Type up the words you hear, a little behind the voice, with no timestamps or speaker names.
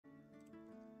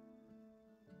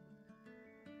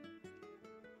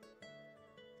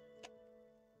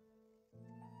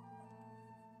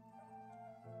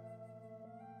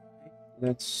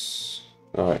Let's...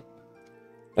 Alright.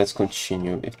 Let's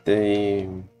continue with the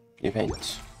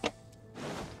event.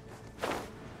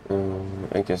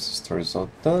 I guess the story is all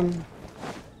done.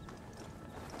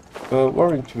 But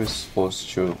weren't we supposed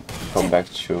to come back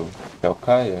to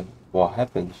Belkaya? What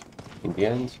happened in the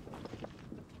end?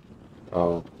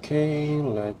 Okay,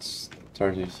 let's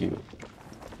start with you.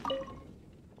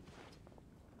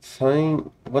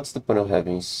 Fine, what's the point of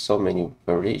having so many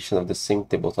variations of the same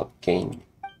tabletop game?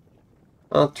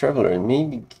 Traveler,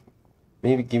 maybe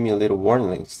give me a little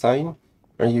warning next time.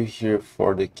 Are you here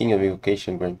for the King of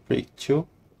Invocation Grand Prix too?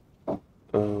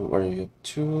 What are you up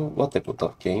to? What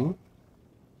tabletop game?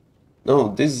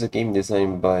 No, this is a game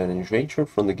designed by an adventurer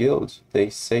from the guild. They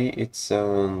say it's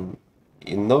an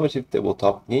innovative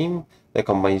tabletop game that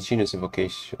combines genius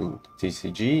invocation,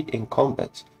 TCG, and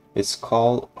combat. It's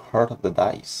called Heart of the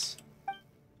Dice.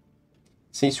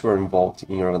 Since we are involved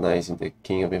in organizing the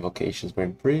King of Invocations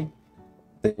Grand Prix,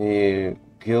 the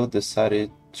guild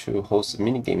decided to host a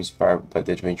minigame inspired by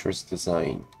the adventurer's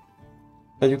design.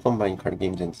 How do you combine card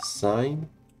games and design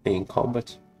and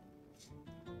combat?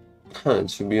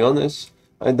 To be honest,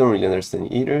 I don't really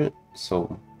understand either,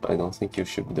 so I don't think you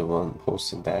should be the one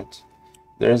hosting that.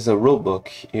 There's a rulebook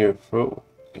here,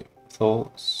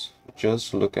 so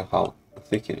just look at how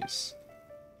thick it is.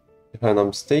 If I'm not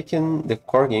mistaken, the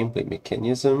core gameplay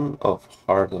mechanism of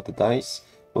Heart of the Dice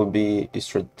will be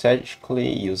strategically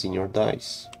using your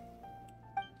dice.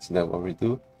 Is that what we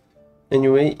do?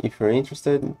 Anyway, if you're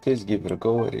interested, please give it a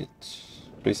go at it.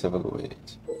 Please have a go at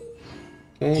it.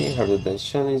 Okay, Heart of the Dice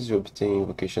challenge, you obtain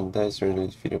invocation dice during the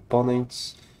defeat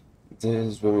opponents.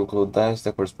 This will include dice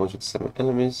that correspond to the 7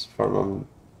 elements form on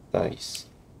dice.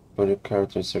 For your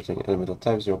character is certain elemental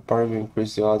types, your party will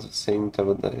increase the odds of the same type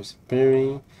of dice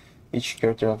appearing. Each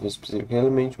character of a specific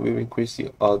element will increase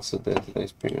the odds of that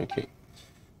dice appearing. Okay.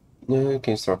 You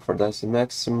can start 4 dice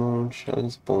maximum.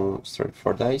 Challenge upon start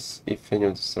 4 dice. If any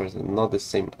of the stars are not the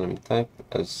same element type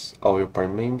as all your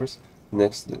party members,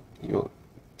 next your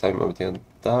time of the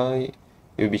die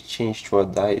will be changed to a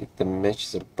die that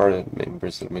matches a party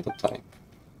member's elemental type.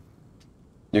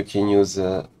 You can use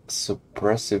a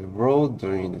suppressive roll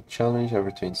during the challenge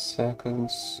every 20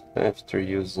 seconds. After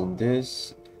using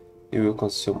this, you will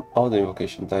consume all the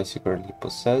invocation dice you currently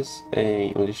possess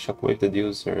and unleash shockwave that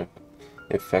deals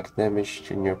effect damage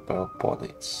to nearby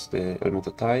opponents. The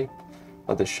elemental type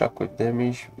of the shockwave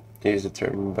damage is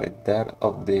determined by that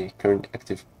of the current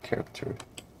active character.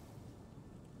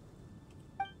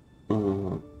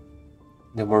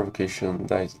 The more invocation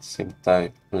dice the same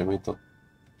type,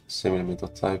 same elemental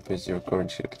type as your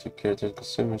current active character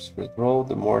consumes with roll,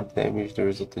 the more damage the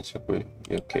resulting shockwave.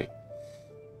 Okay.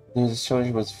 This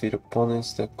challenge must defeat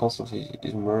opponents that constantly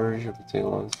emerge every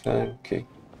long time. Okay.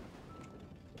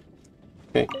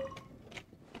 Okay.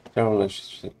 Now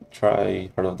let's try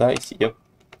Heart of Dice. Yep.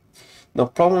 No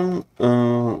problem.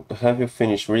 Have you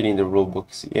finished reading the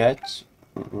rulebooks yet?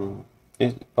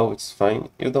 Oh, it's fine.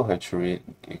 You don't have to read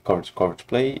cover to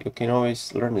play. You can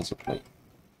always learn as you play.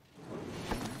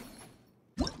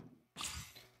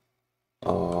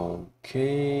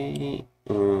 Okay.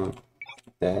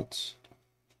 That.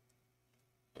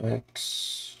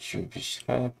 X should be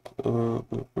sharp.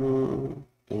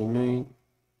 Eliminate.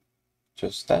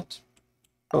 Just that.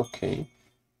 Okay.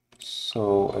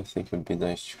 So I think it would be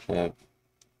nice to have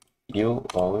you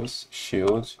always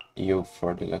shield, you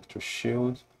for the electro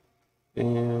shield,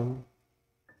 and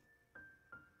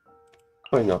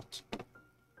why not?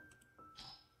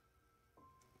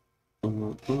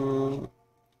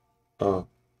 Oh,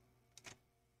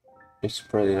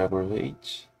 spread and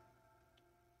aggravate.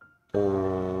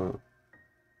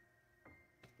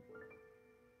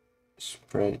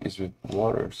 Spread is with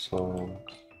water, so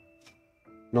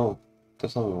no,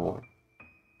 that's not with water.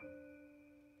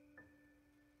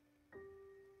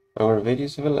 Aggravate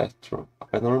is with electro.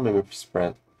 I don't remember if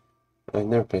spread. I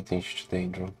never pay attention to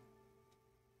danger.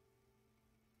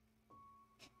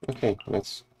 Okay,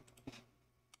 let's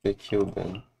take you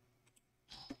then.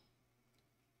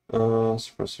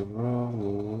 Suppressive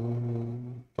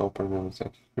roll, all permanent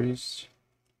attack increased.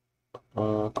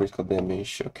 Critical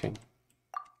damage, okay.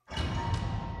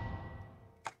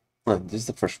 This is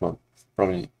the first one.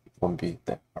 Probably won't be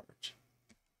that hard.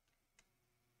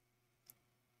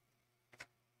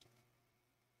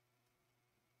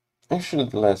 Actually,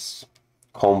 the last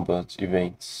combat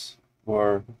events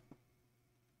were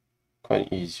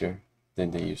quite easier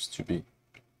than they used to be.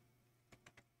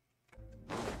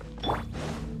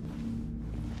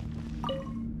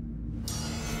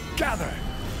 Gather!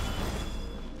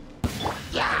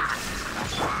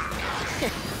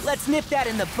 Let's nip that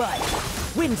in the bud.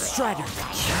 Wind Strider.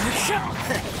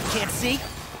 Can't see?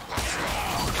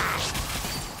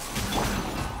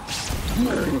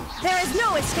 There is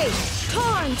no escape!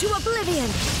 Torn to oblivion!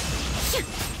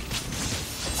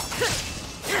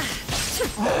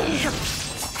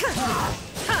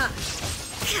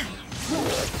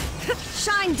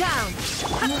 Shine down!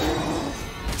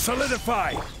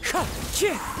 Solidify!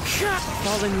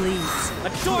 Fallen leaves,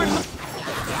 adorn my...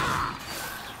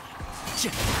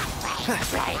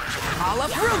 I'll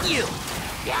uproot you!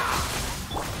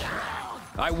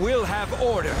 I will have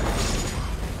order!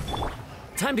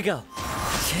 Time to go.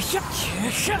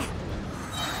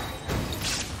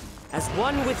 As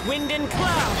one with wind and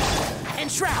cloud,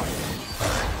 and shroud!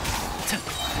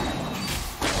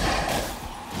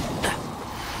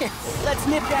 Let's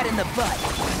nip that in the bud!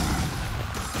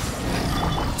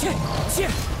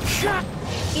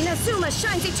 Inazuma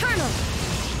shines eternal!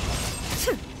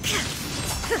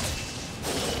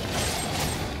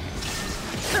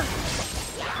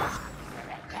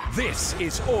 This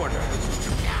is order!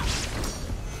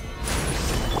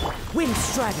 Wind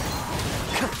Strider!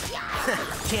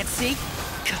 Can't see?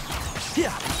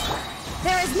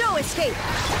 There is no escape!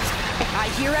 I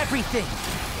hear everything!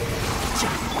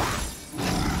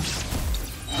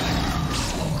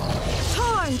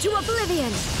 Torn to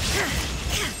oblivion!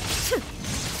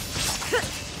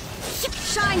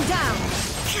 Shine down!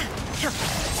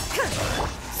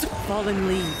 Fallen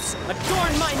leaves,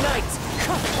 adorn my night!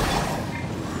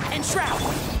 And shroud!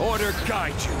 Order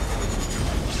guide you!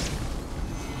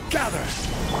 Gather!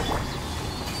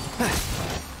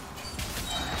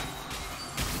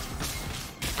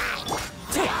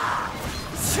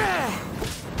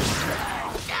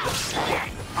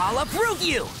 I'll uproot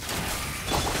you!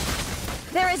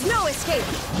 There is no escape!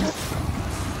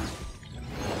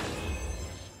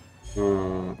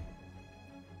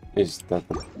 Is that...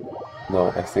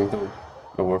 No, I think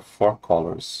there were 4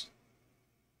 colors.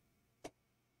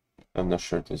 I'm not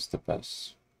sure this is the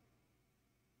best.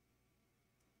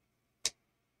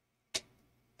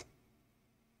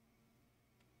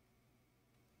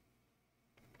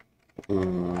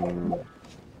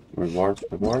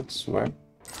 Rewards, where?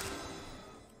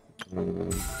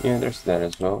 Yeah, there's that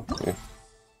as well.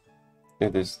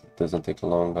 If this doesn't take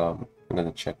long, I'm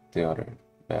gonna check the other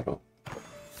battle.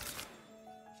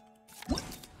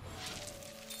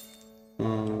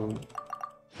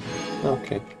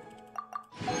 Okay.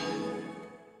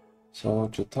 So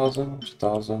 2000,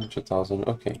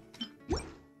 okay.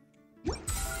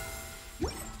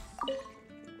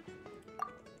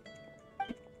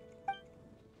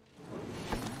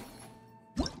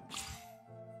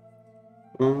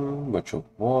 Bunch of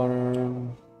water,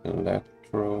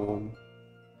 electro.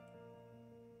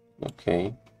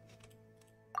 Okay.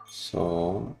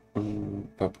 So,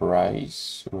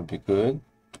 Vaporize would be good.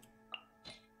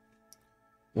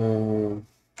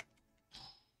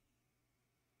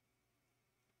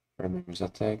 Remembers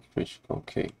attack, critical.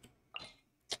 Okay.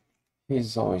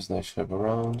 He's always nice to have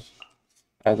around.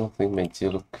 I don't think my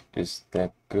Diluc is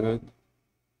that good.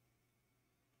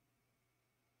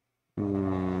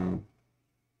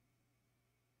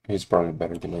 He's probably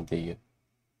better than Idea.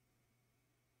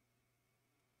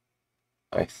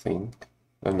 I think.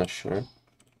 I'm not sure.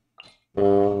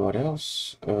 What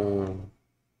else?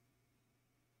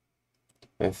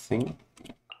 I think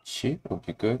Chi would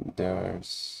be good.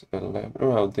 There's 11.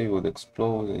 Well, they would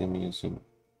explode and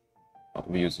I'll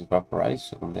be using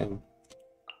Vaporize on them.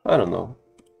 I don't know.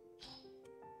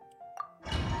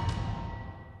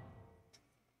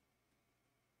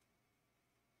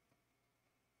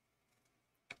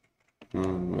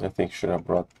 I think should have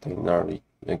brought the Nari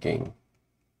again.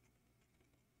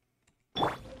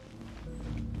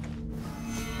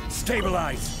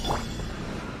 Stabilize!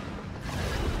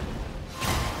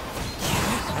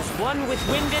 As one with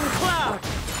wind and cloud!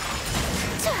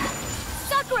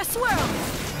 Sakura Swirl!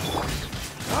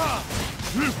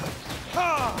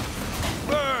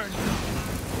 Burn!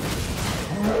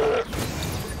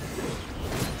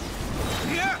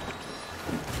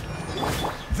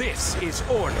 This is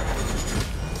order!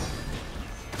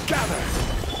 Gather!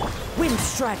 Wind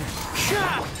Strider!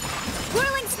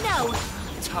 Whirling Snow!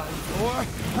 Time for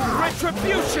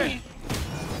retribution!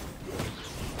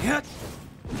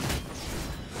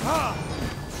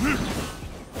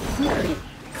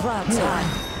 Clouds high.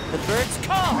 The birds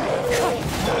call.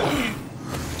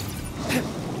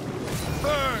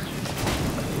 Burn!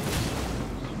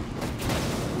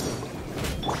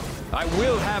 I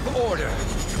will have order.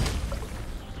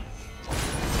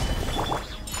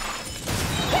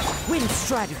 Wind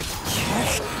Strider.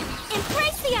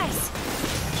 Embrace the ice!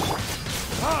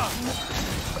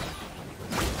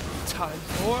 Time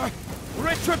for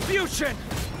retribution!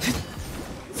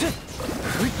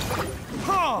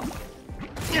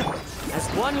 As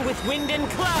one with wind and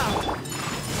cloud.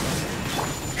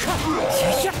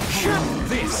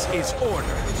 This is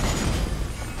order.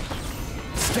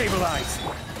 Stabilize.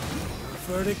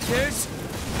 Verdictors.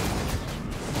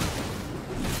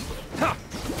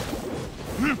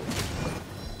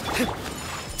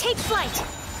 Take flight.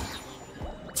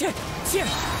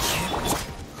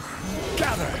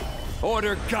 Gather.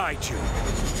 Order guide you.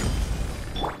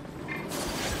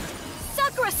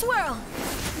 Sakura swirl.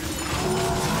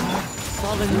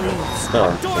 Fallen leaves.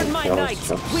 Oh, Adorn my that was nights.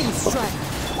 just- Wind strike.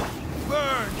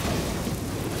 Burn.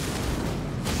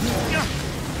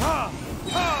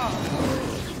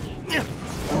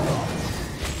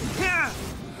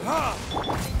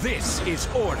 This is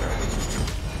order.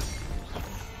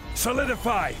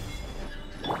 Solidify.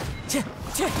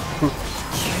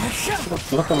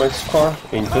 Look at my score,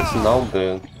 and just now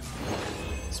the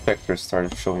specters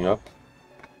started showing up.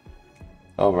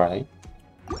 Alright.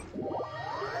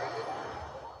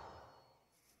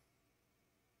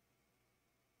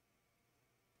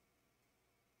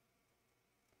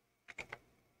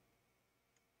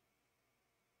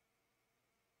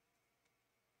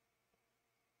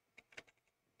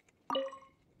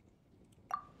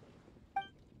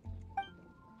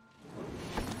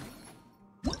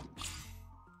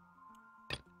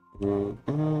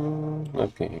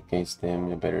 Okay, against them,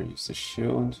 you better use the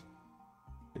shield.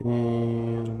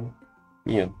 And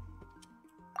yeah,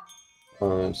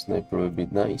 sniper would be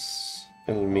nice.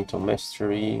 Elemental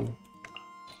mastery.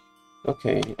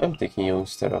 Okay, I'm taking you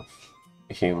instead of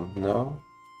him now.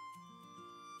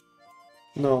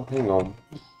 No, hang on.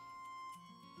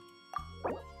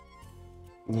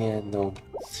 Yeah, no.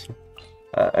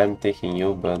 I'm taking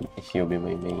you, but he'll be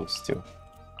my main still.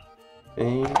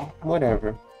 And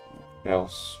whatever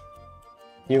else.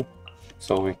 You.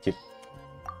 So we keep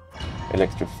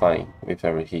electrifying with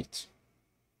every hit.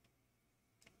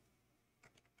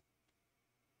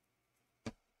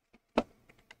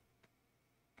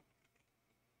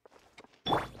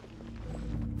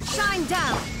 Shine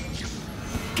down.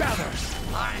 Gather.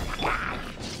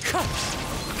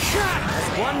 As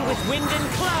one with wind and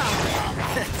cloud.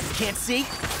 Can't see?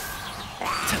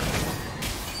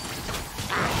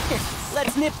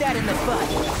 Let's nip that in the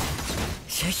bud.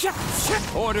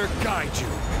 Order guide you.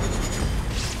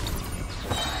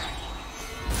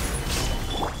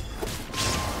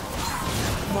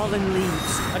 Fallen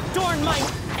leaves. Adorn my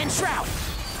and shroud.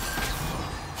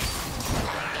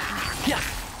 Yeah.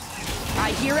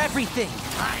 I hear everything.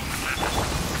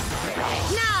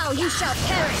 Now you shall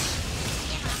perish.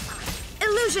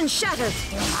 Illusion shattered.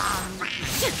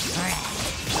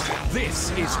 This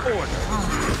is order.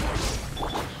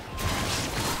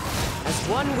 As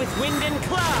one with wind and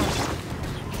cloud.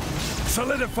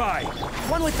 Solidify.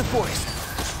 One with the force.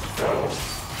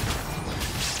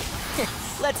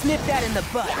 Let's nip that in the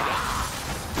bud.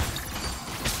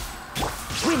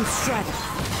 Wind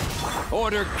strike.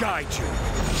 Order guide you.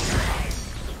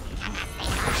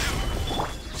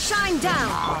 Shine down.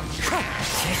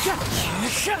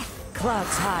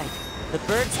 Clouds hide. The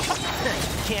birds.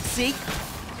 Can't see?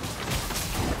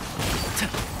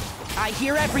 I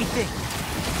hear everything.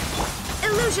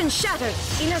 Illusion shattered.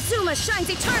 Inazuma shines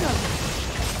eternal.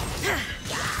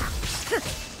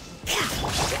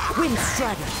 Wind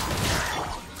strider.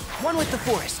 One with the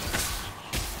forest.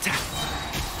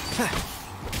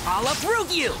 I'll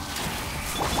uproot you!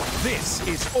 This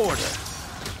is order.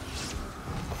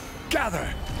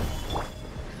 Gather.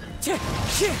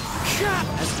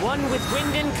 As one with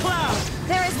wind and cloud.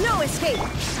 There is no escape.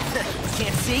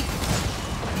 Can't see?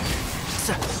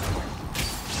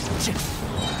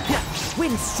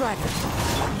 Wind strider.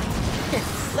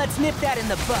 Let's nip that in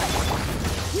the bud.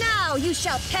 Now you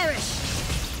shall perish.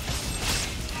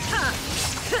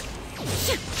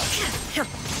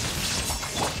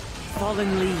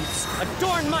 Fallen leaves.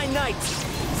 Adorn my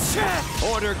nights.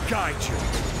 Order guide you.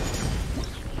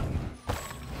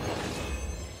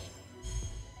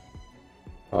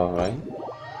 Alright.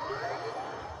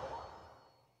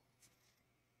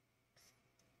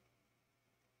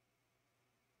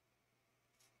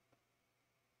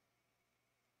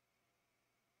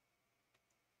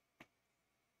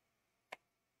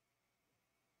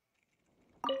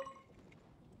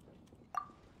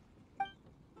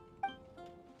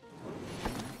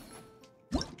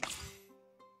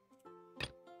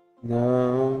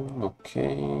 No,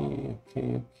 okay.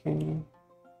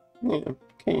 Yeah,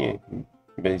 can you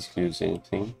basically use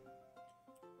anything.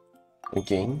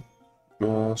 Again.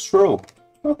 Throw.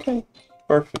 Okay,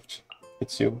 perfect.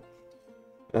 It's you.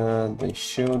 And then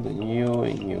shield and you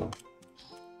and you.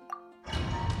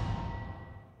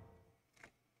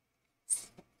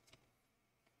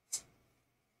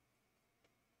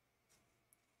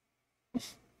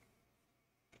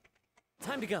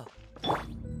 Time to go.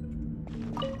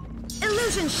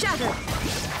 Illusion shattered.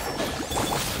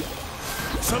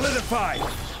 Solidify!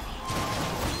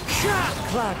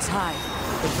 Clouds high.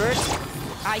 Reverse.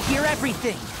 I hear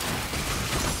everything.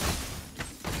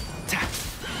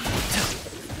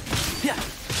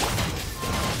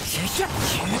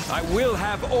 I will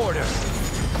have order!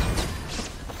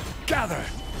 Gather!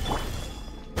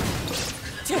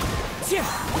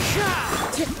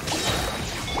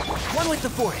 One with the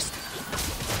forest.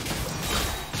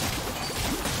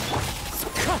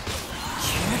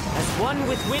 As one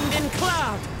with wind and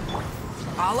cloud.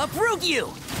 I'll uproot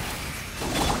you.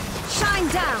 Shine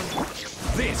down.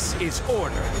 This is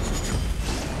order!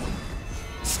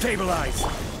 Stabilize!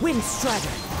 Wind strider.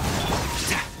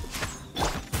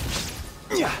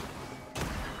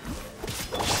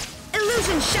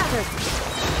 Illusion shattered.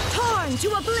 Torn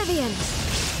to oblivion.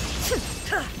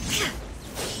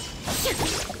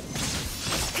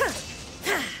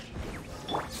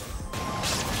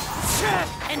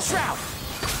 And shroud.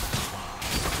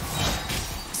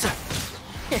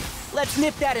 Let's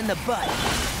nip that in the bud.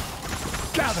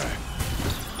 Gather!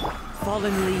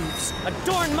 Fallen leaves.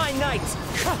 Adorn my night.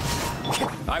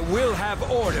 I will have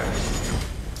order!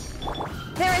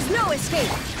 There is no escape.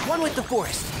 One with the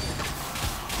forest.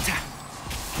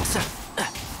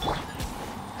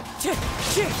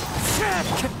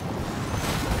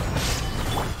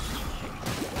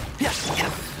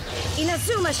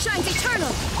 Inazuma shines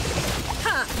eternal.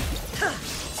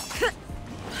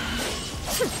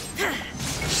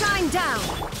 Shine down.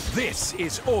 This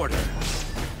is order!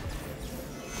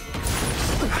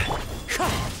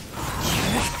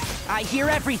 I hear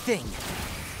everything.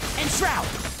 And shroud.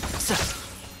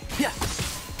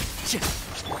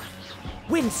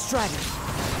 Wind strider.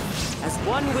 As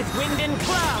one with wind and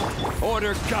cloud.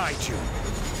 Order guide you!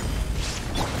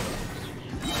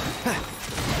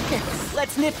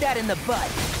 Let's nip that in the bud.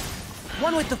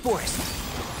 One with the forest.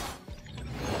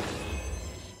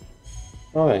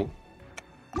 Alright.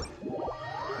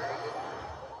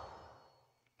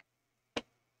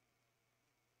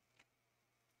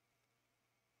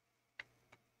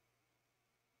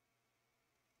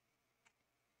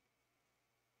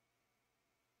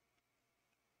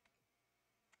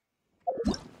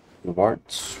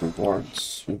 Rewards,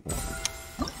 rewards, rewards.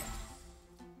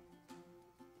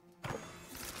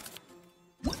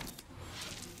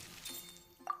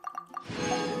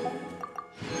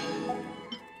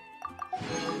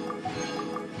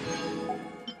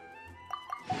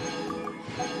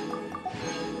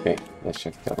 Okay, let's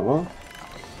check the other one.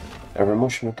 Every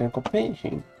motion mechanical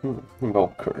painting.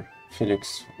 Valkyr,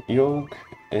 Felix Yoke,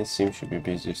 and seems to be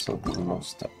busy something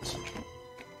most that.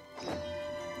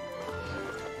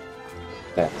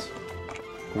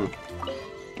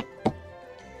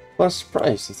 Was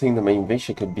surprised to think that my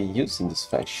invention could be used in this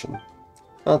fashion.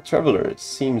 Traveler, it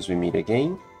seems we meet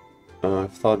again. I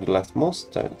thought you left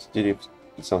most times. Did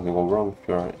something go wrong with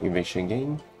your invention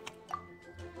game?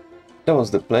 That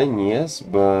was the plan, yes,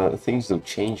 but things do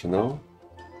change, you know?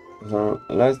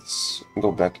 Let's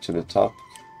go back to the top.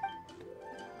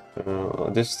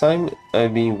 This time,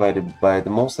 I've been invited by the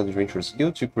Most Adventurous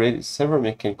Guild to create several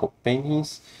mechanical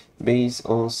paintings based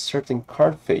on certain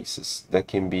card faces that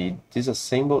can be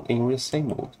disassembled and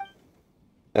reassembled.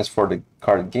 As for the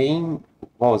card game,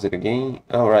 what was it again?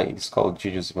 Alright, it's called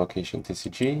Juju's Evocation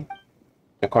TCG.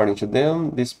 According to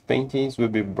them, these paintings will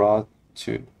be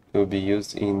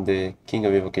used in the King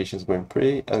of Evocations Grand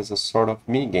Prix as a sort of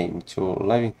mini-game to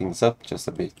liven things up just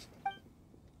a bit.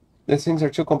 The things are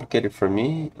too complicated for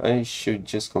me, I should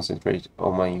just concentrate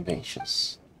on my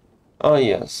inventions. Oh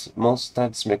yes, most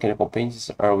types mechanical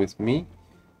paintings are with me,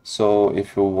 so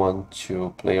if you want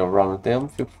to play around with them,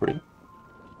 feel free.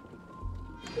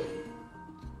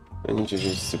 I need to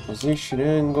adjust the position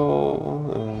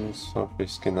angle,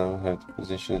 surface can now have the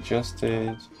position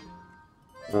adjusted.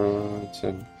 It's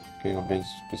a okay, base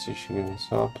position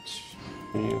is up.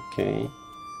 Okay.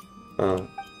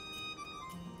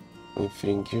 If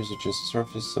fitting gears adjust the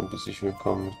surface, some position will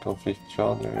conflict with each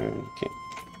other. Okay.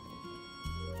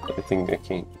 I think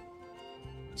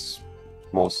it's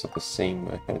most of the same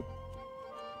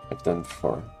I've done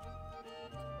before.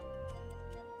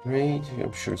 Great,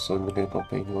 I'm sure so. Mechanical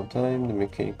painting one time. The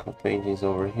mechanical painting is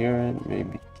over here.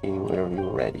 Maybe whenever you're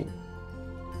ready.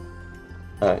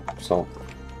 Alright, so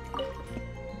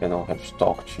I don't have to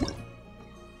talk to you.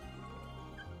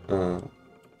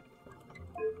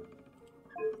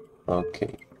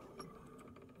 Okay.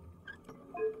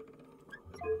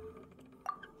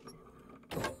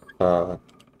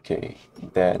 Okay,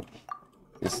 that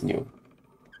is new.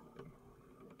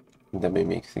 That may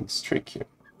make things trickier.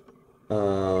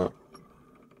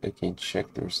 I can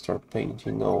check the restart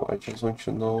painting. No, I just want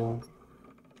to know,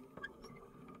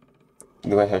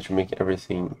 do I have to make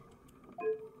everything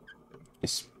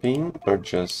spin or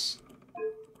just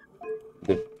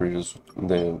the previous,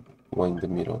 the one in the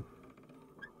middle,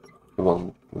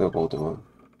 the golden one?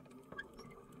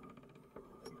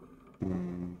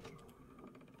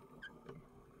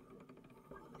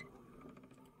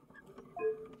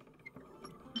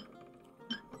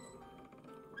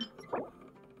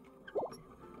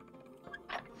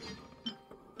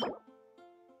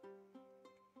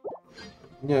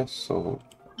 Yeah, so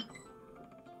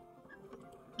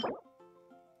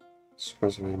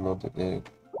supposedly mounted egg.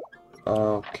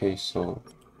 Okay, so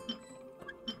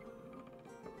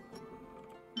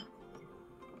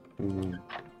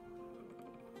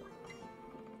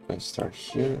I start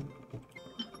here.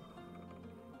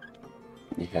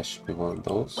 It has to be one of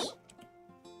those.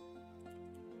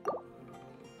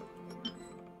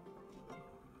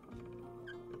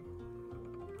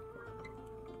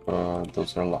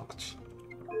 Those are locked.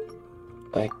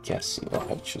 I guess I'll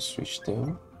have to switch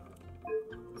them.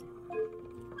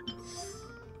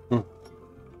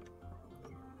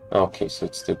 Okay, so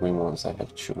it's the green ones I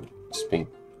have to spin.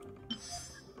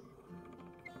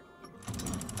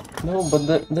 No,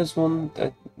 but there's one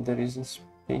that isn't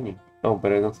spinning. Oh,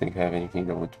 but I don't think I have anything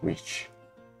that would reach.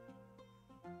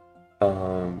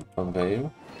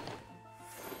 Unveil.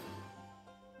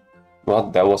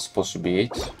 Well, that was supposed to be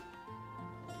it.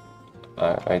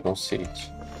 I don't see it.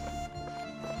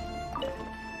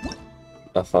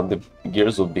 I thought the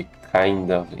gears would be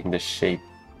kind of in the shape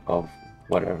of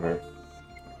whatever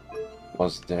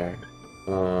was there.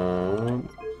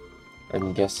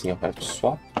 I'm guessing I'll have to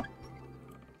swap.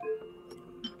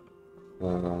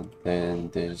 Then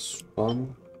this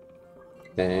one.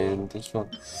 Then this one.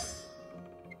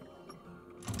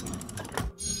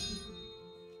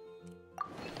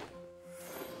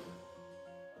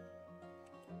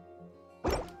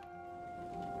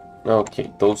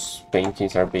 Okay, those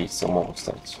paintings are based on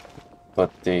monsters,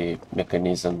 but the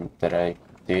mechanism that I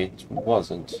did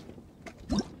wasn't.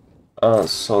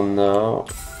 So now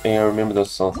I remember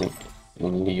there's something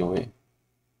in Liyue.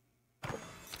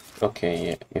 Okay,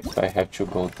 yeah, if I have to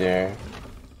go there.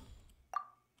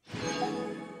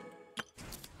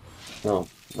 No,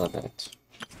 not that.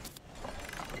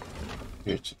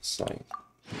 Here to the side.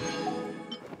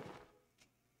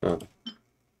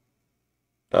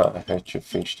 I have to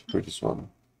finish the previous one.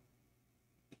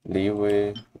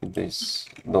 Leeway, this,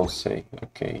 don't say.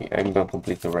 Okay, I'm gonna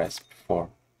complete the rest before.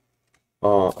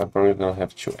 Oh, I'm probably gonna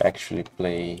have to actually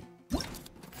play.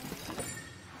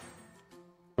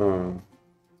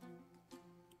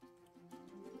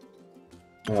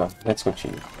 Yeah, let's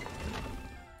continue.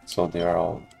 So they are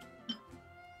all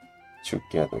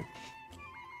together.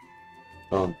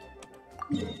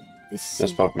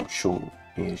 There's probably two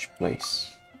in each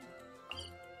place.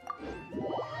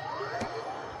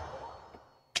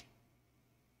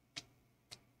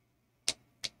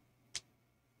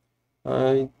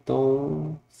 I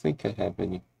don't think I have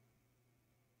any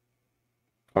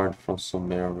card from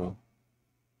Sumeru.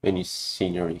 Any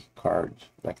scenery card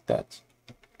like that.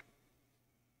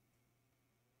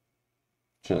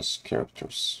 Just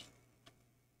characters.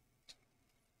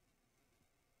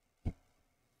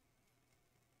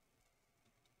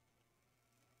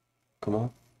 Come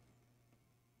on.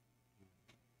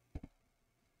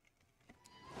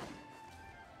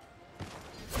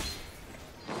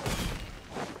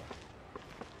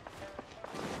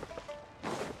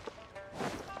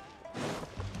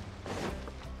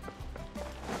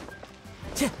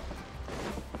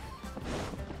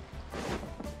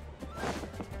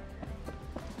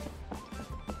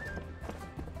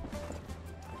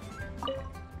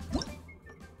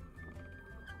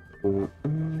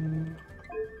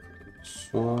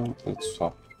 So let's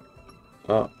swap.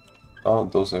 Oh,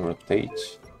 those are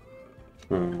rotate.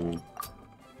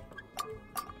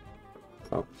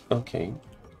 Oh, okay,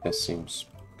 that seems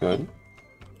good.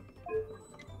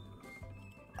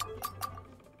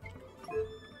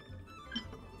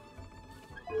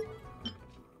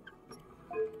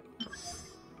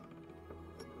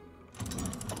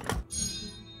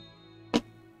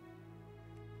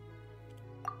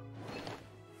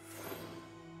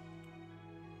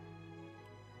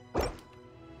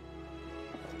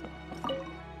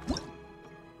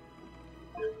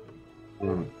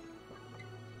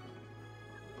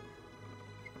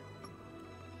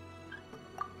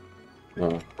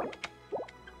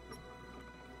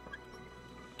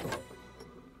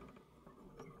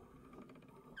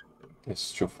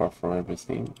 It's too far from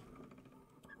everything.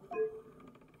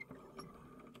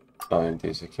 Oh, and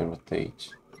this I can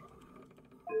rotate.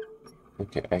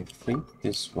 Okay, I think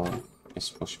this one is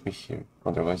supposed to be here,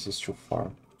 otherwise it's too far.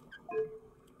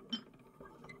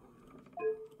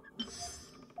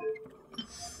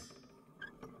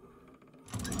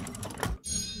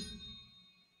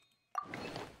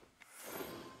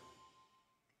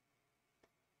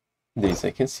 This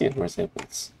I can see a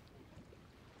resemblance.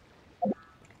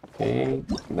 Okay,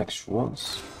 next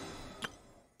ones.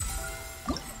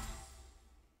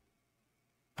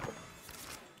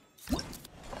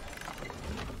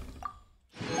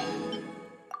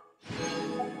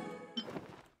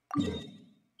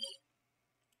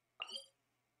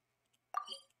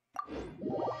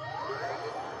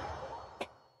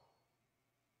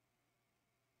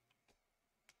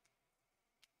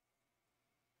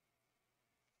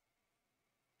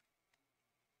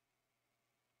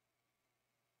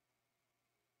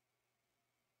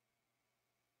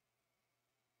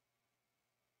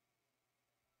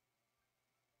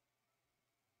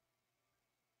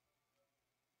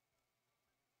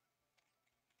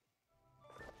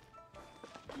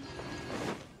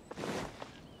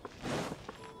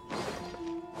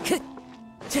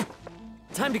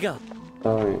 Time to go.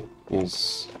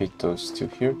 Is Ito still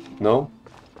here? No?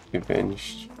 He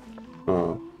vanished.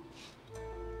 I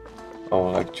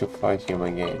would like to fight him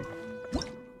again.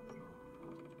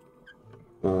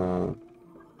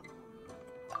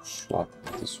 Swap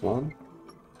this one,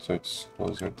 so it's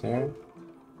closer there.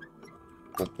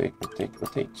 Rotate, rotate,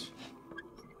 rotate.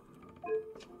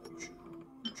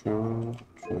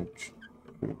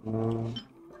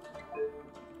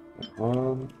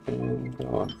 One and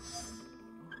one.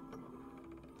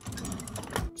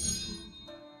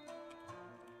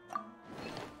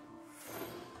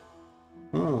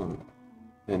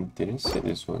 And didn't see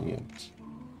this one yet.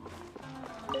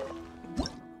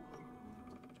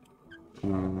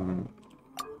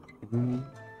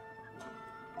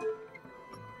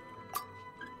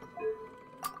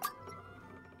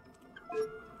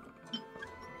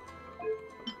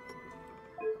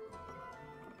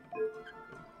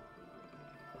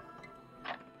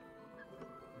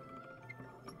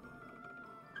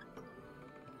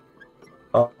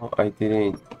 Oh, I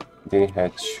didn't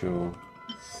have to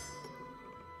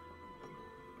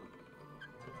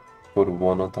put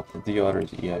one on top of the other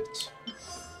yet.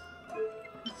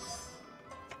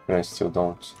 But I still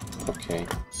don't. Okay.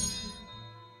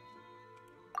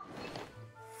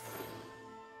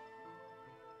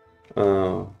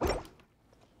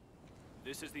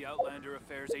 This is the Outlander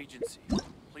Affairs Agency.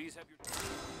 Please have your...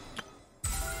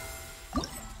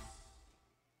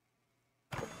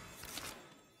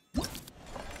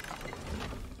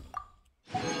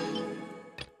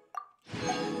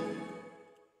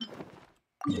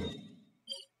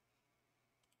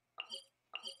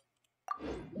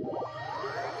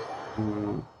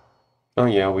 Oh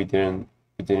yeah, we didn't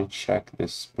check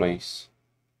this place.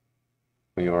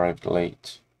 We arrived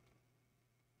late.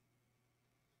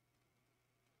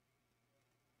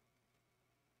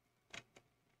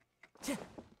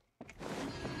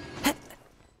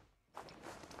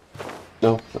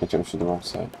 No, I jumped to the wrong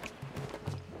side.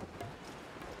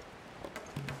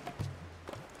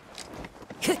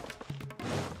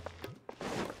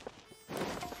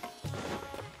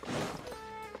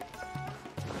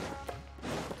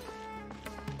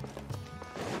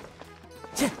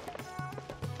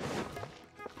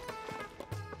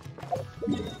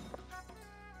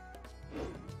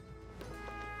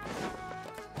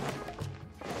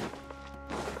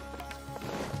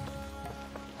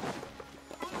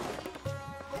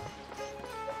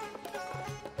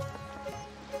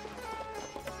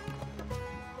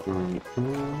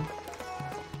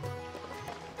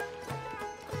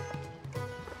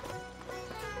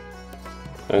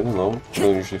 I don't know, I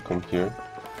don't usually come here.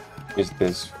 Is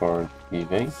this for the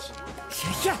event?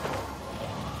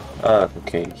 Ah,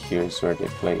 okay, here's where they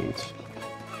played.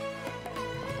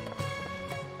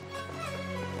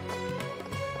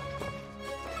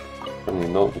 And you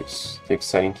notice, the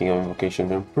exciting King of Invocation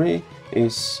Grand Prix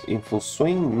is in full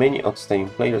swing. Many outstanding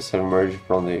players have emerged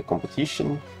from the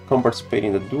competition, come participate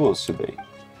in the duels today.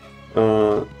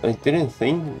 I didn't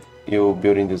think you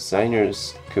building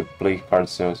designers could play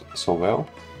cards so well.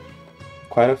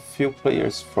 Quite a few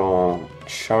players from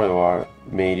Charleroi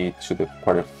made it to the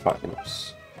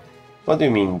quarterfinals. What do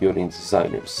you mean building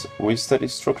designers? We study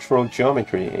structural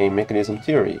geometry and mechanism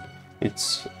theory.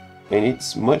 It's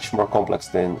much more complex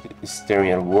than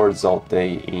staring at words all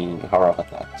day in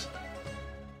Haravatat.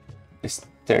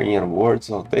 Staring at words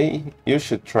all day? You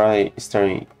should try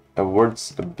staring at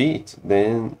words a bit,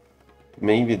 then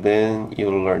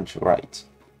you'll learn to write.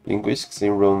 Linguistics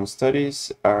and Roman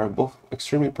studies are both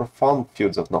extremely profound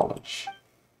fields of knowledge.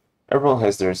 Everyone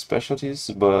has their specialties,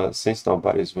 but since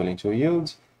nobody is willing to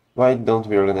yield, why don't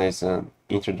we organize an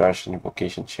Introduction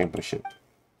Invocation Championship?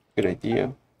 Good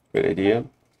idea. Good idea.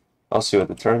 I'll see you at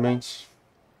the tournament.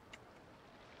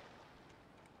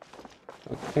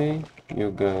 Okay,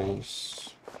 you guys...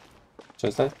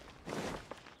 Just that?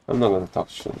 I'm not gonna talk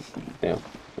to them.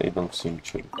 They don't seem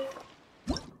to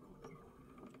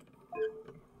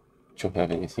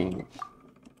have anything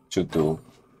to do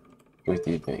with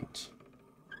the event.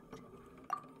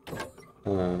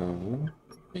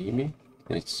 Maybe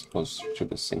it's close to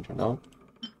the center now.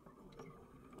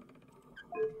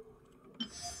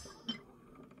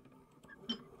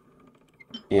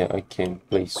 Yeah, I can't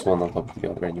place one on top of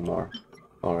the other anymore.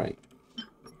 Alright.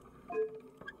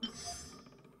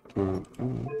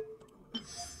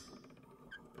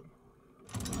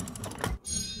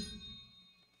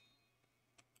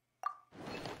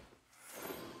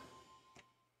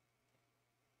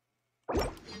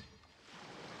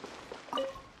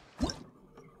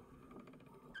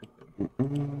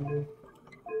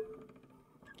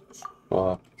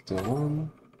 Swap the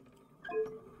one.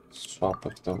 Swap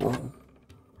of the one.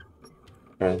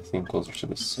 Everything closer to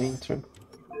the center.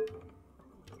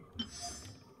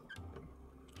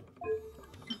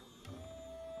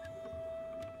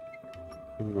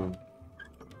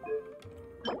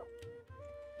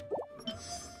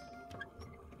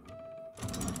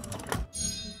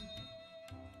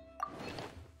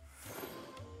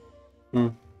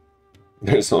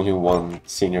 There's only one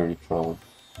scenery from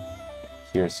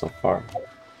here so far.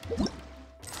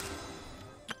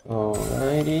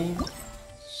 Alrighty,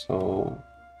 so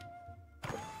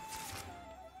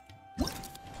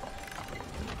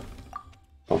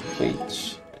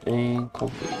complete and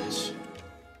complete.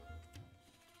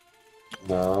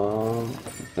 Now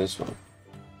this one.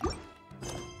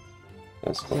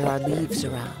 Let's go. There are leaves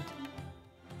around.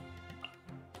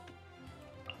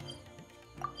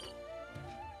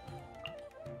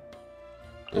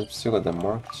 I've still got them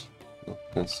marked. No,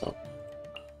 that's so.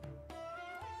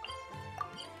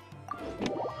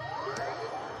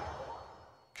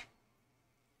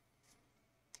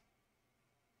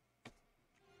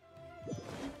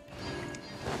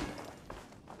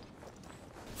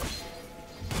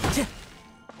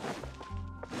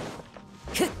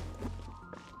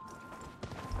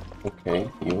 Okay,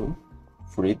 you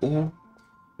freed there.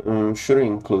 Should I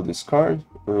include this card?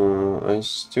 I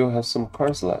still have some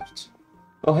cards left.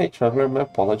 Oh hey Traveler, my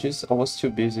apologies, I was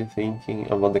too busy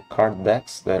thinking about the card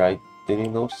decks that I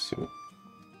didn't notice you.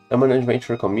 I'm an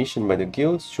adventurer commissioned by the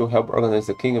guilds to help organize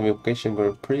the King of Invocation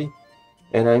Grand Prix,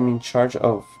 and I'm in charge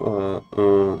of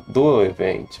a duel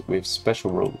event with special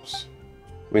rules.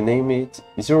 We name it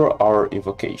 0 Hour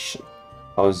Invocation.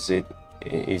 How is it?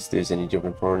 Is this any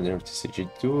different from the TCG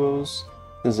duels?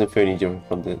 Doesn't feel any different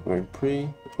from the Grand Prix?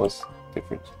 What's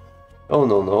different? Oh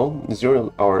no,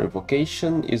 0 Hour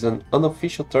Invocation is an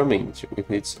unofficial tournament with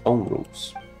its own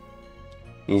rules.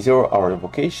 In 0 Hour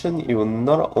Invocation, you will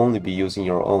not only be using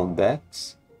your own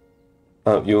decks,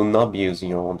 you will not be using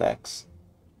your own decks.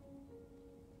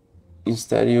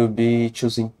 Instead, you'll be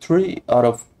choosing 3 out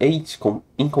of 8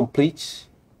 incomplete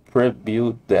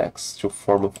pre-built decks to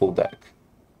form a full deck.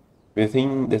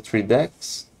 Within the 3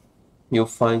 decks, you'll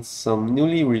find some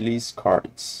newly released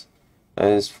cards.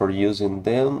 As for using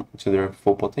them to their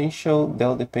full potential,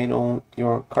 they'll depend on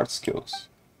your card skills.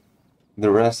 The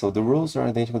rest of the rules are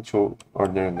identical to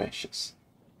ordinary matches.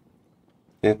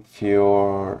 If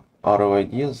you're out of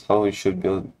ideas how you should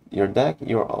build your deck,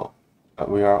 we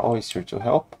are always here to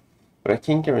help, but I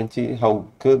can't guarantee how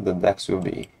good the decks will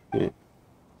be.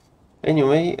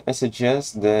 Anyway, I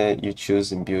suggest that you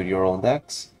choose and build your own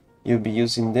decks. You'll be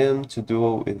using them to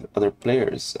duel with other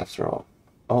players after all.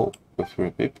 Oh, with 3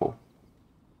 people.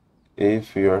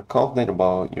 If you are confident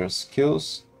about your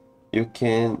skills, you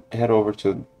can head over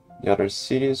to the other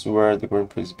cities where the Grand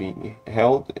Prix is being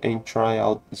held and try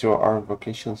out 0 Hour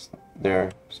Invocations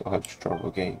there, so I have to travel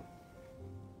again.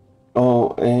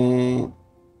 Oh, and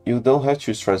you don't have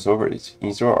to stress over it.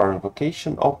 In 0 Hour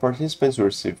Invocation, all participants will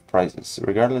receive prizes,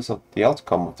 regardless of the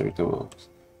outcome of their duels.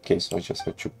 Okay, so I just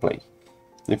have to play.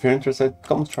 If you're interested,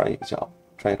 come try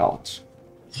it out.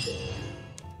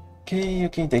 Okay, you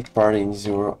can take part in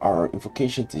 0 Hour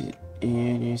Invocation in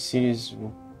any cities.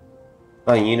 In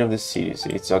any of the cities,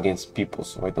 it's against people,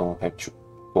 so I don't have to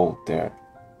go there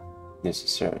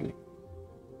necessarily.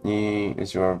 In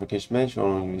 0 Hour Invocation match,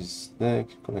 only use deck,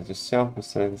 connect yourself,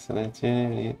 select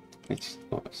which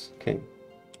goes. Okay.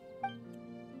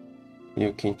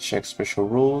 You can check special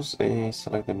rules and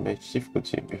select the match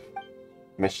difficulty.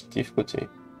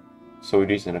 So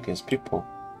it isn't against people.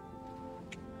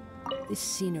 This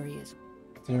scenery is...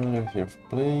 They're here for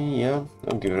play, yeah,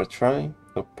 I'll give it a try.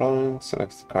 No problem,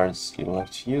 select the cards you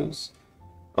like to use.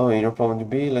 Oh, in your problem to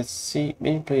be, let's see,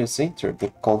 many players enter the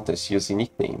contest using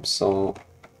nicknames, so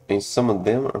and some of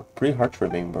them are pretty hard to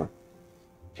remember.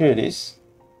 Here it is.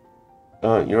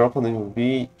 Your opponent will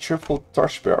be Cheerful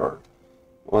Torchbearer.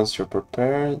 Once you're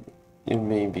prepared, you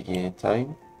may begin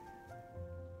time.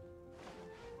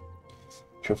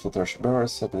 Cheerful Torchbearer,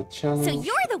 accept the challenge. So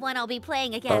you're the one I'll be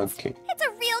playing against. Okay. It's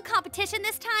a real competition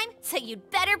this time, so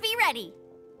you'd better be ready.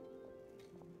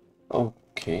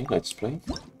 Okay, let's play.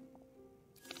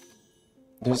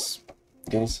 There's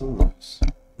getting some noise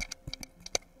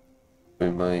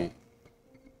with my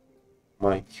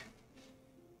mic.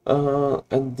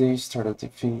 At the start of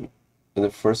in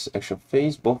the first action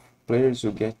phase, both players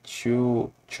will get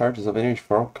 2 charges of energy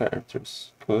for all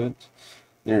characters. Good.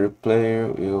 The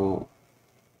player will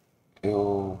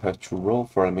have to roll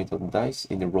for elemental dice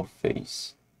in the roll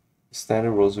phase.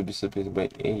 Standard rolls will be separated by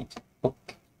 8.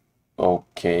 Okay.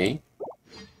 Okay.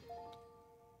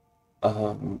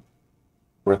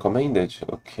 Recommended.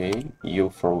 Okay. U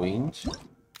for wind.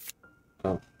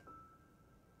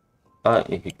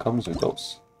 It comes with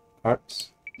those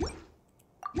parts.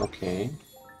 Okay.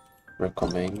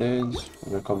 Recommended.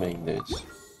 Recommended.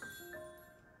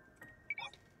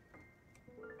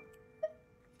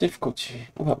 Difficulty.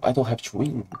 Well, I don't have to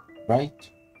win, right?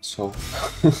 So.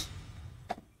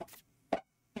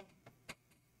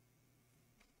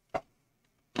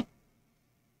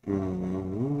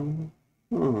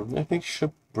 I think she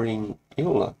should bring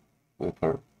Eula with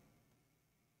her.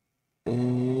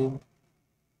 And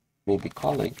maybe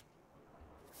Collie.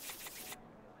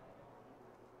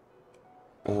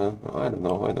 I don't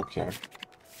know, I don't care.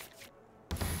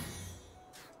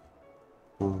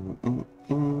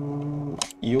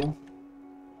 You?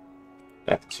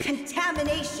 Active.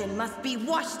 Contamination must be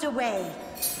washed away.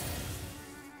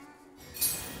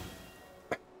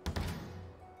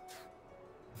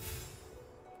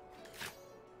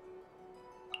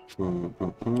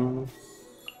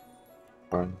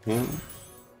 For him.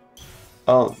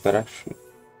 Oh, that actually.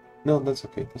 No, that's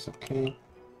okay, that's okay.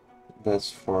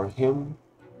 That's for him.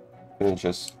 Can I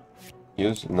just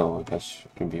use? No, that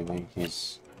should be when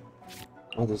he's.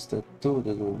 What does that do?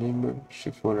 Does it remember?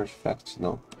 Shift 1 artifact?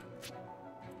 No.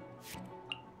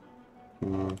 2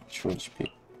 HP.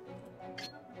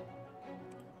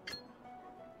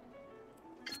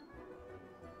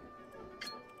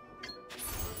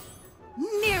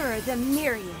 Mirror the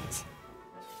myriad.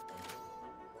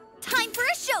 Time for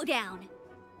a showdown.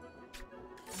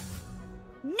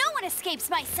 No one escapes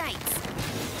my sights.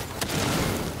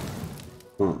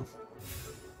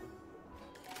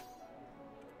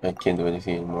 I can't do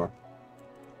anything anymore.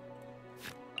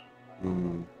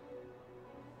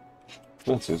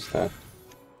 Let's use that.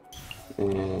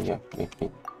 Yeah, I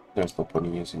think there's no point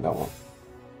in using that one.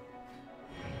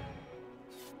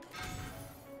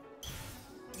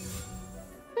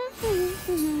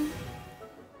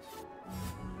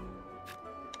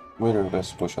 Winner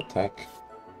best push attack.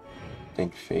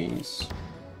 Think phase.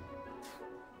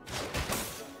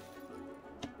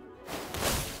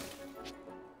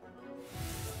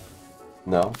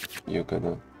 Now you're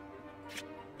gonna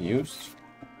use.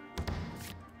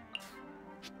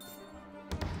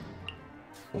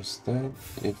 Instead,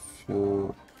 if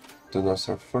you do not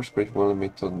start first, create one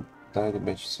limit to die the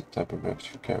matches type of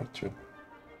active character.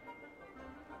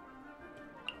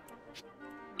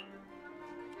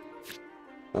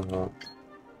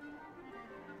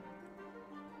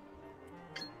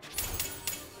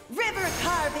 River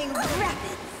carving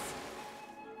rapids.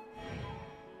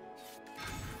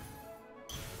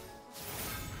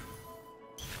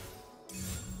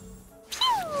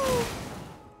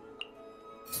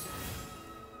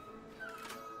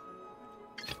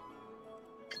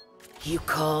 You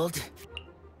called?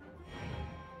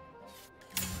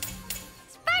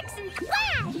 Sparks and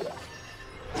flash!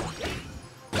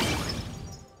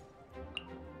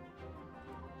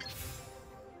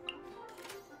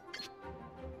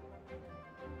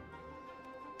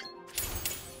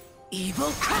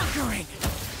 Evil conquering!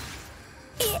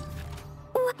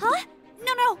 Huh?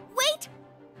 No, wait!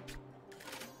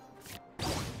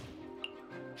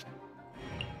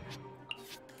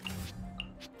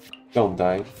 Don't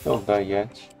die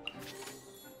yet.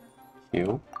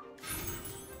 Heal.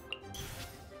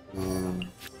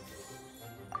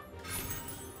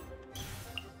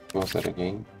 What's that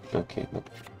again? Okay, no.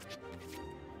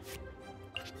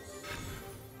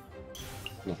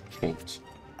 No, can't.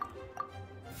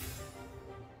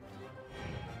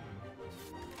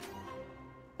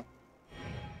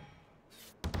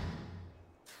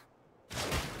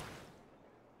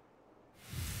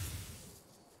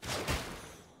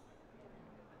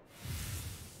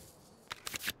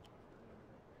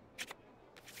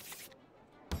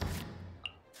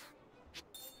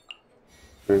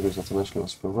 triggers automatically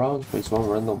once per round. Place one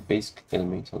random basic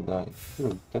elemental die.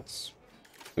 That's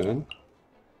good.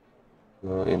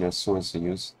 And as soon as you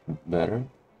use it, better.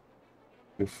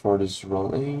 Before this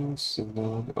round ends,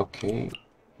 okay.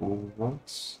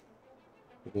 What?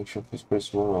 Reaction phase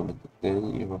press one moment.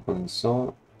 Then your opponent's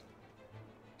zone.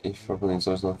 If your opponent's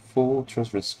zone is not full,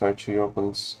 transfer this card to your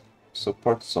opponent's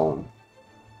support zone.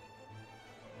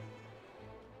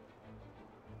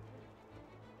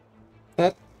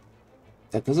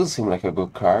 That doesn't seem like a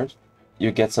good card.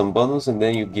 You get some bonus and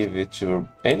then you give it to your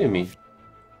enemy.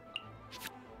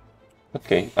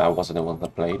 Okay, I wasn't the one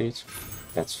that played it.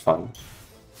 That's fine.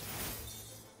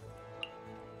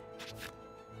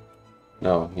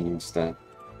 No, he needs that.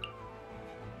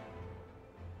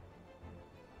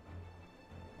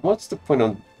 What's the point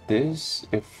of this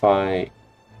if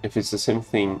it's the same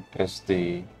thing as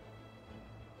the...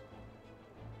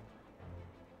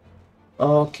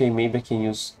 Okay, maybe I can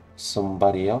use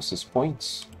somebody else's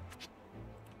points.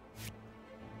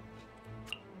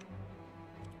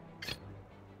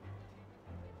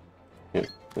 Yeah,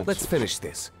 Let's finish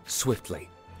this swiftly.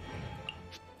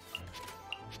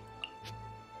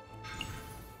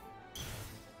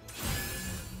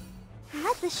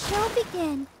 Let the show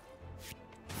begin.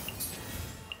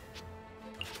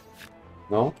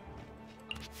 No?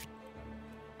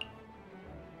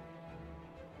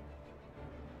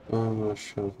 I'm not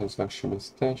sure if it's actually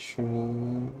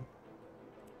station.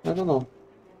 I don't know.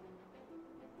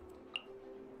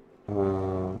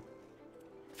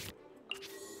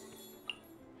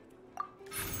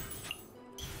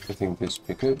 I think this would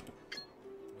be good.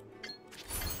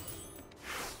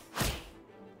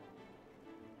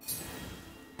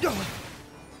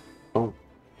 Oh.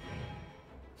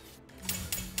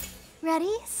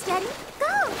 Ready, steady,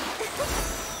 go!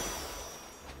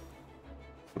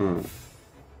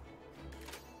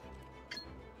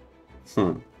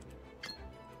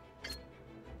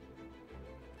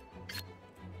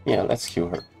 Yeah, let's kill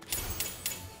her.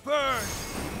 Burn!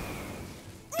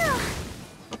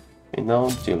 And now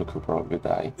Jill could probably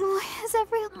die. Is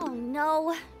everyone... Oh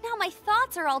no, now my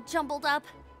thoughts are all jumbled up.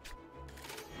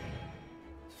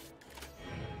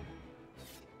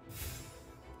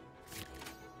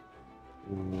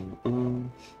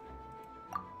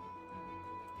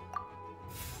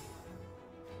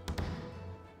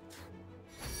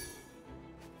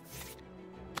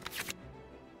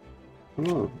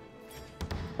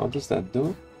 How does that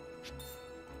do?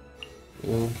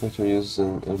 Character use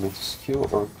an elemental skill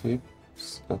or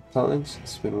equips a talent,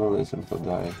 spend one item to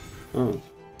die.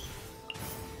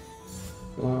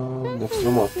 Next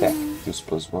normal attack, use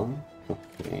 +1.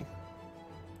 Okay.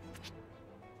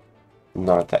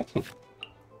 Not attacking.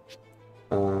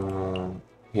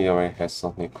 He already has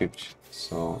something equipped,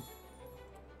 so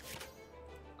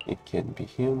it can be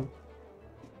him.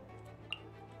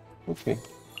 Okay,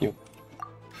 you.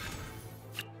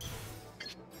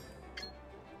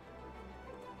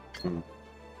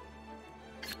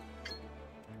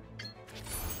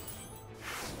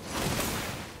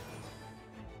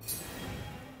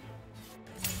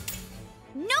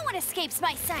 No one escapes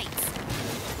my sights!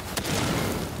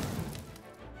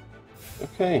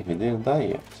 Okay, he didn't die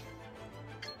yet.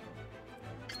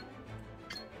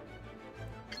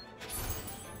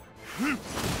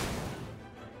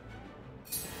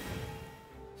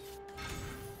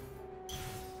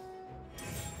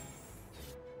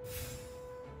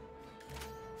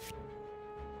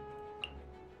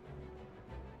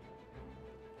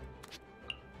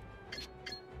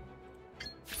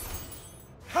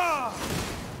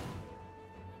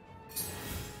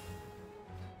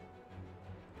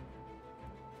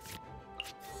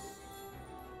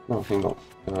 No, hang on.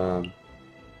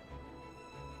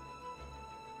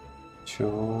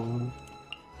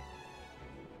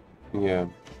 Yeah,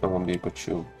 I won't be able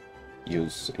to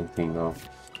use anything now.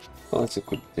 So let's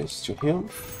equip this to him.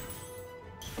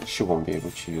 She won't be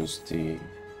able to use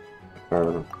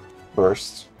her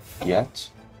burst yet,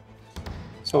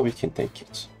 so we can take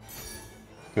it.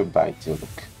 Goodbye,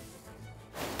 Tiluk.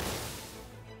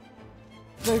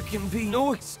 There can be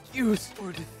no excuse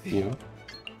for defeat. You?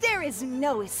 There is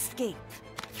no escape.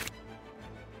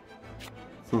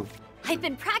 I've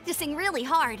been practicing really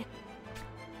hard.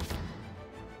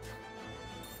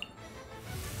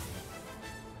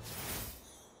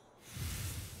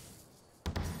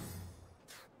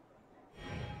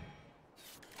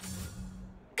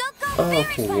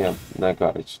 Okay, yeah, I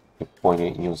got it. The point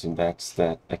in using that is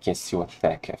that I can still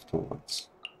attack afterwards.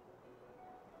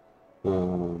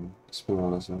 Spin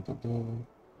one less than die.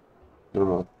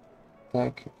 Normal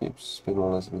attack. Spin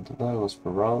one less than die once per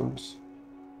round.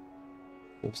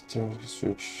 If turn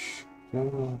switch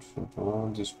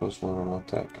Dispose one on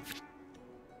attack.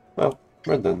 Well,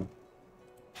 we're done.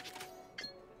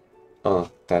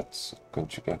 Oh, that's going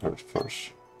to get hurt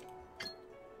first.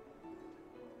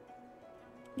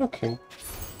 Okay,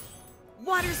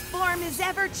 Water's form is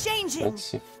ever changing. let's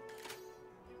see.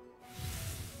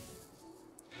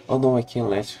 Oh no, I can't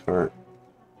let her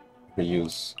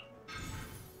reuse.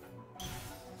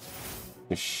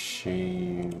 If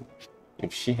she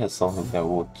has something that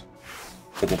would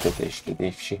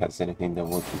if she has anything that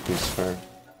would increase her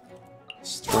Water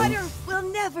strength, will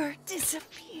never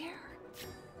disappear.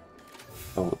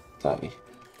 I would die.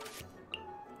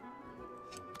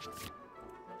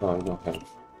 No, I don't have.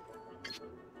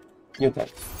 You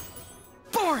died.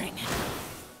 Boring.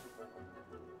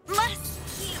 Must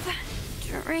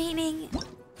keep draining.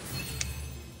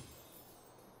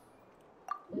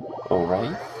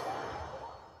 Alright.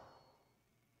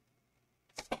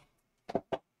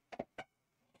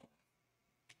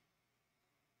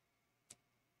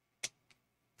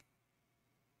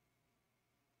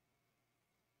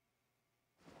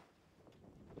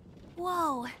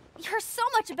 Whoa, you're so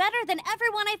much better than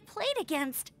everyone I've played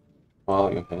against.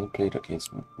 Well, you haven't played against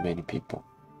many people.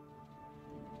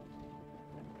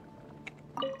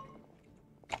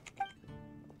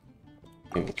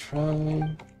 Give it a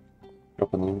try.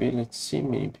 Drop an ability, let's see.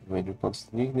 Many people made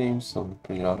constant nicknames, some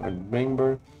pretty out and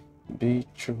remember. Be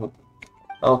true.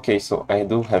 Okay, so I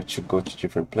do have to go to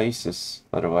different places,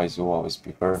 otherwise you'll always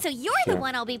be her. So you're the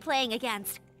one I'll be playing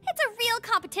against. It's a real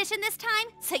competition this time,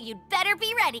 so you'd better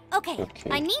be ready. Okay,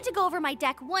 I need to go over my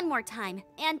deck one more time.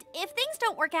 And if things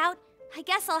don't work out, I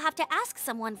guess I'll have to ask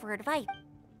someone for advice.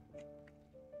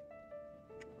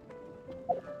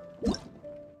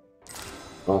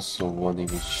 Also one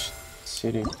in each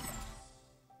city.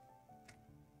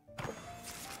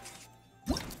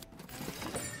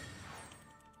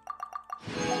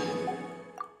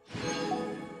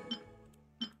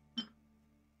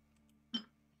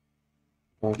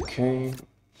 Okay,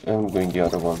 I'm going the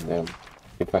other one then.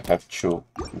 If I have to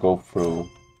go through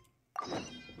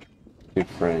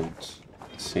different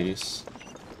cities,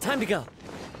 Time to go.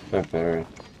 I better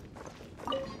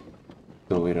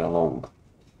do it alone.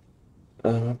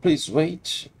 Please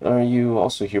wait. Are you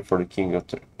also here for the King of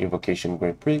the Invocation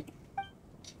Grand Prix?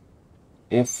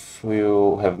 If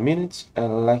you have minutes, I'd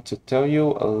like to tell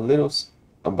you a little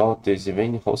about this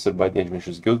event hosted by the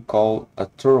Adventurers Guild called A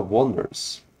Tour of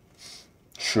Wonders.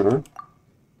 Sure.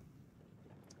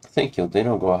 Thank you. Then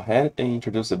I'll go ahead and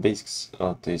introduce the basics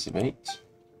of this event.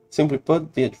 Simply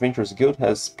put, the Adventurers Guild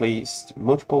has placed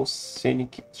multiple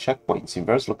scenic checkpoints in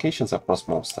various locations across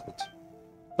Mondstadt.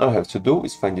 All you have to do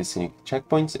is find the scenic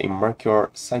checkpoints and mark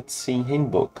your sightseeing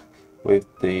handbook with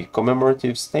the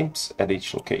commemorative stamps at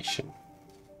each location.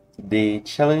 The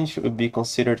challenge will be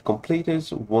considered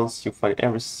completed once you find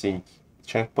every scenic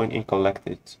checkpoint and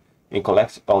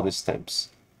collect all the stamps.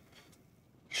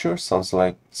 Sure, sounds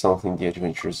like something the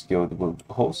Adventurers Guild will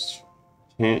host.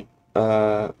 We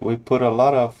put a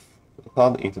lot of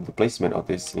thought into the placement of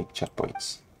these scenic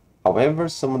checkpoints. However,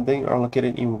 some of them are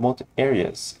located in remote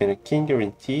areas, and I can't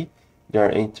guarantee they are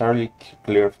entirely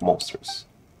clear of monsters.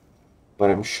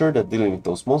 But I'm sure that dealing with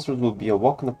those monsters will be a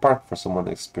walk in the park for someone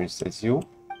experienced as you.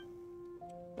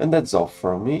 And that's all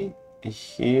from me.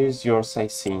 Here's your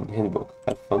sightseeing handbook.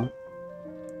 Have fun.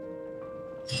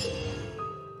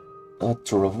 A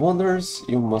Tour of Wonders.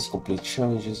 You must complete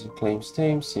challenges and claim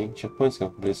stamps, seeing checkpoints,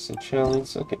 complete some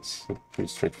challenge. Okay, it's pretty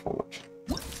straightforward.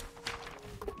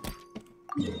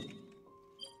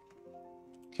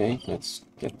 Okay, let's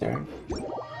get there.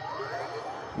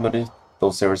 But if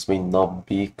those areas may not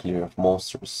be clear of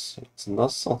monsters, it's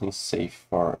not something safe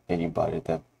for anybody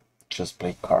that just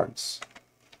play cards.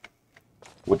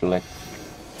 Would you like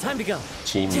Time to go.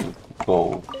 Jimmy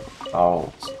go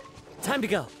out Time to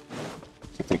go.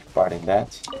 to take part in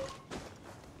that?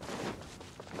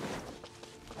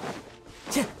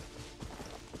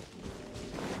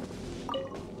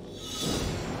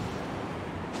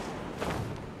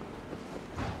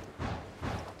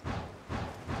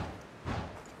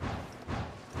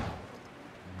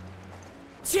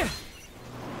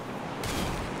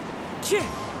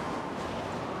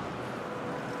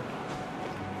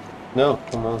 No,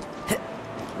 come on.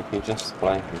 You can just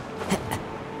fly here.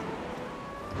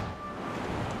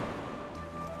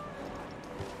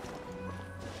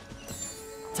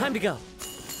 Time to go.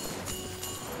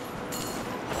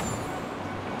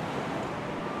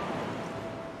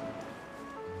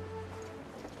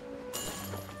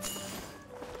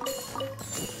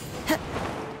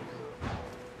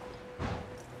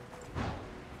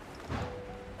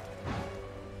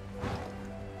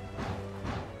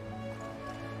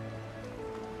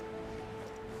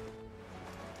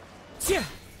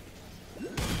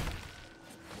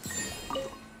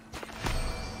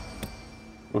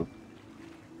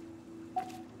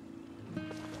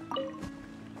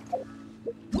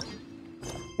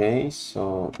 Okay,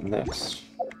 so next.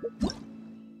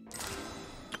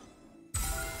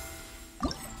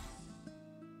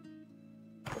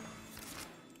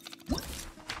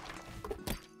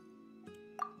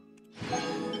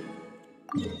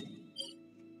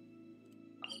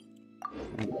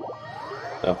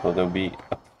 Therefore, there'll be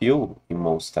a few in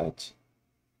Mondstadt.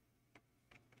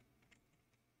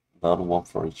 Not one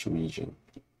for each region.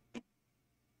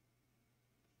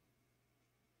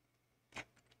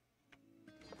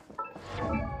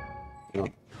 No.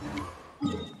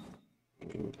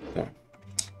 There.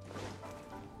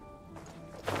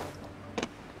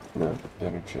 No,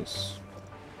 better just.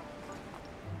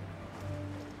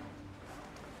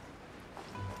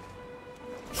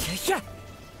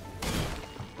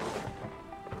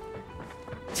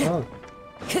 Oh.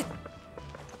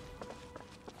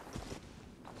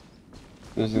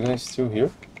 This guy still here?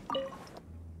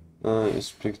 You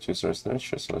speak to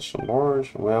Celestial Celestial Lord.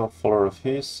 Well, follower of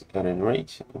his, at any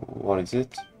rate. What is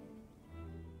it?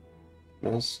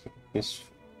 Mask is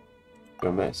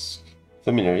your mask.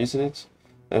 Familiar, isn't it?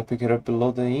 I pick it up below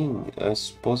the inn. I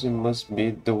suppose it must be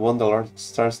the one the Lord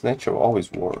Star Snatcher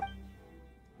always wore.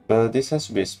 But this has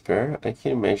to be a spare. I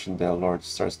can't imagine that Lord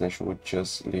Star Snatcher would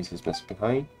just leave his mask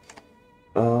behind.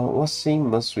 What sin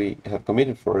must we have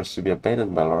committed for us to be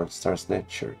abandoned by Lord Star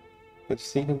Snatcher? But to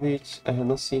think of it, I have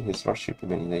not seen his lordship in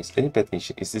many days. Any pay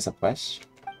attention, is this a quest?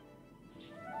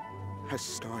 Has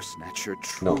Star Snatcher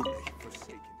truly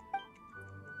forsaken?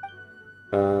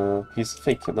 He's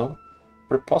fake, you know?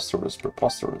 Preposterous,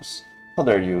 preposterous. How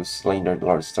dare you slander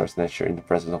Lord Star Snatcher in the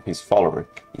presence of his follower?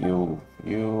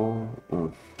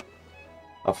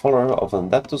 A follower of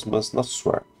Adeptus must not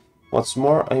swear. What's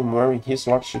more, I am wearing his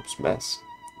lordship's mask.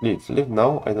 Leave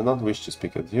now, I do not wish to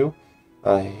speak with you.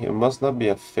 You must not be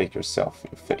a fake yourself,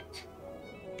 you fake.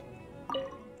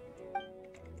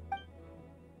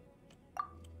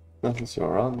 Nothing to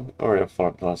around, or a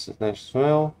follower of Lord Star Snatcher as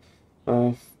well.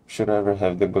 Should I ever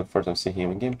have the good fortune of seeing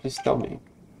him again, please tell me.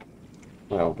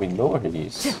 Well, we know where he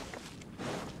is.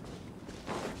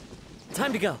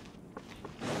 Time to go.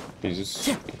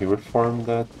 He reformed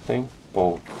that thing?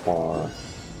 Oh, for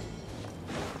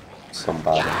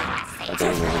somebody. I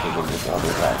don't know who the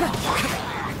other guy.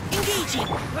 Engaging!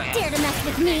 Dare to mess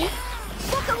with me?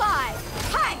 Look alive!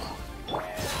 Hi!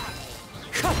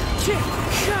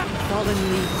 Fallen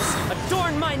leaves,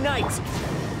 adorn my night!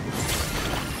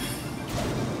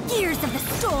 Gears of the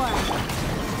storm!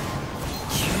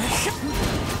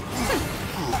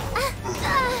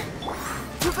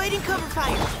 Providing cover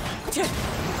fire!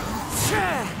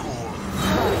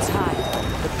 Clouds high,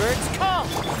 the birds call!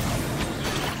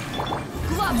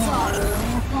 Gloves off!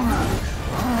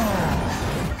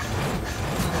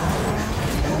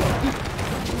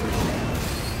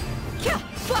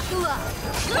 Buckle up!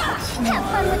 Have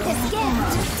fun with this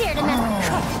gift! Dare to mess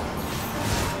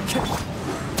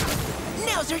with...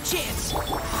 Now's our chance!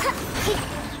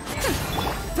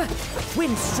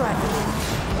 Wind strike!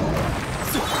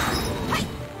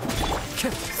 Too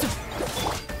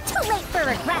late for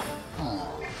regret!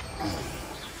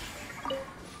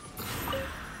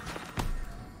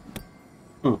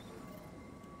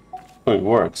 We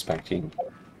were expecting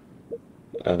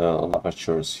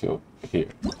Lavature's here.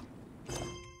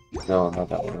 No, not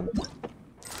that one.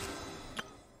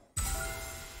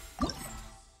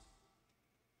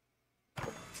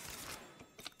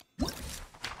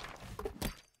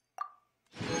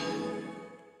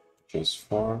 Just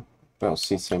 4. Well,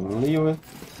 since I'm Leo,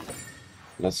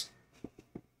 let's.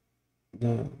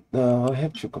 No, I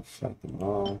have to go fight them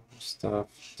all. Stuff.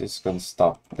 This is gonna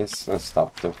stop. This is gonna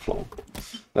stop the flow.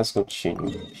 Let's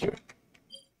continue here.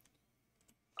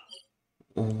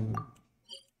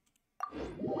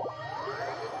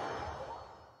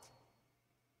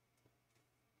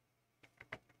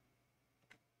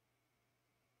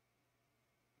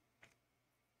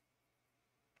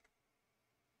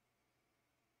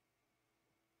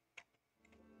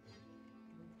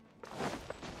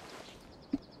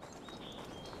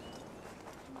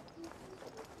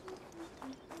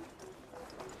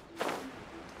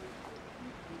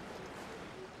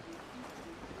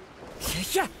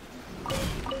 Yeah.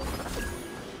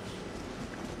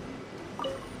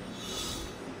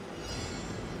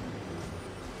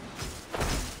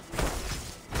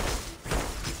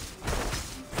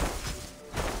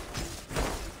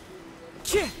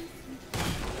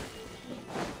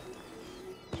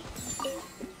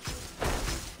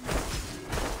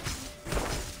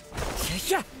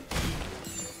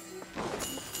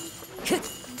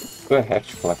 Do I have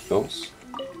to collect those?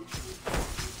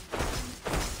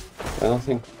 I don't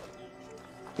think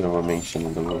they were mentioned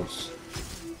in the rules.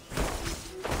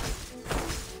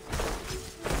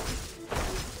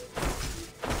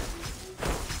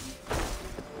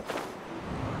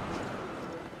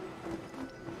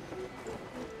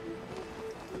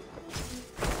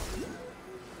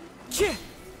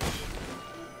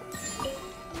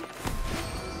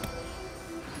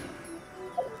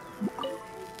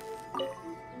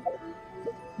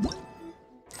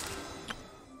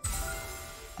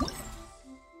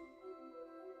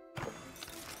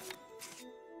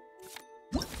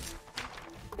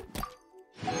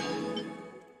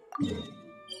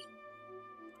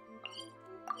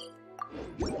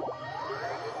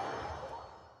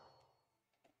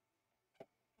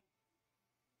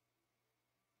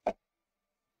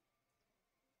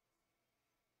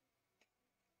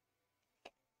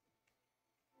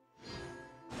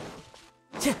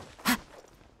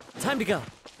 Time to go.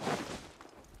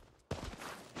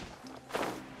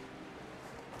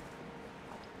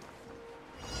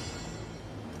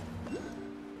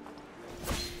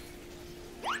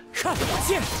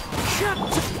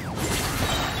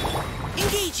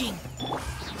 Engaging.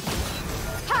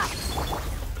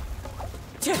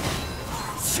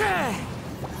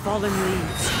 Fallen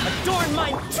leaves, adorn my...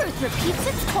 Truth repeats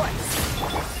its course.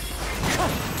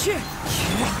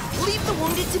 Leave the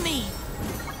wounded to me.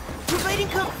 Providing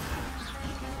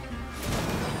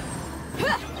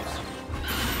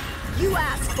You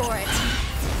asked for it.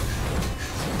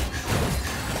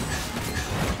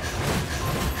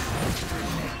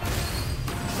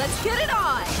 Let's get it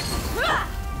on.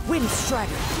 Wind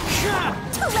Strider.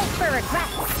 Too late for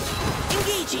regrets.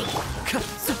 engaging.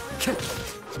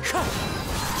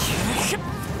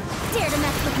 Dare to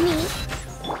mess with me?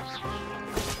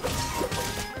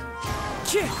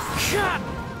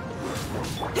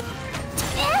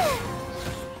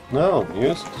 No,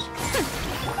 used.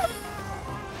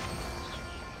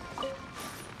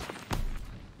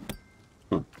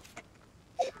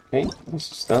 Okay,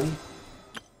 this is done.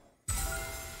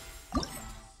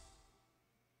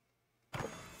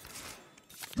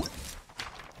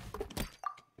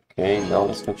 Okay, now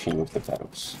let's continue with the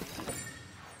battles.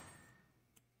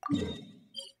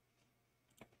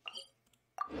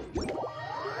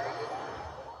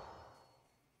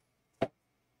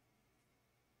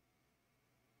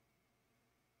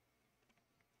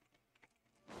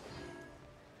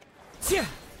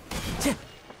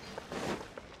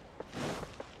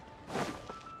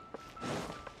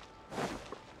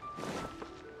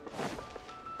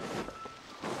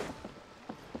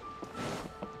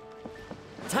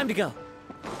 Time to go.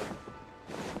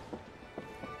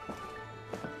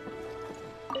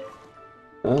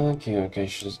 Okay,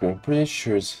 she's going pretty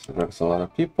sure there's a lot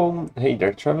of people. Hey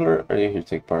there, traveler, are you here to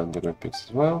take part in the Great Picks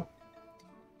as well?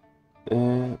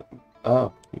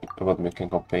 About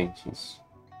mechanical paintings.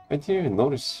 I didn't even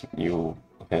notice you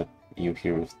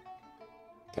here with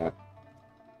that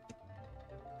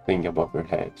thing above your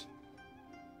head.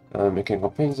 Mechanical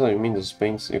paintings, you mean those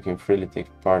paints you can freely take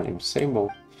part in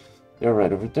Sable? They're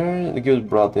right over there. The guild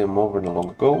brought them over not long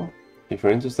ago. If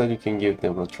you're interested, you can give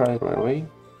them a try right away.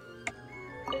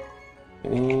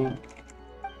 Okay.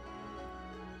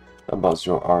 About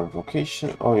your art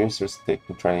vocation. Oh, you're interested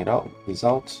in trying this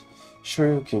out?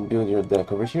 Sure, you can build your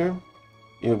deck over here.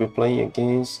 You'll be playing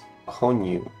against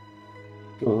Honyu.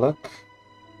 Good luck.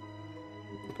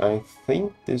 I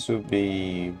think this will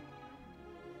be...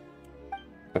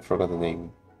 I forgot the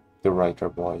name. The writer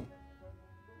boy.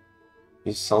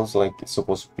 It sounds like it's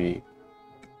supposed to be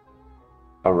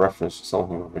a reference to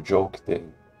something of a joke that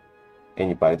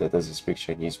anybody that doesn't speak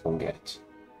Chinese won't get.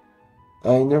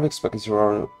 I never expected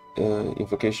your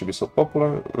invocation to be so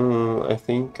popular. I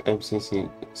think I'm sensing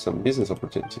some business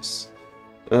opportunities.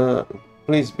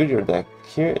 Please build your deck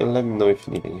here and let me know if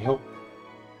you need any help.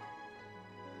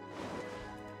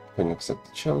 When you accept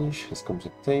the challenge, has come to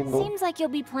the table. Seems like you'll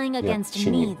be playing against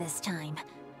me this time.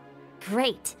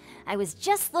 Great. I was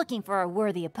just looking for a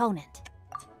worthy opponent.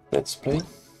 Let's play.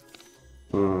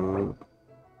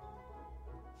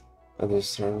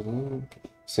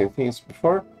 Same thing as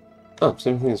before? Oh,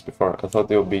 same thing as before. I thought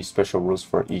there would be special rules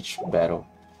for each battle.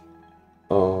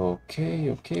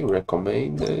 Okay,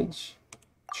 recommended.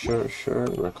 Sure,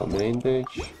 recommended.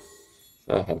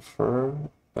 I have her.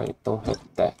 I don't have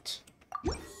that.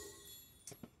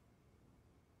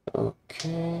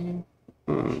 Okay.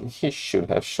 He should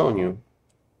have shown you.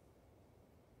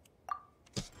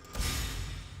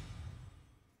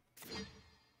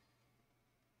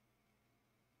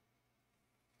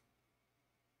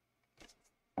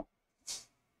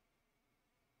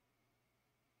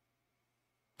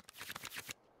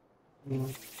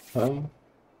 Hi.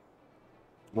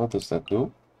 What does that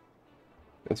do?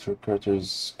 If your character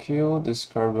is skilled, this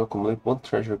card will accumulate 1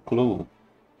 treasure clue.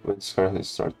 When this card has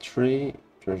start 3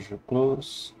 treasure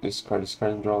clues, this card is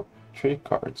and draw 3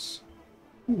 cards.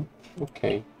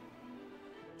 Okay.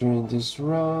 During this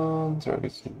round,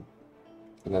 targeting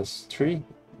that's 3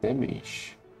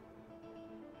 damage.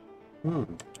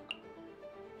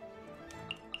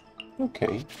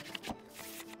 Okay.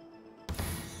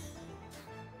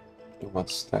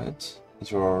 What's that?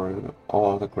 Your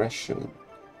all aggression.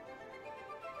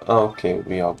 Okay,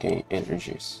 we all gain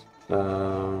energies. I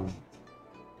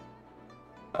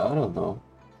don't know.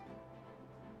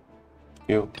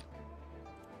 You.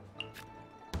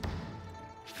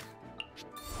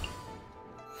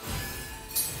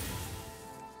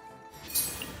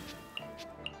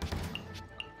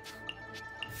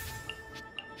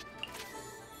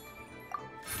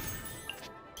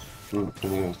 Let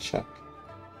me go check.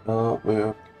 We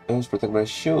are protected by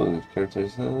shield.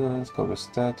 Character's cover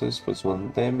status plus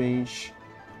 1 damage.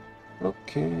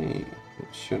 Okay.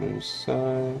 Shield on your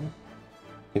side.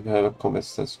 If you have a combat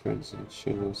status,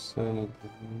 shield on your side.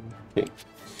 Okay.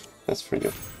 That's for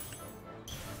you.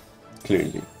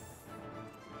 Clearly.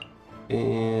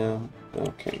 And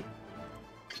okay.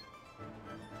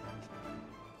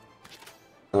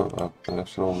 Oh, I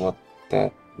actually don't know what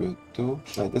that will do.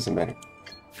 No, it doesn't matter.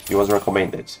 It was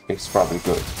recommended. It's probably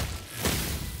good.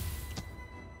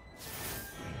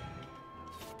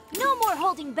 No more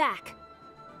holding back.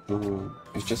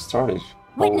 It just started.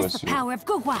 Witness the power of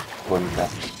Guhua. Going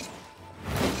back.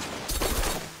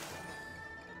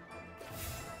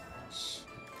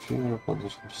 Fear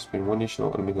condition. Spin 1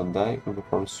 additional enemy don't die and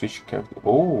perform switch character.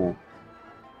 Oh!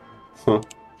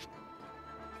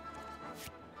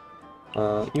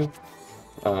 You.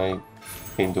 I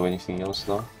can't do anything else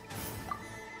now.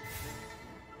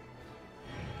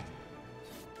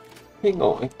 Hang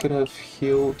on, I could have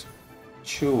healed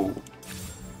 2.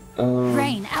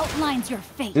 Rain outlines your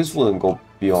fate. This wouldn't go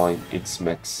beyond its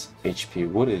max HP,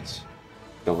 would it?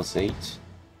 That was 8.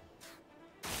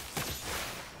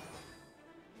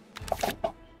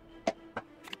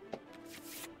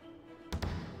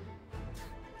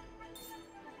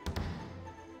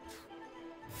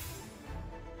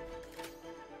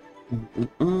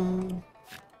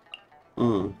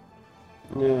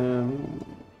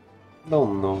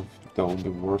 Don't know if that would be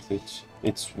worth it.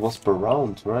 It was per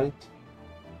round, right?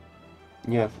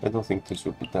 Yeah, I don't think this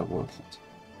would be that worth it.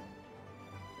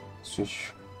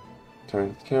 Switch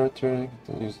target character,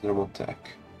 use normal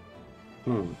attack.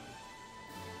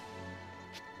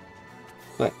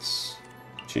 Let's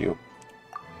chill.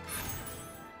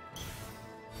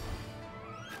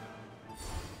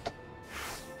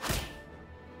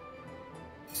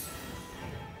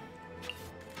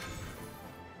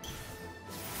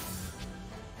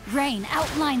 Rain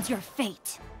outlines your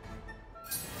fate.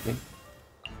 Okay.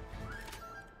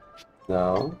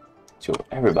 Now, to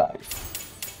everybody,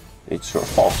 it's your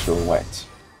fault you're wet.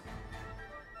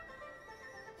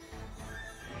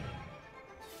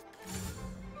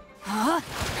 Huh?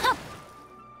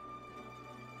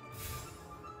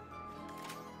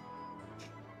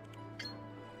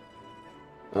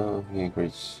 He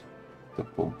agrees. The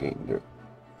full gainer.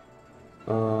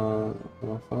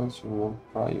 No files, one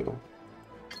prio.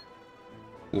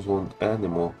 There's one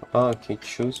animal. I can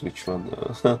choose which one.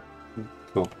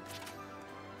 Cool.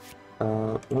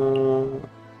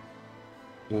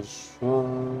 This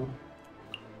one.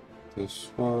 This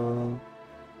one.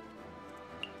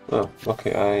 Oh,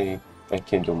 okay. I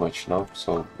can't do much now,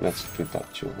 so let's put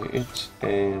that to it.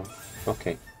 And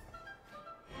okay.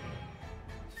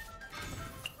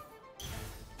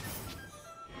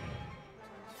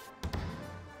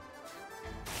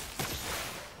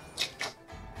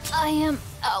 I am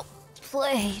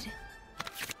outplayed.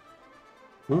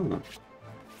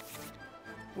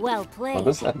 Well played. What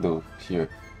does that do here?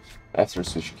 After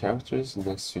switch characters, the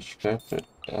next switch character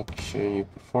action you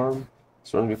perform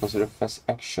is only considered fast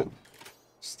action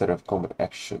instead of combat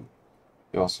action.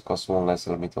 You also cost 1 less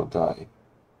elemental die.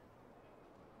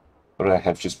 But I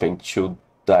have to spend 2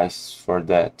 dice for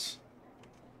that.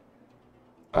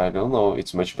 I don't know,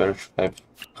 it's much better to have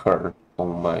her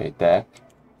on my deck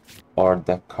or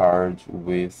that card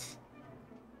with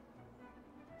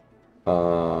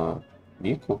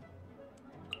Nico.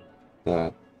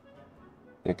 That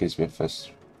gives me a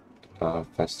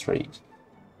fast trade.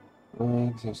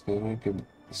 Just gonna make a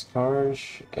discard.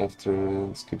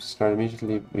 After skip discard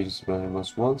immediately, we just run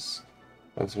almost once.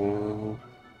 After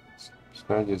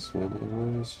discard is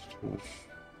there's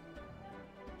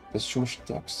too much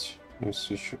text. You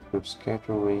switch your group's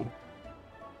character away.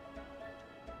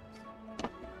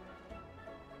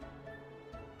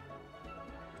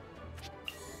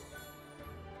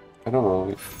 I don't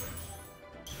know.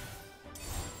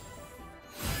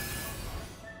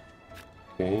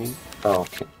 Okay. Oh,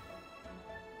 okay.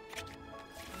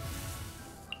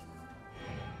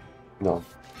 No,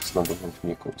 it's not the one from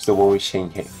Nico. It's the one with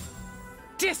Shanghai.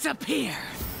 Disappear!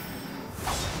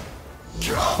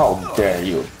 How dare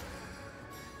you?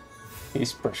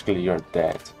 He's practically your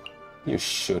dad. You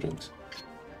shouldn't.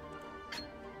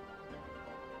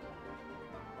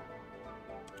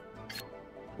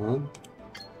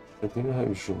 I didn't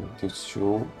have zoom. This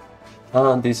two.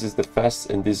 Ah, this is the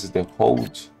fast and this is the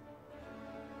hold.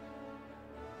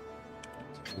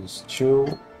 These two.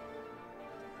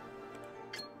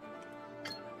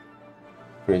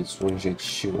 Creates one jet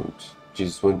shield.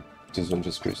 This one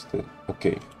just creates the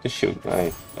the shield.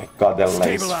 I got that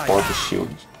lens for the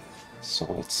shield. So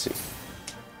let's see.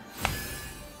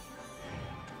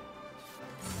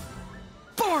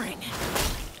 Boring.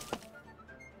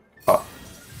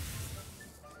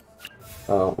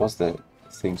 What's the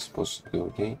thing supposed to do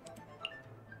again?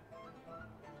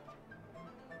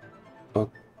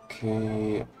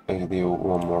 Okay, I do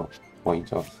one more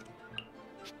point of.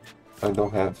 I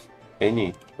don't have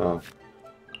any.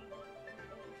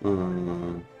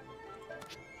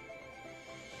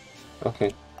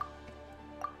 Okay.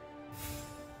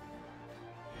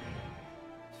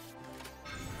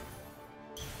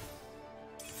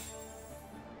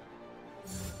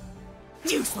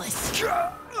 Useless.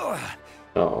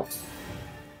 No.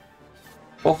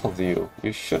 Both of you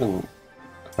shouldn't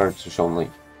hurt Zhongli.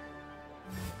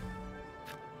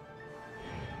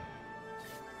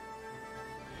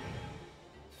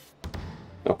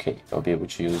 Okay, I'll be able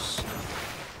to use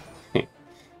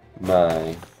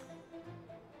my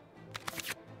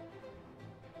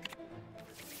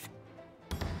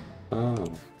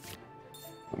I'll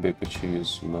be able to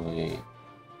use my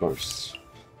burst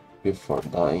before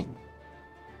dying.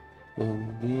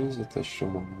 And these attached to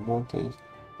mountains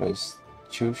price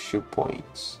 2 shield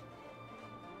points.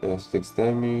 Does 6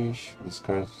 damage,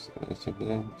 discards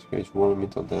creates 1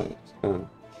 metal damage.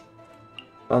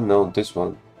 Oh no, this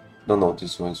one. No,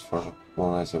 this one is for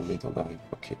 1 less of metal damage.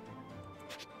 Okay.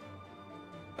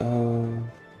 I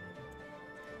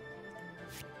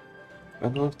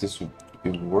don't know if this would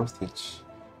be worth it.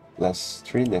 Less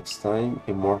 3 next time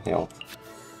and more health.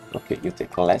 Okay, you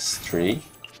take less 3.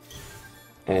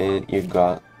 And you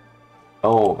got...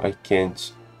 Oh, I can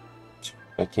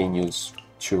use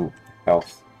 2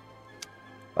 health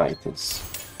items.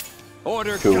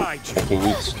 Order 2. guide you. I can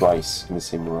use twice in the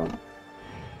same run.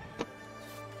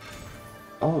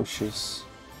 Oh, she's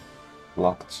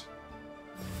locked.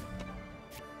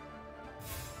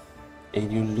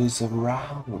 And you lose a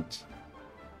round.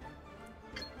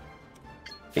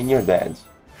 And you're dead.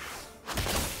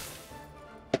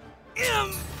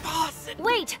 Impossible.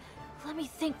 Wait! Let me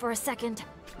think for a second.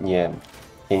 Yeah.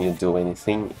 Can you do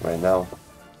anything right now?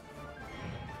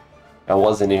 I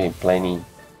wasn't even planning.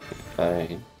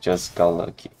 I just got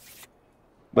lucky.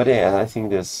 But yeah, I think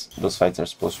those fights are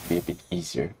supposed to be a bit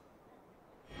easier.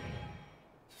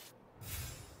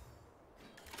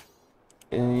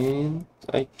 And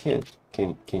I can't.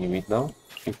 Can you eat now?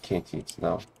 You can't eat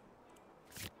now.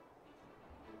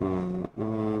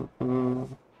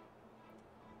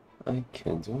 I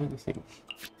can't do anything.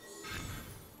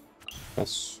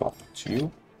 Let's swap to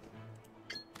you.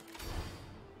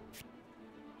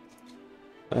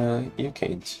 You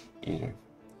can't either.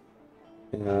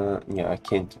 Yeah, I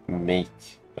can't make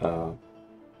a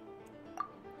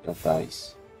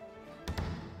dice.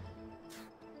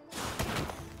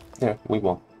 There, we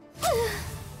won.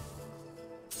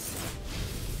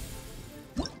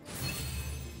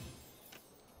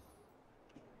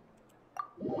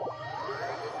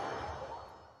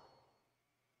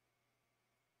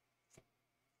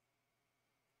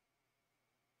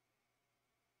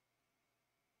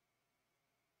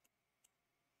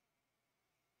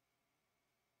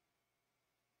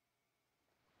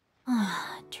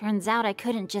 Turns out I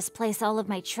couldn't just place all of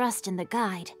my trust in the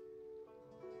guide.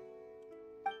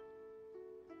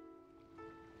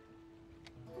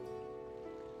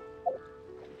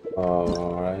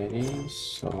 Alrighty,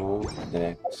 so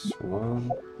next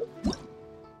one.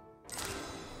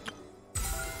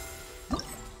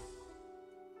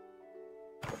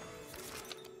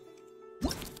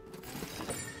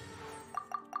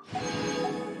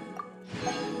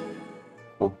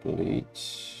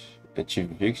 Complete. Achieve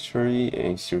victory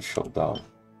and still showdown.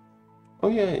 Oh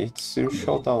yeah, it's still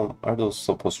showdown. Are those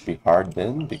supposed to be hard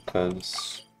then?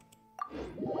 Because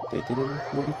they didn't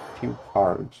really feel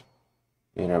hard.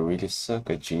 And I really suck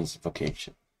at Gene's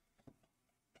Invocation.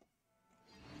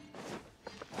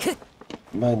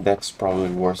 My deck's probably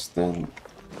worse than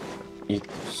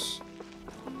Ethos.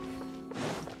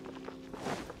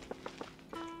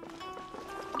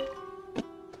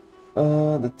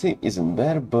 The theme isn't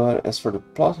bad, but as for the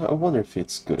plot, I wonder if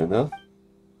it's good enough.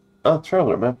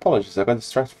 Traveler, my apologies, I got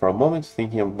distracted for a moment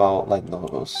thinking about light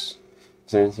novels.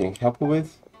 Is there anything I can help you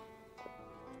with?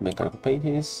 Mechanical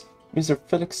paintings? Mr.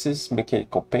 Felix's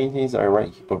mechanical paintings are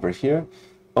right over here.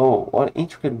 Oh, what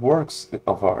intricate works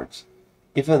of art.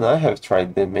 Even I have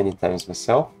tried them many times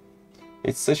myself.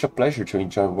 It's such a pleasure to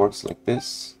enjoy works like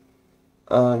this.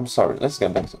 I'm sorry, let's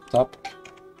get back to the topic.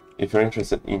 If you're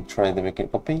interested in trying the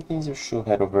mechanical paintings, you should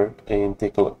head over and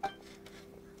take a look.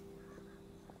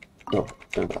 No,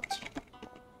 they're not.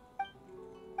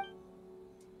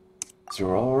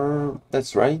 Zero,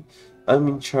 that's right. I'm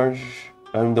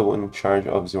the one in charge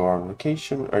of Zero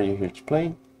location. Are you here to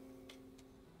play?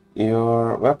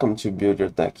 You're welcome to build your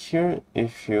deck here.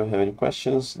 If you have any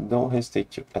questions, don't hesitate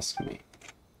to ask me.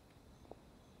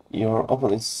 Your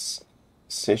opponent's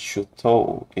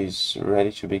Seishuto is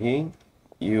ready to begin.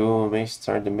 You may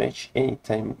start the match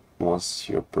anytime once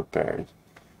you're prepared.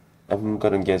 I'm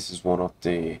gonna guess it's one of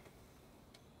the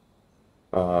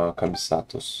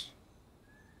Kamisatos.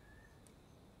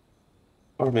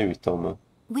 Or maybe Toma.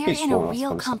 We're in a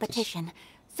real competition,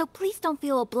 so please don't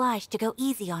feel obliged to go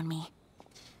easy on me.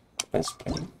 Let's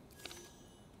play.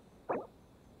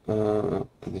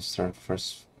 Let's start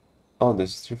first. Oh,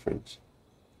 this is different.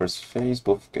 First phase,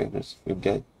 both gators. You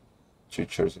get 2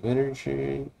 charges of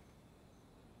energy.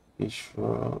 Each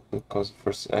for because the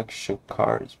first action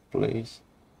card plays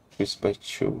increased by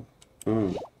 2.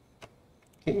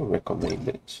 Okay,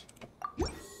 recommended.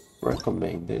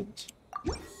 Recommended.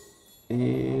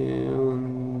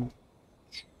 And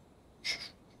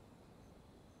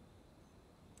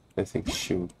I think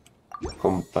should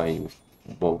combine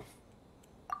both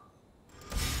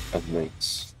at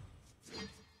mates.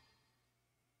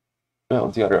 Well,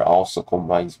 the other also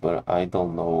combines, but I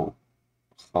don't know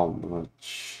how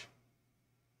much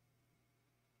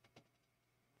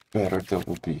better that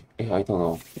would be. Yeah, I don't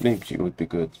know. Maybe it would be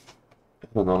good. I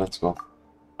don't know. Let's go.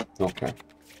 Okay.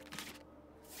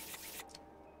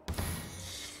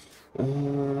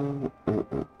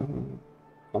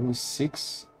 Only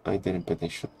 6? I didn't pay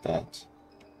attention to that.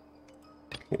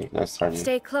 Okay, let's start.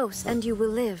 Stay close and you will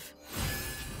live.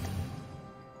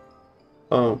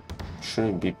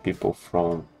 Shouldn't be people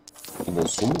from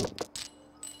Inazuma.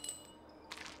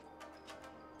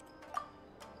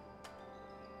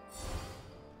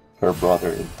 Her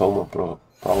brother in Toma,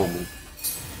 probably.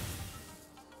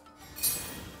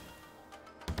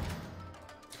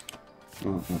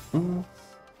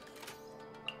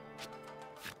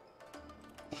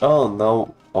 Oh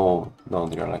no! Oh no,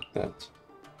 they're like that.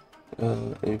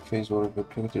 In phase 1 of the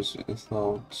characters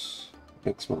without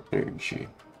maximum energy.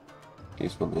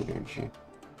 Use 1 energy.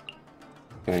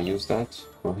 Can I use that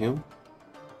on him?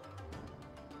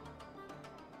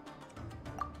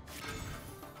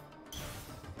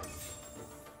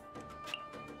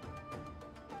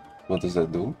 What does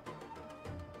that do?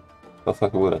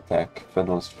 Attack would attack.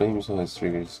 Fenris Flames has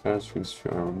triggered discards, triggers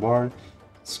your armor bar.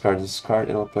 Discard this card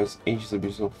and applies Aegis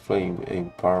Abyssal Flame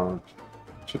and power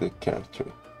to the character.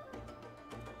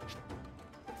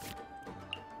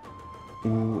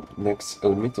 Next,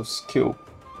 Elemental Skill.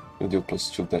 You deal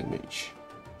 +2 damage.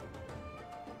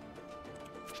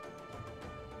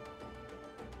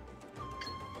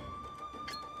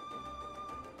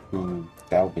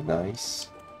 That would be nice.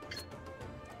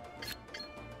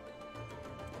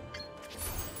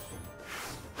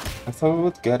 I thought we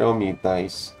would get Omi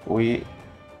dice. We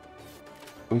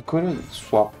couldn't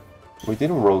swap. We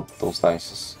didn't roll those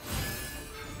dices.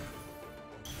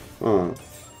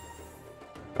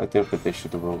 I think they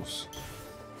should rolls.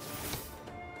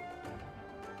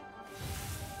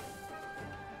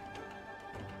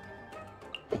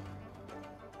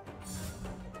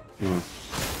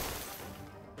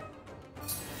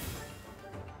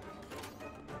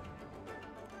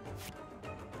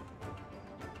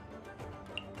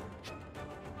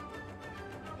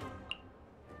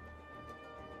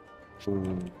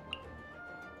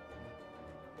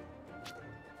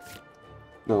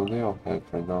 No, they all have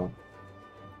right now.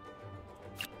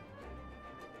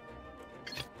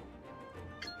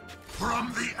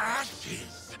 From the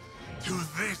ashes to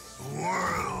this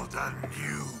world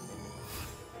anew.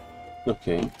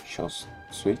 Okay, shall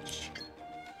switch.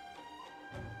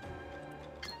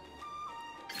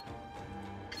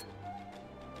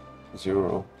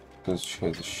 Zero, because she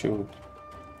has a shield.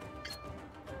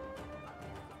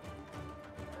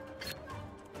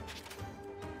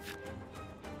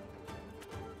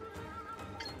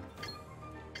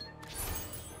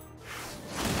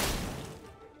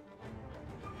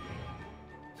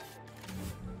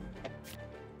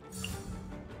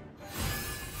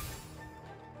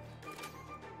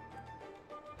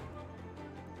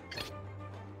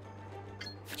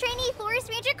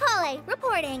 Forest Ranger Kale,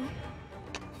 reporting.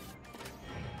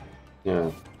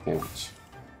 Yeah, damage.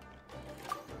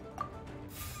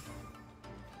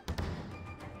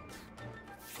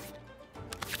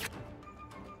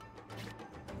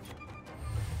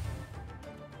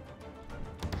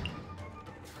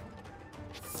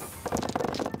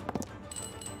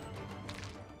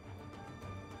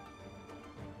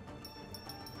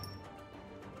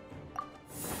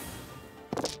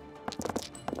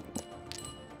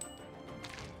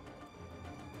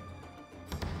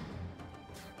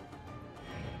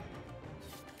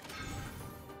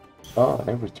 Oh,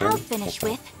 I returned. I'll finish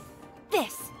with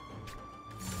this.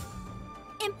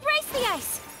 Embrace the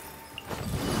ice.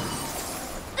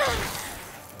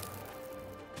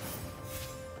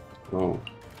 Oh.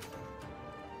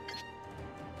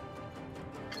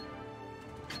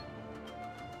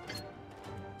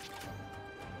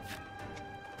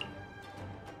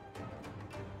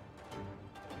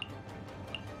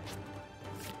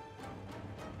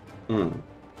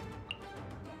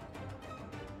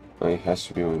 It has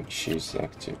to be when she's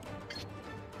active.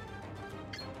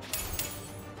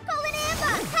 Golden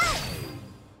Amber, hey!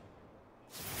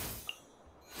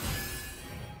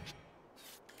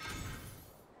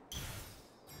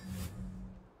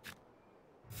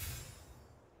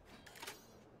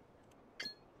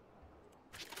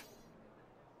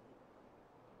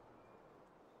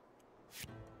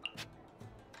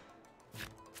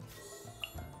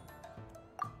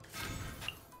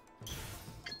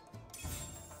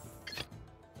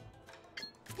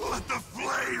 Let the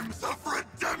flames of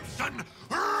redemption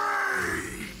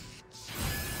rage!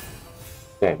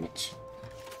 Damage.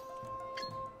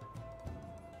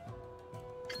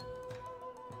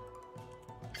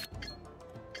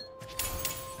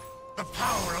 The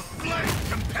power of flame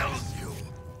compels you!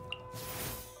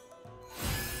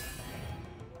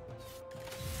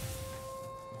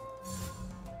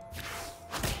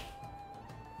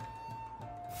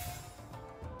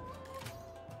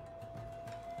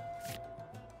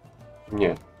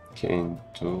 Yeah, can't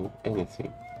do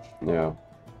anything. No.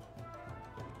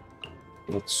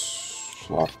 Let's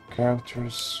swap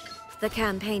characters. The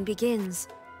campaign begins.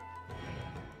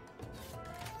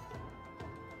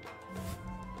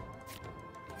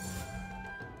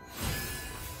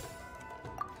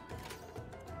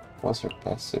 What's her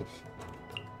passive?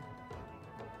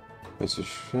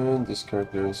 Position, this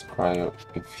character is Cryo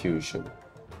Infusion.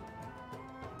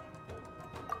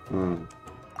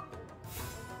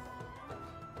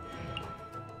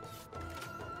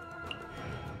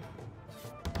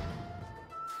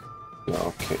 Yeah,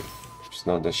 okay. It's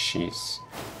not that she's...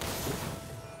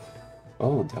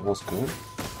 Oh, that was good.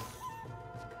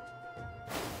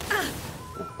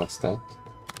 What's that?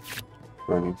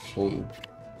 Burning flame.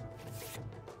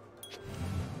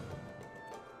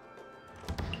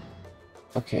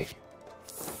 Okay.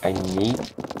 I need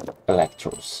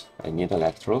electros.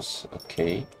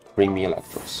 Okay. Bring me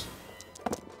electros.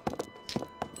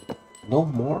 No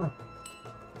more?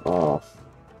 Oh.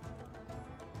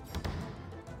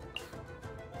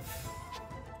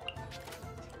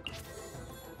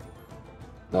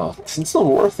 No, it's not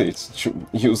worth it to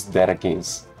use that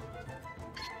against.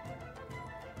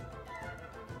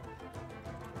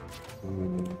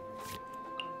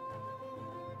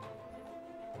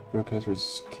 Your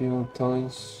character's skill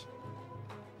dice.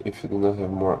 If you do not have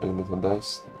more elemental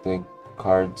dice, then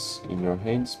cards in your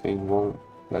hand spend one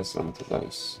less elemental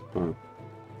dice. One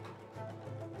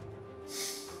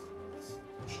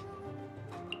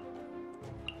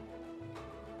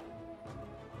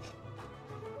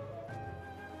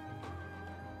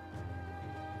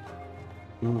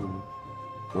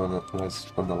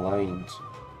less unaligned.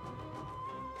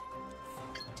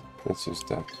 Let's use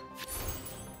that.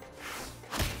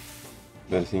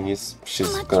 The thing is,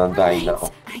 she's gonna die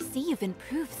now. I see you've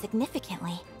improved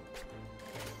significantly.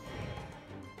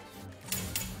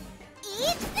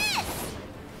 Eat this!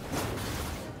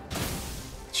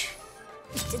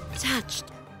 Detached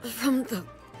from the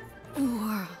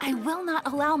world. I will not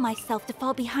allow myself to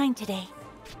fall behind today.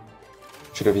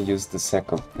 Should have used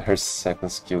her second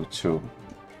skill to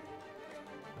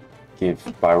give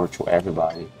power to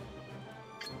everybody.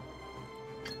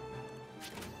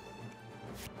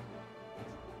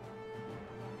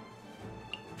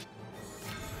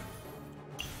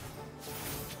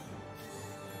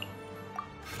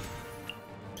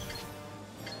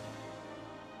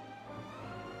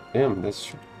 Damn,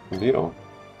 that's little.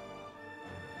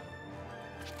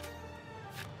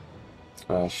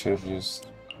 I should have used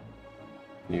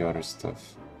the other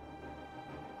stuff.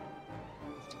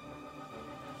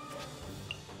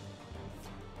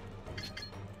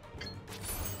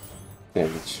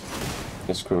 Damage.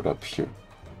 I screwed up here.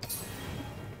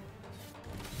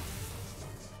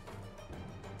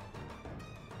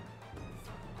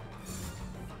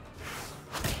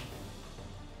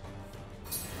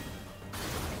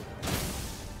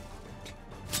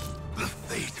 The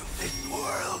fate of this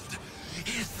world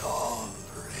is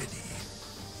already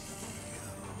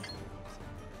sealed.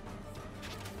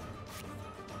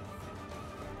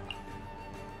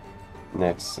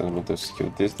 Next, elemental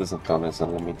skill. This doesn't count as an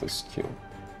elemental skill,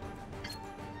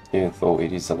 even though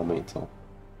it is elemental.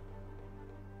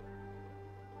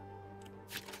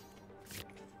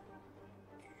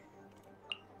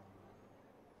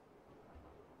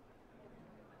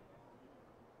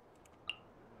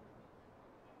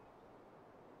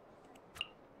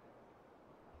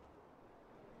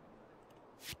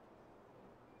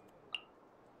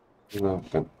 No,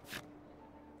 I'm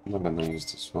not gonna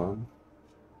use this one.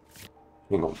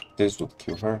 You know, this would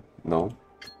kill her. No,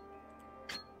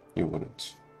 you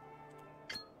wouldn't.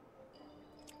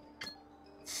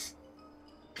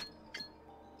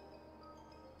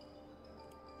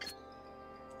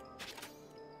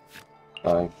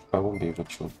 I won't be able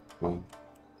to win.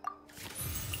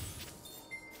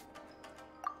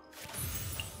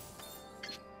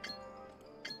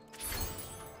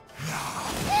 Now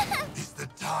is the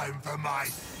time for my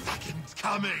second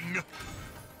coming.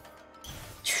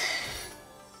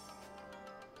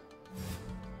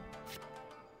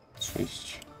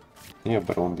 Switch. Yeah,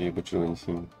 but I won't be able to do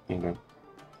anything either.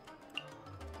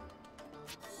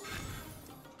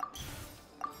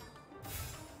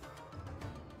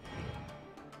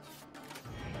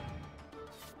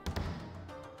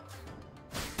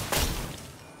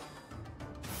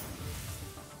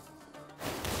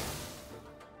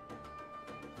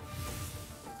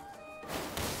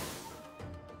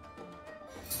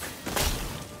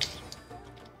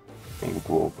 And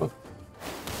go over.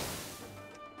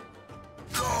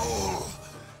 Gold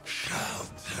shall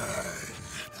turn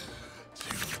to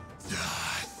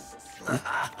dust.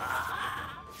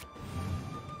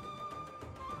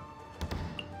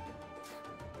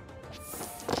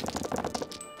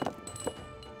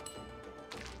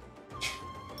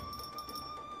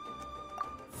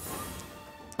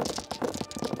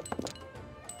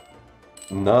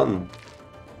 None.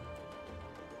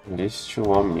 At least you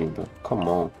want me, but come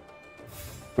on.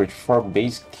 Pretty far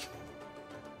basic.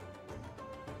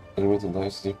 Elemental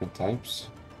dice different types.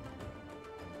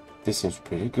 This seems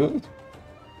pretty good.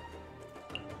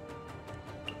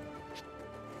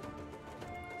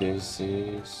 This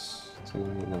is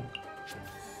no.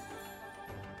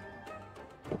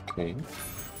 Okay.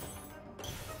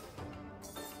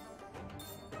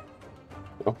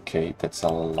 Okay, that's a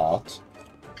lot.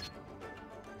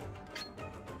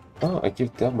 Oh, I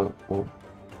give them a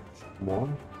more.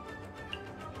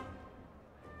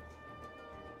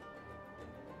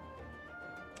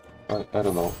 I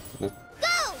don't know.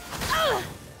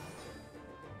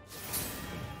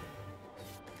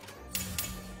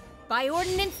 By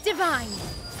ordinance divine.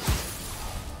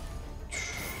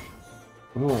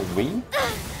 Oh, we?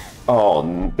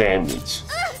 Oh, damn it.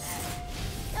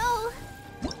 No.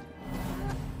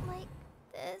 Like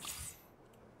this.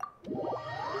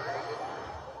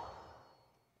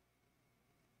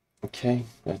 Okay,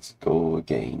 let's go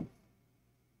again.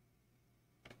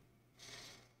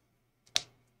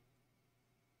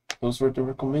 Those were the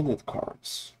recommended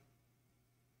cards.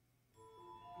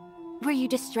 Were you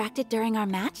distracted during our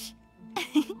match?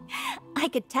 I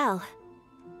could tell.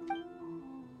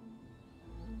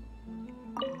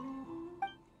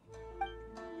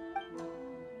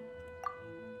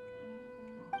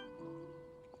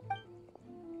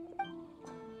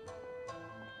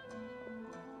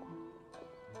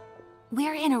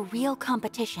 We're in a real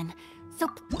competition, so...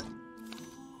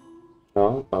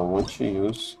 No, I want to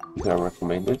use the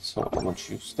recommended, so I want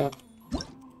to use that.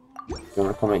 The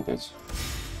recommended.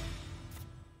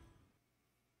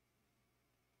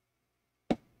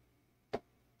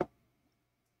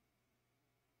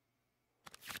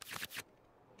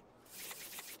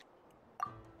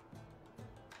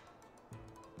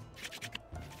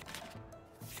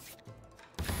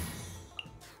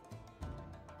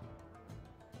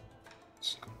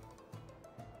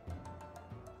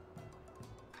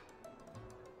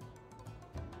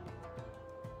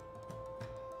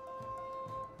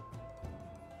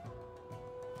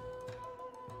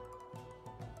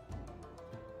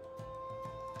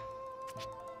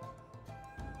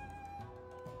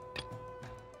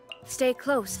 Stay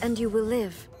close and you will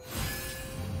live.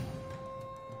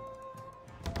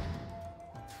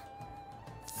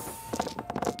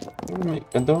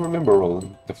 I don't remember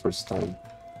rolling the first time.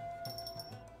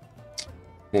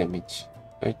 Damn it.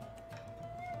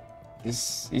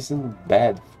 This isn't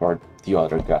bad for the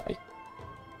other guy.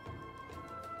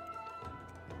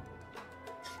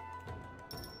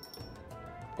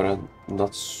 But I'm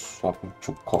not swapping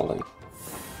to Colin.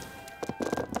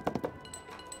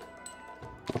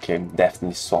 Okay, I'm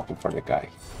definitely swapping for the guy.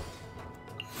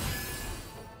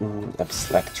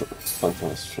 Abstractor,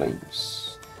 Phantomless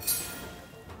Flames.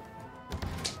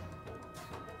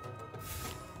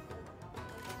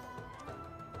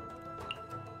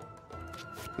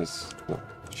 This, no,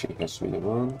 she has to be the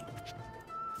one.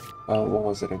 What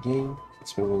was it again?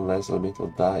 It's when one less elemental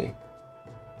die.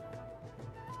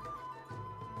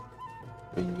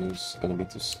 And use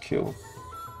elemental skill.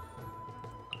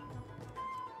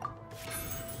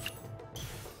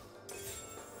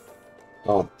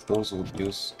 Oh, those would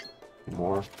use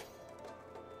more.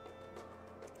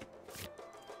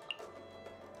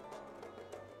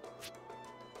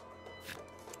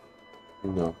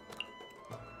 No.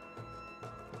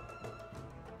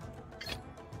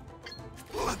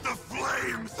 Let the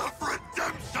flames of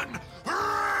redemption rage!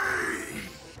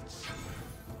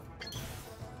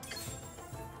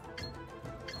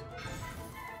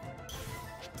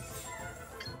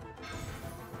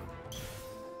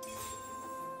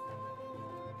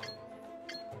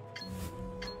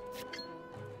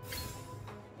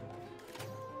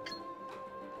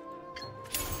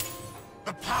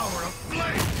 The power of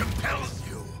flame compels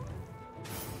you!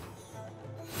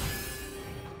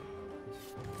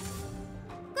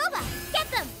 Gooba, get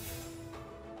them!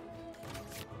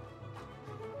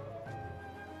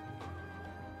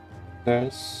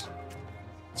 There's...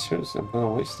 Seriously, I'm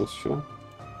gonna waste those two.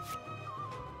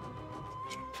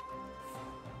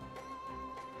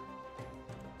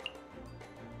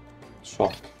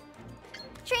 Swap.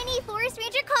 Trainee Forest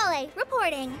Ranger Kale,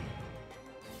 reporting.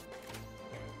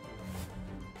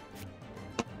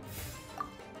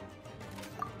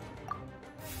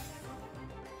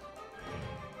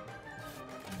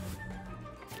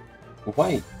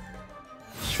 Why?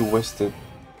 She wasted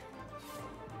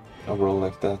a roll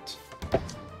like that.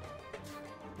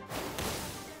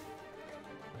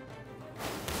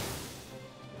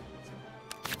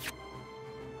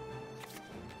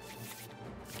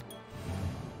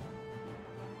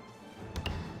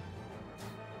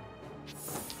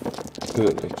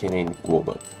 Good, I can aim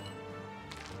Goba.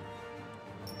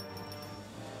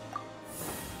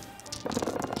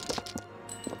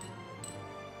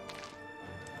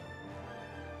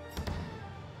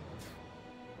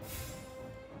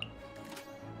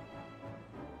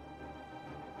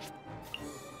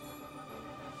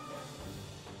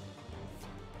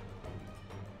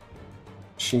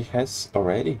 She has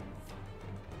already?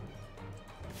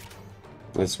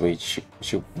 Let's wait,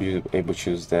 she'll be able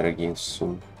to use that again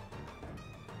soon.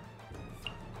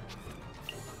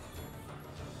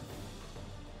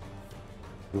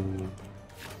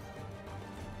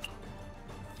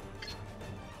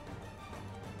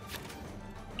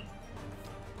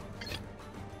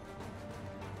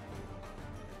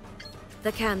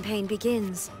 The campaign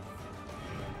begins.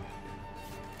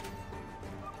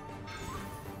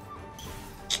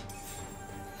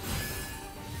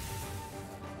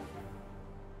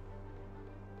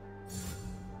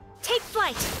 Take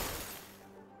flight!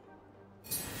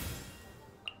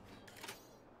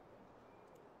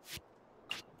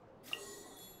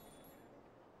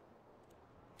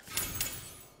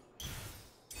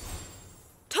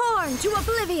 Torn to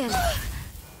oblivion!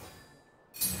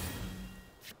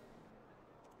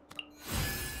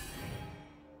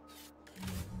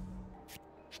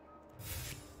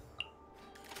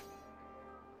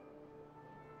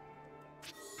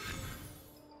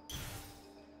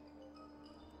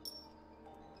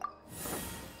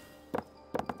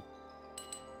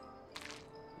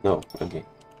 No, okay.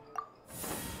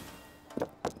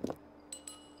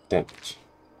 Damage.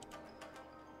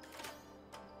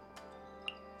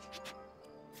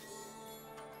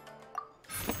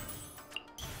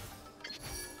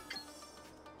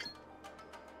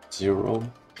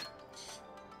 Zero.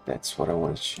 That's what I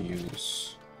wanted to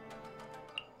use.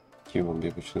 He won't be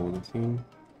able to do anything.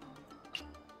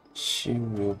 She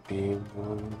will be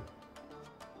able...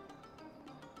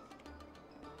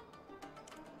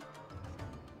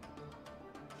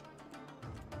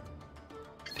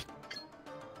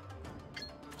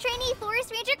 Trainee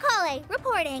Forest Ranger Kale,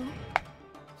 reporting.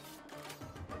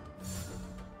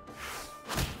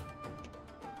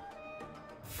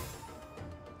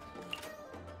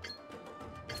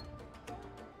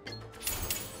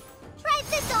 Right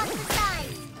this off the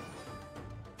side!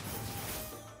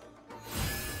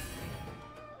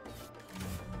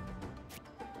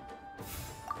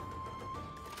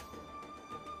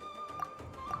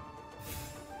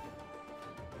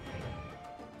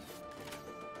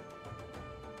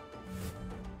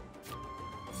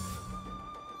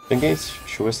 Against,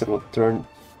 she wasted one turn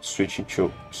switching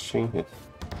to swing hit.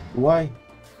 Why?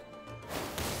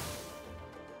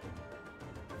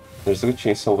 There's a good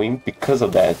chance I'll win because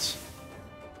of that.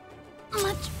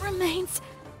 Much remains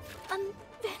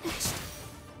unfinished.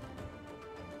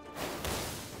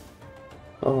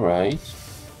 Alright.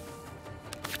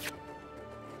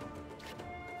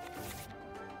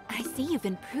 I see you've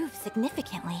improved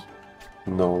significantly.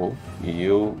 No,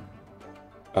 you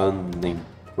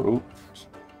unimproved.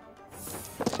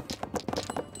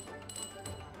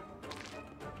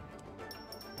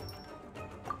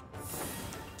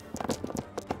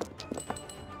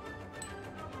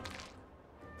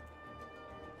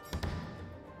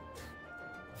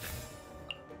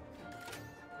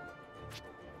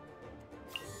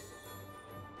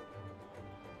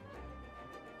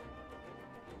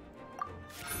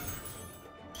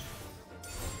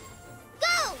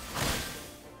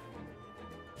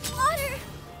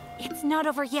 It's not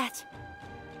over yet.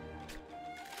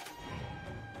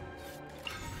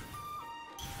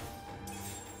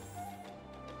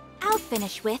 I'll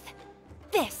finish with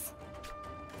this.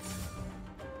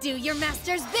 Do your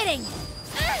master's bidding!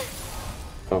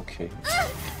 Okay.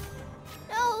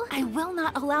 No! I will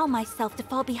not allow myself to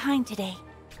fall behind today.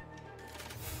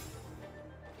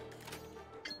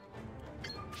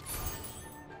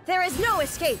 There is no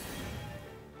escape!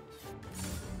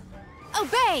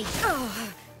 Obey!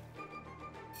 Oh.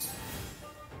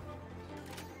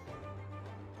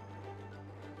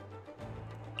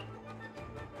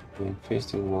 Being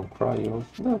faced in one cryo.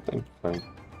 No, I'm fine.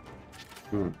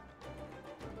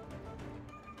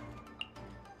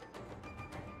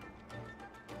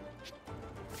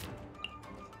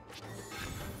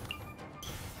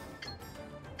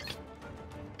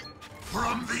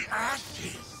 From the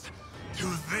ashes to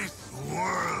this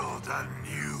world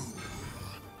anew.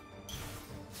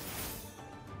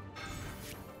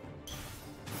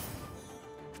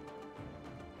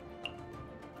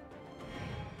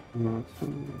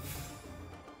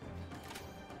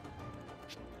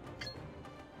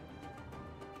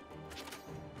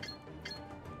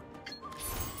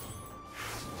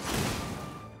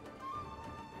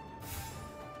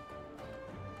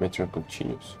 My turn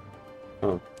continues.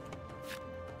 Oh.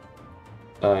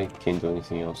 I can't do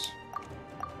anything else.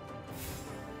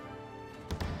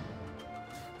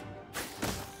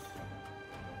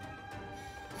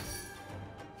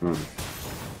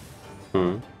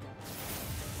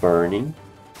 Burning.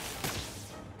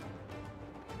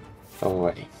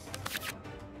 Away.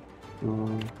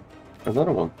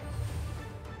 Another one.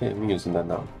 Yeah, I'm using that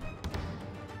now.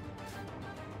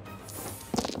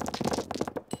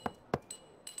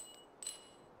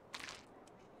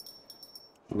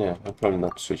 Yeah, I'll probably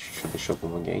not switch to the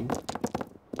shotgun again.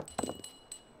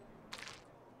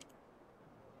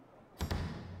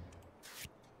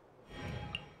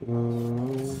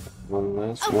 One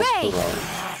last walk around.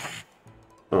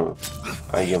 Oh,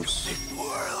 I am.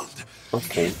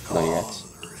 Okay, not yet.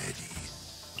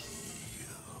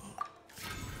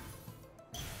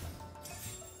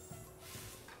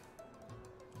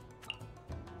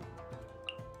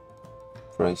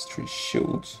 Price 3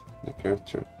 shields. The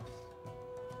character.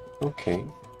 Okay.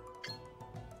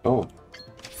 Oh,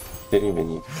 didn't even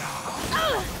need.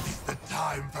 Is the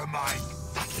time for my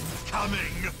second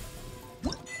coming?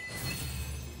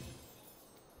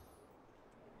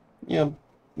 Yeah,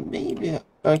 maybe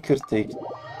I could take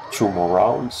 2 more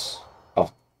rounds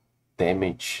of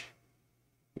damage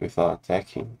without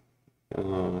attacking.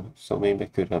 So maybe I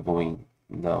could have win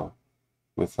now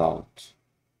without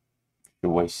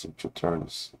wasting 2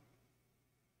 turns.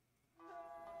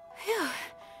 Phew.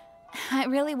 I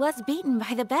really was beaten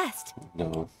by the best.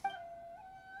 No.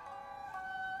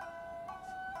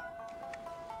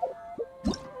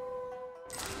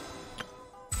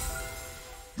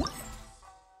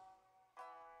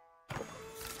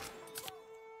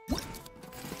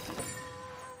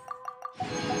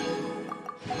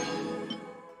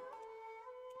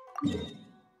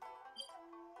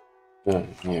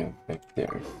 Yeah, back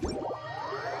there.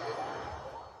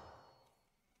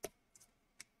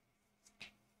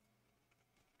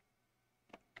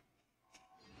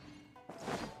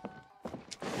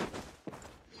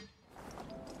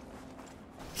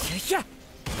 Yeah.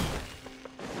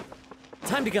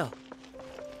 Time to go.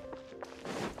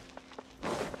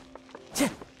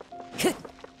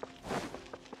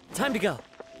 Time to go.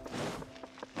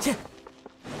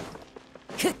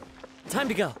 Time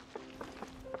to go.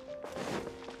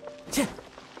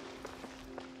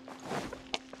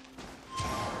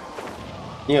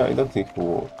 Yeah, I don't think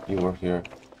you were here.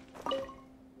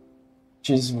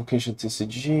 Choose vocation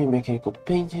TCG, mechanical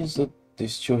paintings. Do they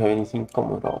still have anything in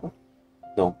common at all?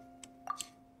 No.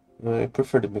 I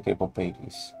prefer the mechanical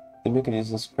paintings. The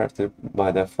mechanisms crafted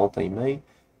by the Fontaine May,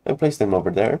 and place them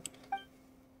over there.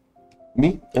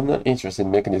 Me, I'm not interested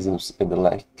in mechanisms and the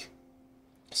like,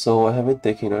 so I haven't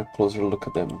taken a closer look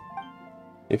at them.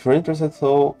 If you're interested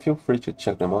though, feel free to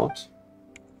check them out.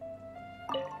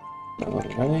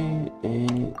 Alright,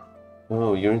 and...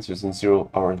 oh, you're interested in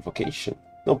 0-hour invocation.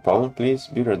 No problem, please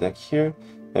build your deck here.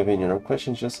 Have any other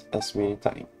questions, just ask me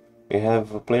anytime. We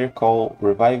have a player called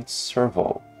Revived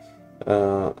Servo.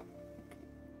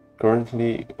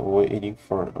 Currently waiting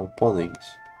for an opponent.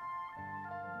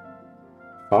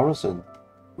 Thousand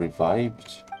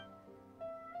revived.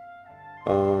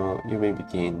 You may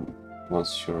begin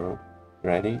once you're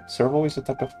ready. Servo is a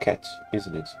type of cat,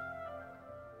 isn't it?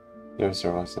 Your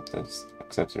servo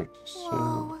accepts your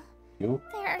Whoa. You?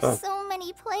 There are so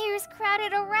many players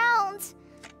crowded around.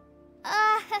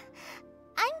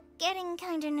 I'm getting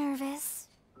kinda nervous.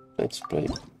 Let's play.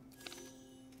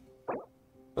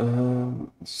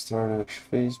 Start action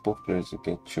phase. Both players will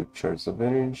get 2 charges of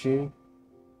energy.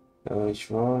 Each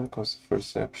one costs the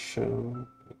first action.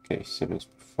 Okay, same as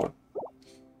before.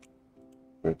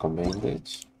 Recommended.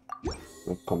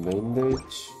 Recommended.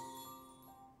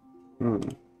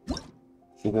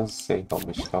 It doesn't say how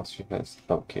much health she has.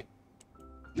 Okay.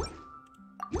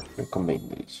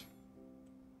 Recommended.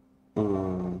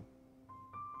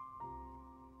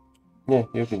 Yeah,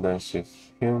 you'll be nice with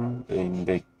him, and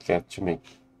they get to make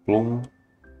bloom.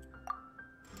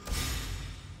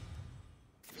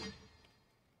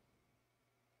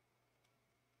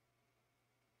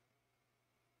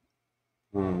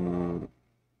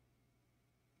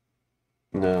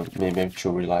 No, maybe I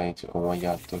should rely on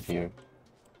Ayato here.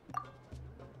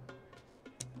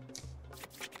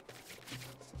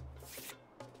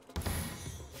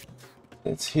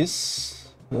 That's his.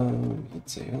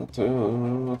 It's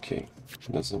Ayato. Okay,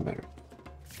 doesn't matter.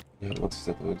 Yeah, what is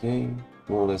that again?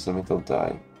 More or less a metal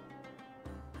die.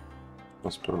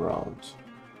 Once per round.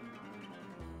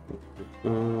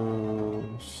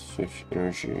 Switch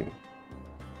energy.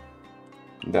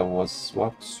 That was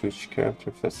what? Switch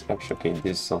character first action. Okay,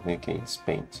 this is something against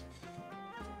paint.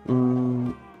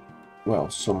 Well,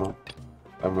 someone.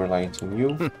 I'm relying on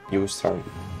you. You start.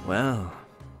 Well,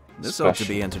 this ought to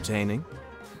be entertaining.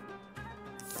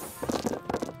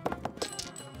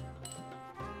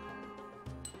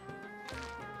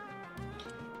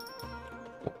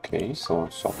 Okay, so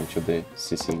swapping to the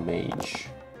CC Mage.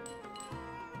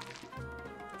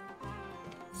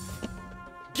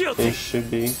 Guilty. It should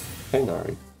be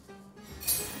Fenari.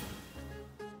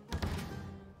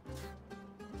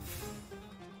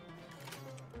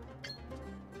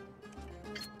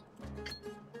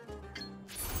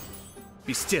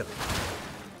 Be still.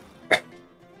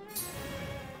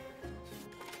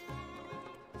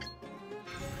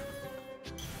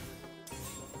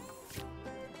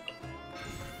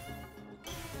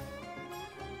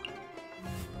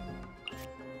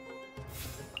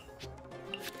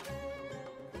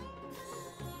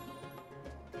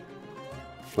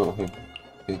 No,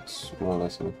 it's more or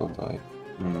less a little die.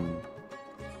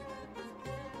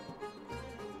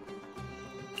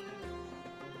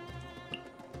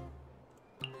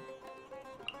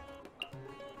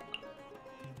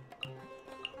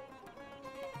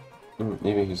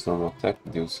 Even his normal attack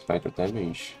deals lighter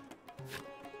damage.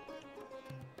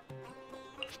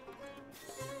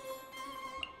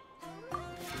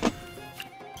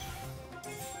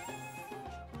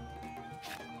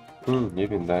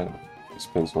 Even that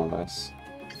spends one less.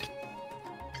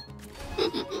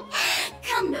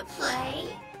 Come to play.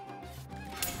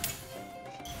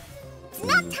 It's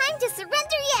not time to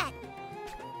surrender yet.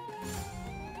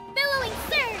 Billowing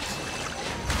surge.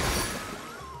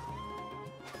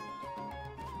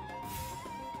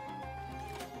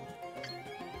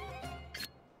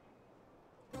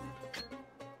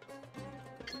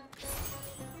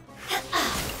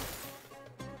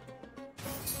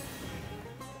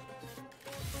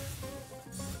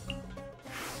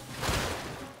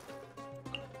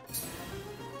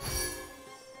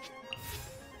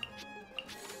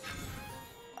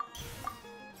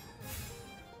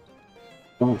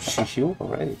 Oh, she healed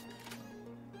already.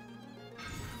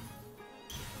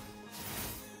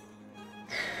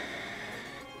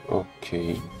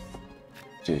 Okay,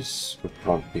 this would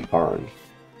probably be hard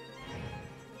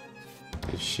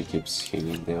if she keeps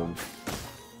healing them.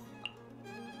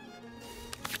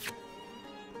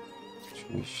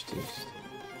 Wish this.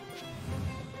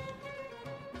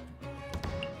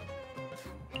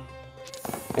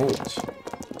 Ouch.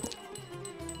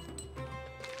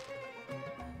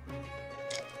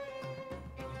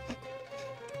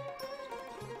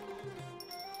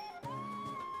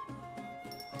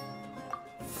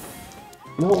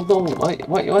 No,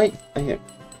 why?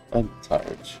 I'm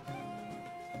tired.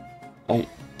 My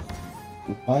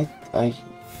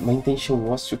intention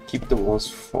was to keep the ones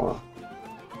for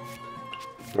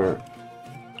her.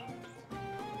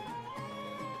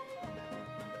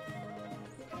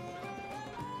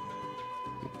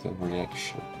 The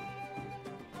reaction.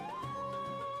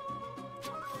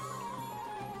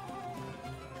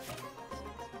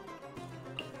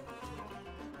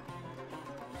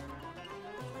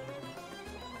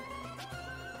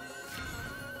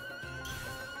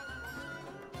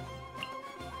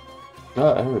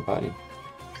 Not everybody.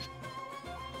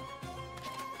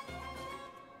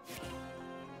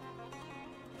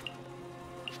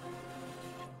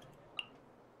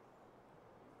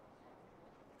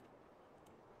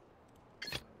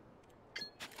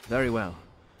 Very well.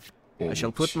 I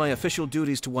shall put my official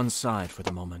duties to one side for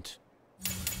the moment.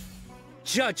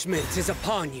 Judgment is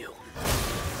upon you.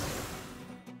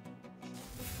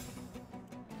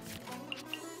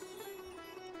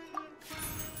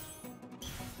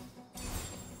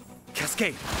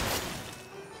 Cascade!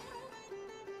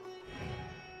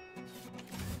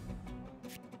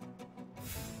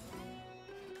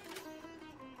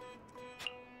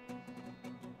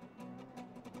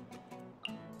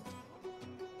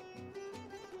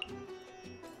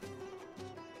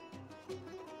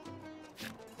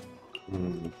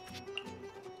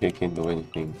 She can do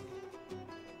anything.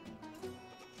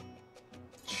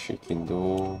 She can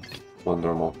do one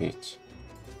normal hit.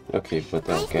 Okay, but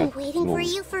I'll get I've been waiting for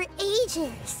you for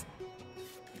ages.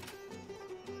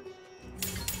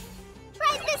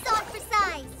 Try this on for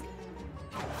size.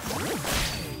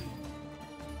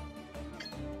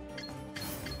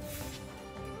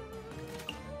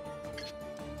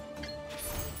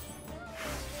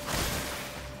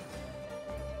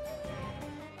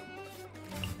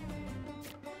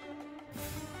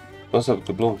 What's up,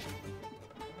 the bloom?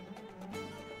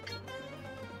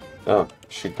 Oh,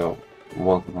 she got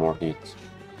one more hit.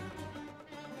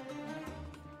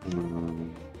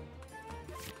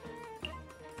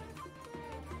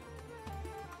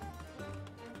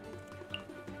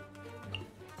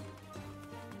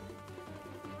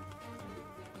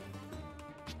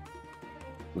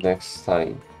 Next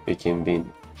time it can be.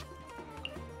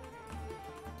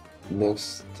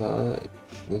 Next time,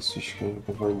 let's switch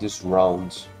over in this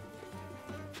round.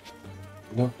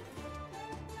 No.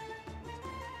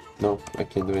 No, I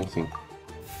can't do anything.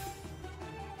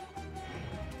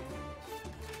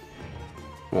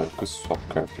 Well, I could swap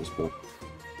characters, but...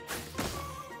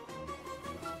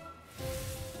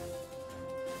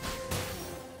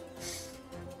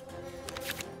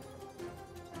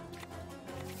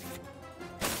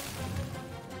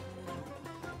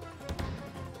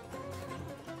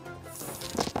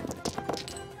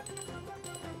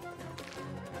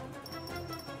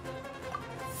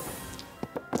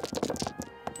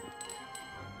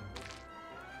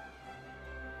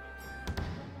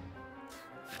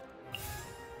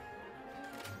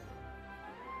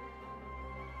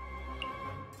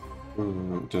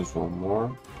 just one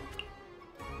more.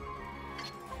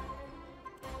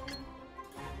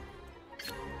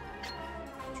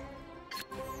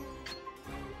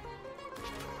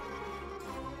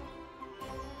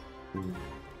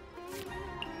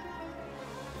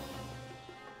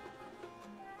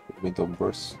 Middle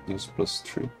burst, use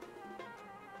 +3.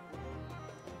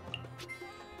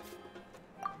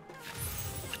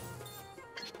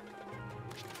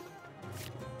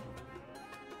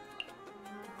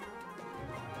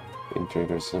 And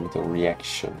triggers a little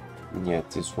reaction. Yeah,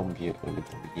 this won't be a little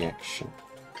reaction.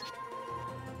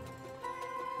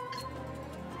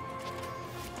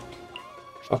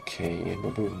 Okay, I'm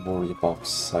a bit worried about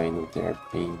sign of their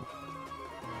being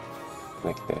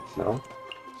like that now.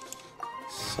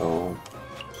 So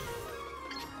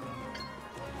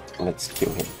let's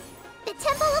kill him. The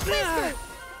Temple of Wisdom!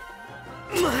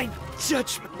 My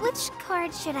judgment! Which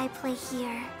card should I play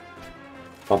here?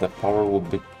 Well, the power will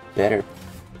be better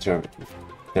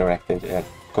directed at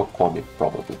Kokomi,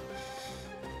 probably.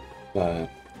 But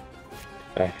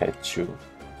I had to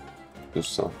do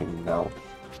something now.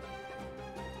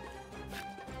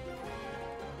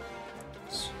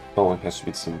 Oh, it has to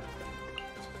be some.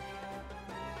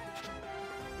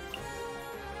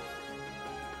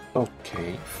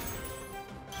 Okay.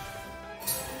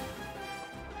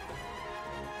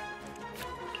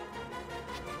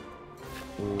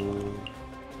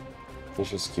 Let's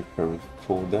just keep her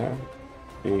full there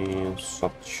and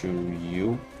swap to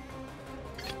you.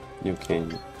 You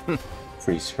can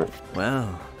freeze her.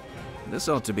 Well, this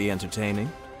ought to be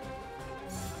entertaining.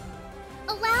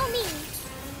 Allow me!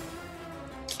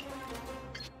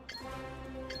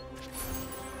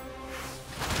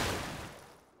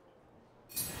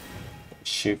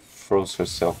 she throws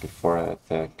herself before I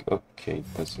attack. Okay,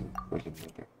 doesn't really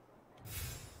matter.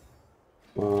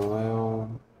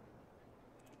 Well,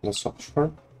 let's watch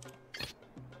her.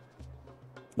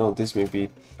 No, this may be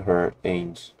her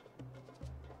aims.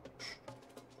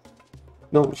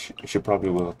 No, she probably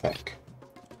will attack.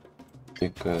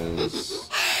 Because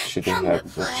she didn't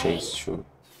have the chance to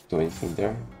do anything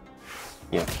there.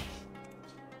 Yeah.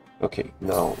 Okay,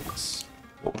 now it's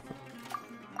over.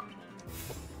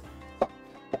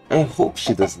 I hope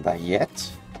she doesn't die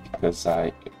yet, because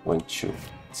I want to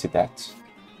see that.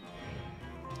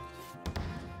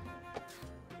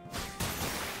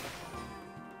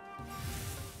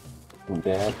 And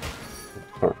that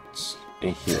hurts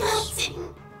and heals.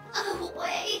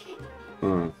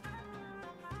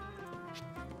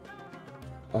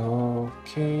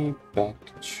 Okay, back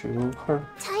to her.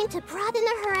 Time to broaden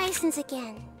the horizons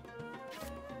again.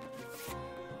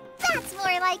 That's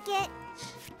more like it.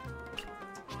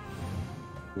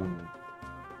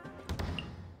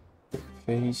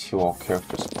 Face, you all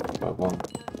characters by one.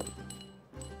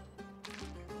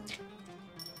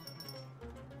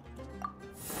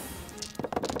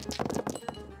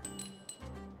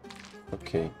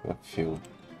 Okay, a few.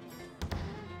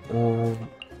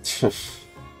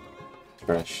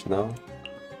 Trash now.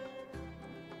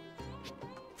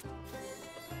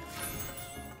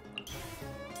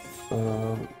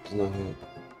 No.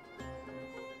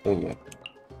 Oh yeah.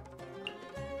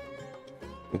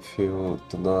 If you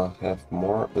do not have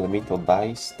more elemental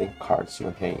dice than cards in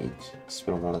your hand,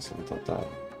 spell one elemental die.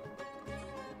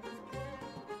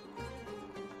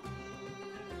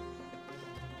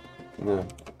 No.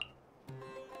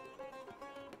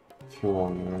 If you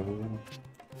want your...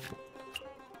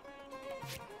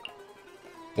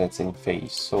 That's in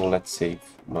phase, so let's save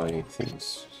my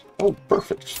things. Oh,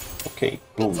 perfect. Okay,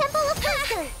 boom. Temple of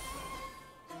Husker.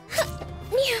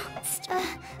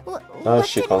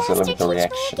 She calls it elemental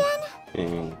reaction.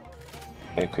 And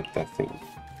I equip that thing.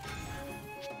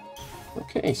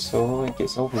 Okay, so I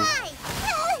guess I'll win.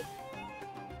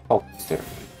 Oh, there.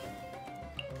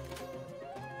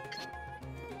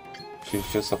 She's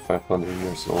just a 500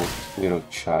 years old little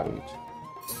child.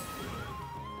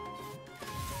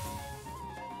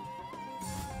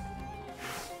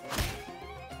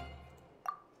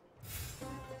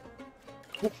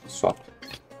 Swap.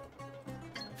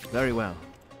 Very well.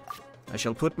 I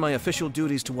shall put my official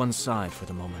duties to one side for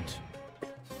the moment.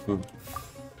 In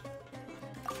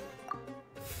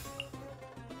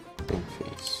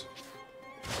face.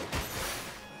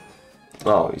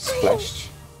 Oh, he splashed.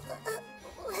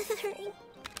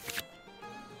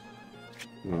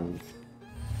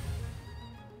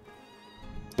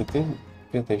 I didn't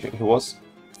pay attention. He was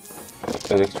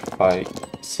electrified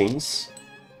since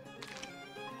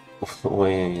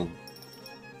when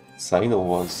Sino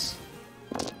was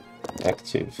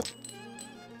active.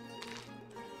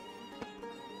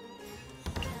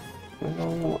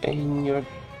 No, and you're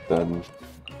done.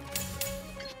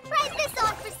 Try this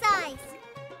on for size.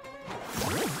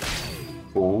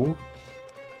 Oh,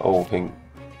 oh, hang.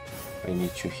 I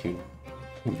need to heal.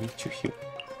 I need to heal.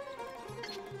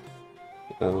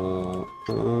 Oh.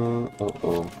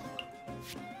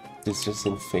 This is just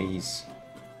in phase.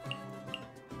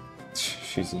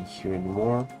 She's in here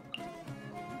anymore.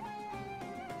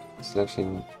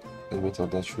 Selection elemental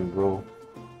dash reroll.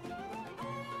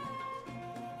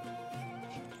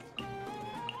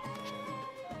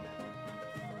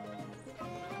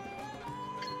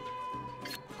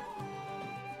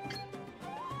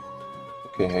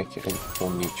 Okay, I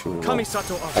don't need to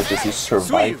reroll. I just need to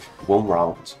survive one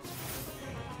round.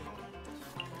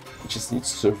 I just need to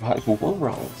survive one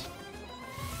round.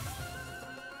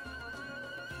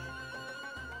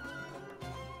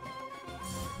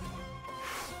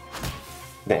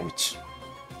 Damage.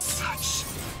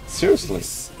 Seriously,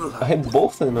 I had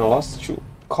both and I lost to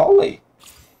Collie.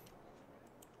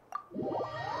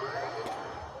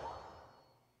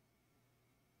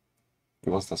 It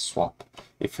was the swap.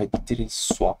 If I didn't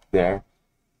swap there,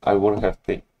 I wouldn't have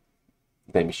taken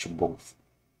damage to both.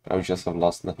 I would just have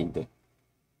lost nothing there.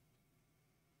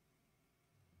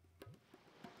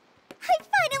 I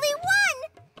finally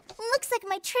won! Looks like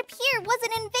my trip here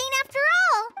wasn't in vain after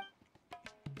all.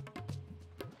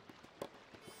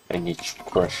 I need to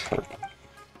crush her.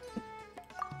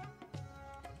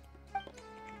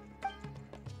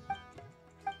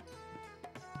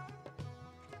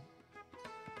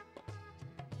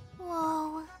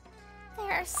 Whoa,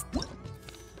 there's...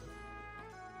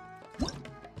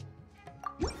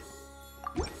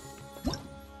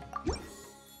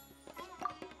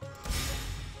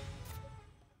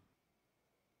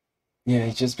 Yeah,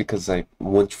 it's just because I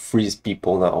want to freeze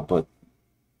people now, but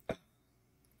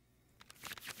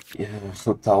Yeah,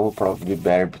 Total will probably be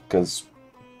better because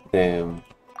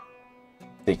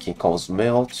they can cause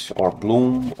melt or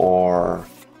bloom or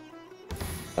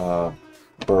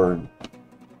burn.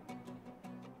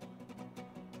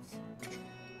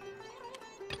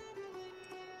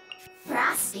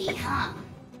 Frosty, huh?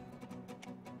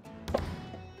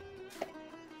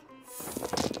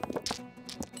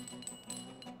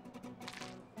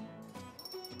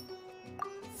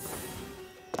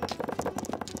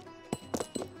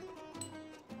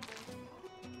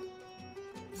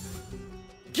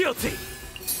 Guilty!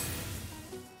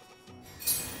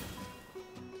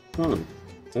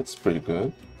 That's pretty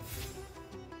good.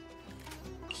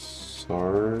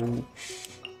 Surge.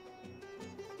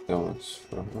 That one's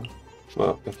for her.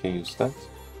 Well, I can use that.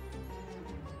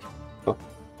 Oh.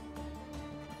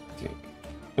 Okay.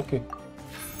 Okay.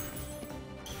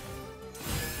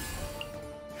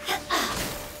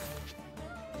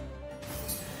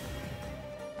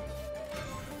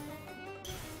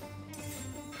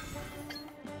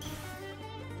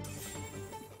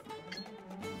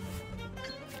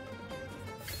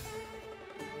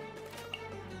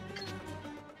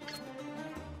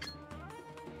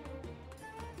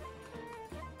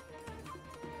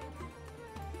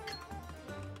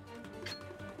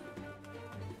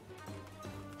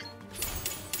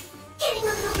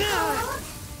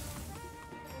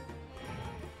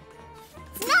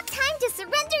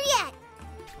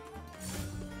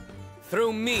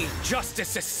 Through me,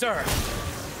 justice is served.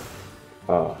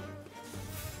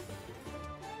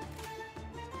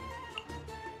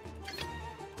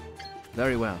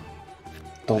 Very well.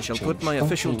 Don't I shall change. put my Don't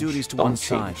official change. duties to Don't one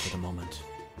change. side for the moment.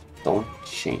 Don't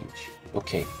change.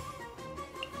 Okay.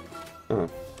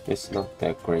 It's not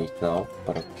that great now,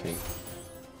 but okay.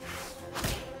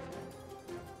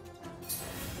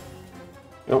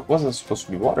 It wasn't supposed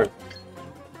to be water.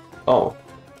 Oh.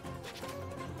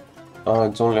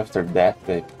 It's only after that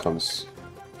it becomes...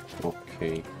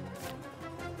 Okay.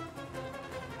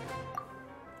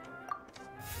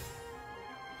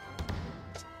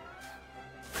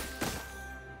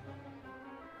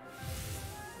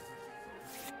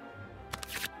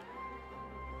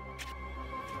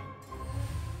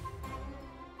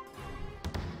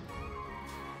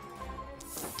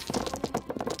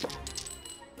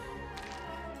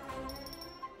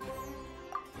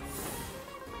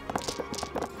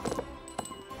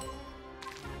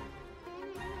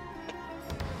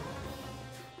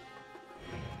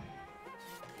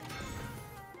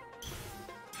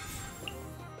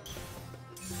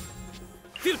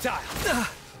 Futile!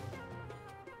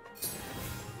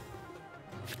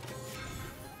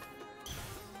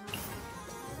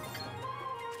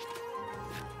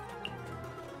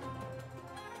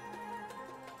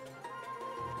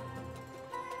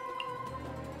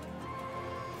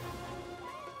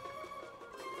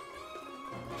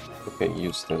 Okay,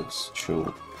 use those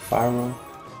two pyro.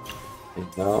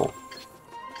 And now...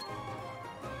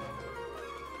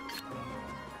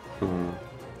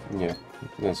 yeah,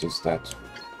 let's use that.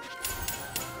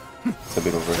 It's a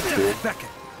bit overkill.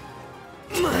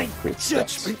 My Great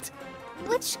judgment!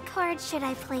 Which card should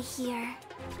I play here?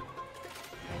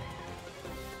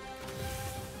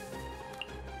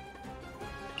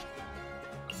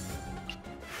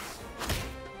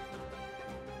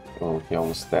 Oh, he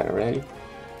almost dead already.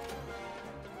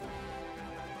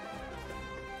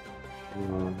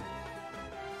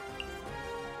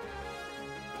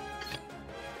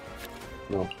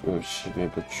 No, we should be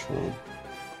able to...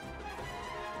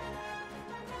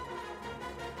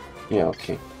 Yeah,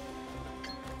 okay.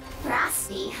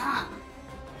 Frosty, huh?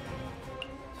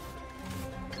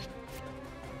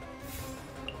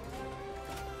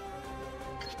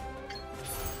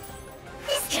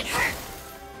 This could hurt.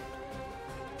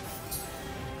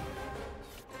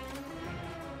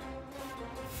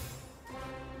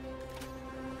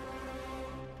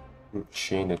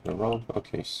 Chain it around.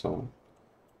 Okay, so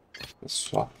let's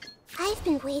swap. I've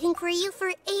been waiting for you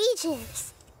for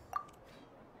ages.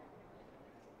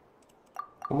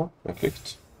 Come on, I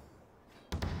clicked.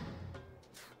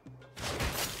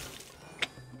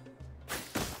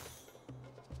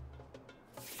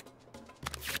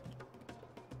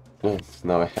 Oh,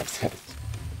 now I have that.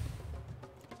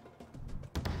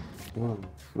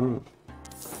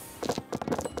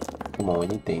 Come on,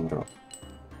 anything, bro.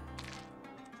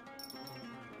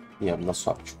 Yeah, I'm not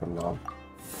swapped from now.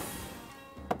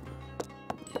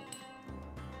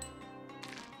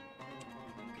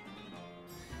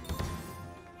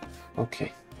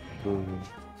 Okay.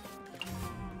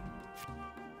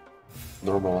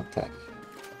 Normal attack.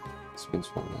 Spins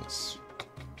one nice.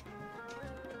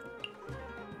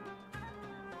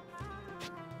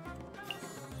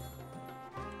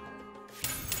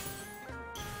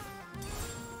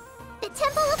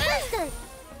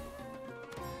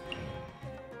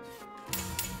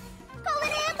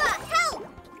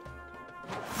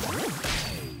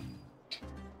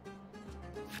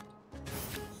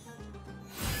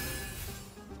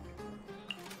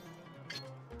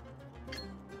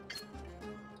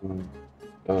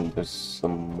 Oh, there's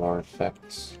some more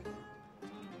effects.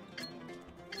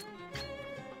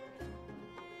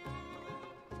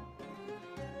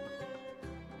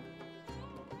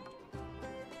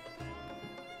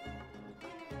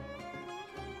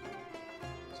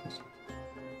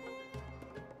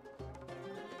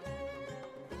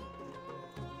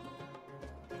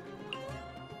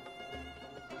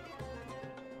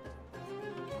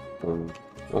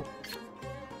 Oh.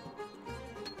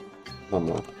 Oh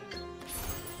no.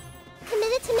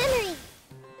 Committed to memory.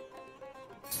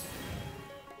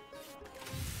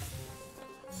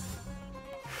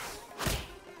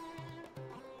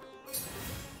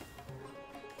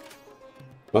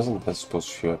 Wasn't that supposed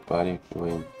to show your body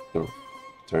when the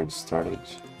turn started?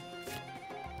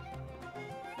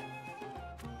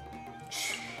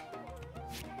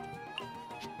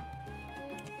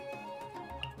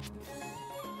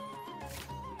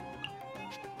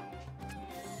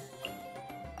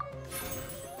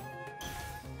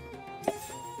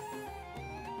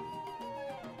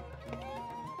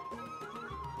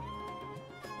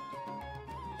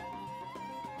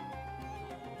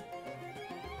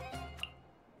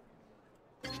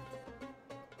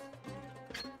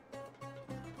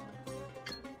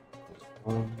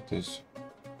 This,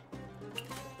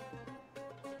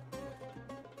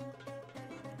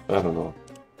 I don't know.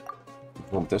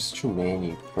 Well, there's too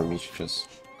many for me to just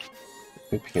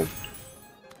equip him.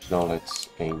 Now let's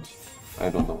end. I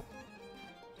don't know.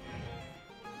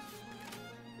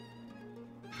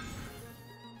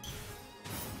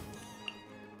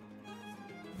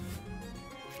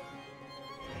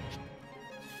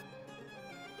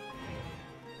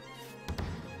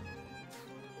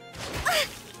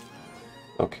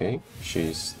 Okay,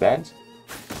 she's dead.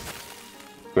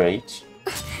 Great.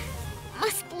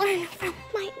 Must learn from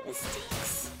my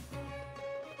mistakes.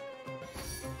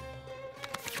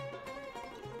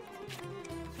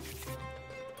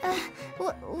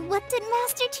 What did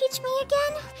Master teach me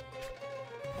again?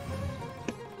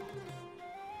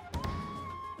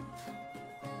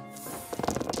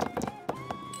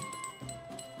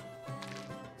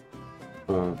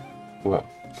 Well.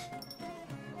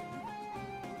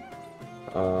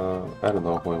 I don't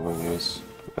know who everyone is.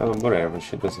 Whatever,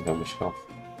 she doesn't have much health.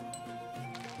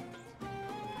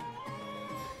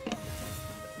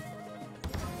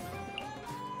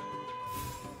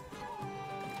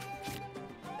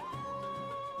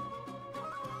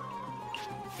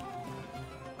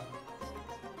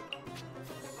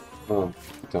 Oh,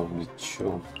 então me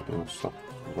two, eu só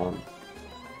one.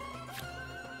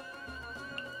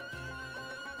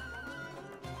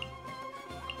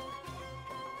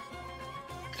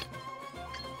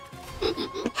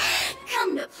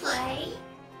 Come to play.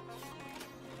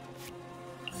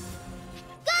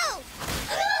 Go!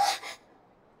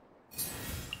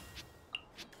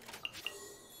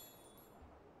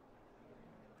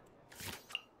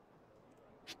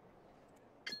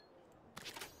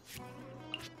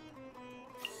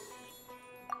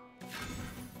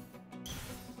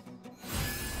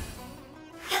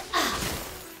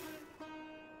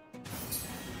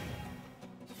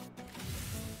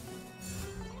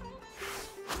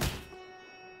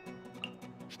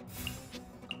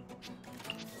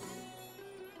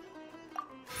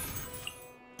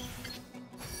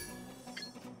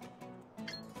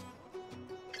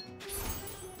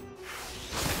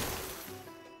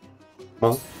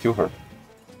 Come on, kill her.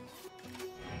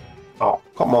 Oh,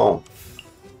 come on.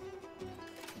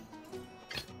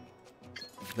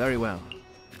 Very well.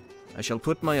 I shall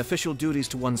put my official duties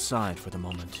to one side for the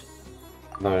moment.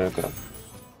 No, you're good.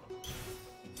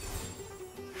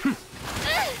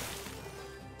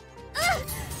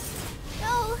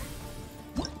 No.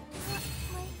 Not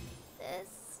like this.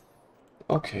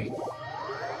 Okay.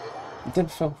 It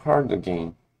didn't feel hard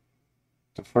again.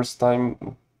 The first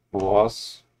time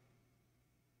was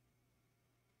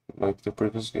like the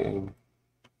previous game.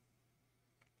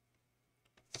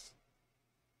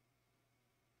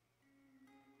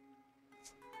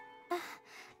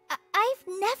 I've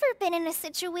never been in a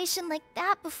situation like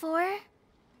that before.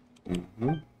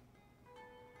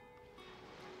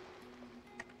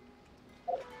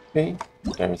 Okay,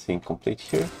 everything complete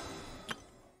here.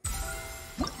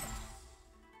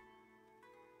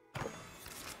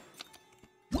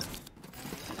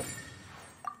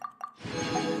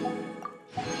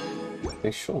 They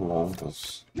show long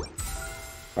those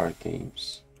card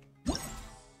games.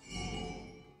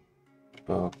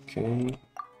 Okay.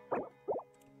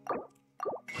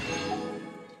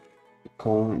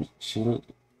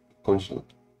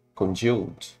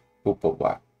 Congealed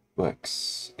opal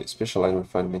wax, a specialized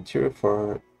refined material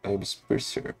for Abyss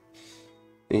Piercer.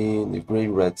 In the Great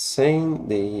Red Saying,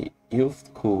 the youth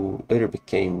who later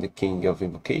became the king of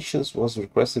invocations was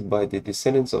requested by the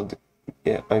descendants of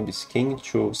the Ibis king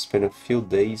to spend a few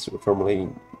days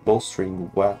formulating bowstring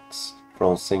wax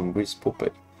from St. Greece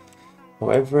pupae.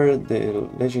 However, the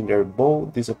legendary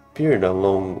bow disappeared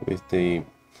along with the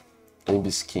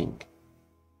Ibis king,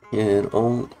 and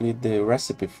only the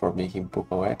recipe for making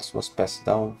pupa wax was passed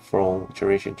down from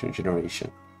generation to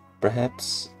generation.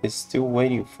 Perhaps it's still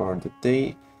waiting for the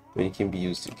day when it can be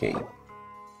used again.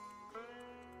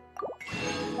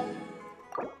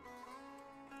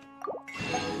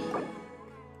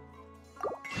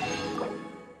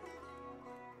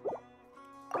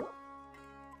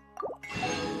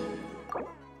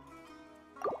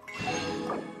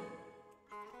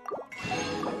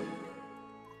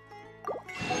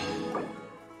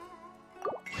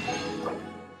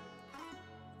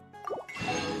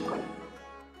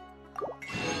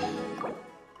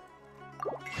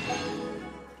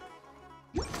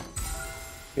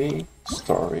 Okay,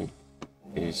 story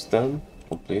is done,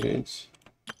 completed.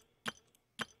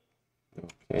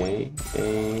 Okay,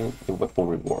 and the weapon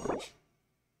reward.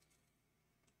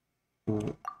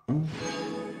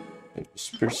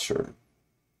 Spearster.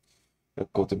 I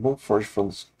got the bone forged from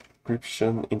the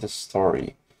description in the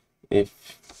story.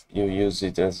 If you use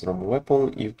it as a normal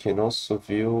weapon, you can also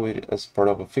view it as part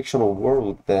of a fictional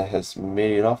world that has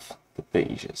made it off the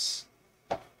pages.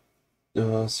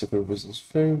 Secret Wisdom's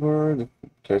Favor. The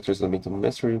character's elemental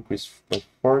mastery increased by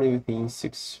 40 within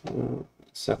 6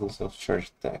 seconds of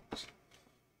charge attack.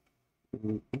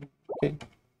 Okay.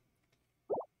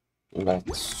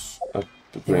 Let's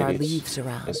upgrade it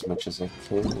as much as I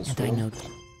can as well. I know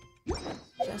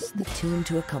just the tune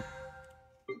to accompany.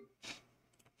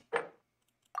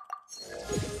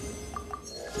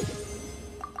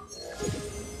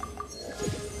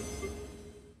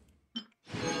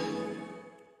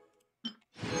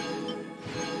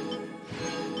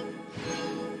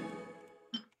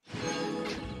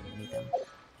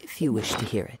 If you wish to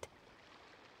hear it.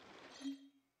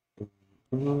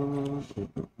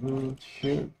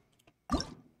 Here.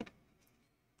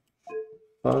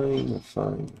 Fine.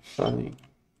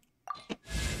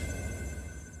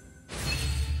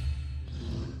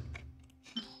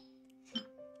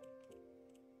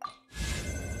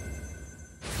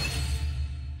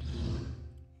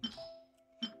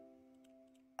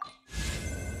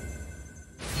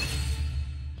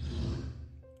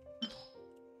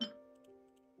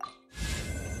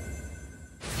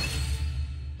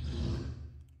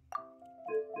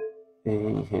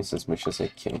 And here's as much as I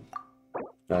can.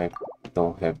 I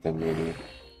don't have that many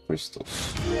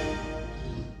crystals.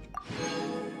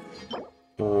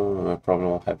 I probably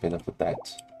won't have enough of that.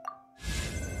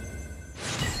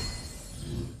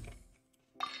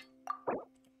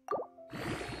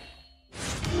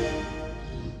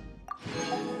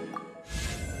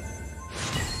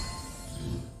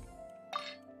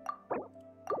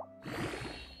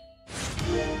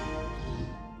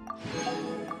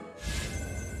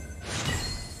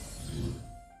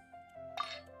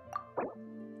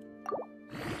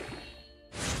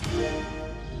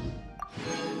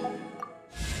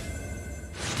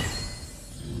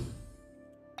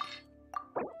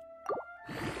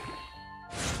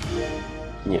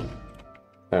 Yeah,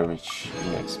 I reached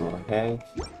the maximum I have.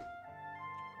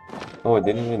 Oh, I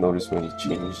didn't even notice when it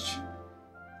changed.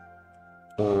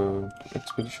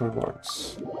 Expedition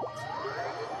rewards.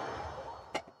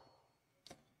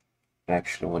 I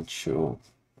actually want to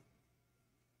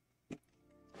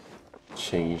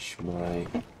change my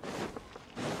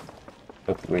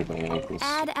upgrade my items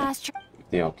with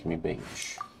the alchemy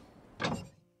bench.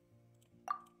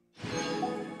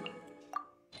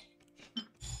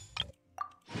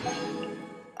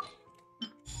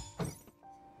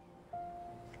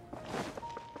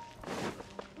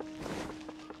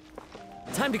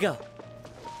 Time to go.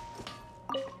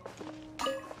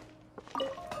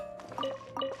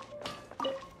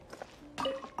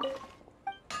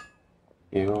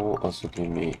 You'll also give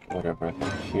me whatever I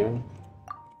have here.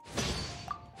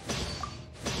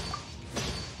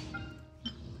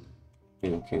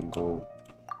 You can go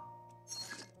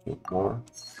a bit more.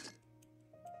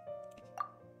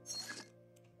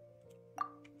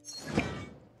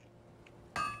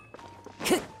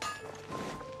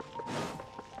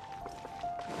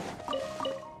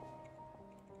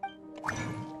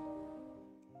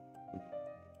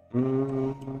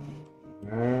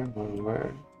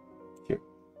 Where? Here.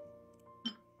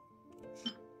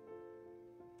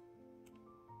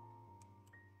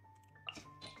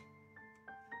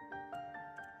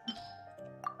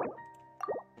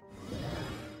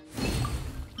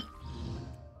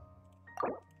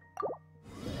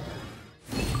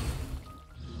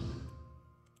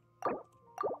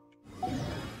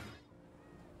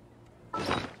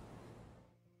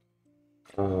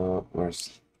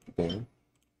 stairs there.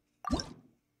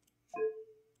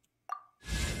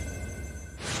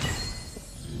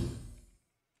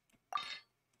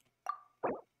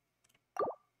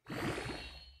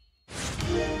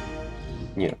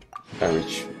 Yeah, I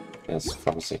reach as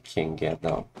far as I can get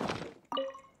now.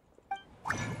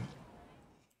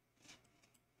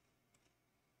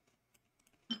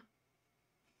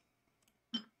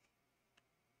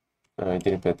 I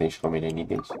didn't pay attention how many I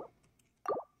needed.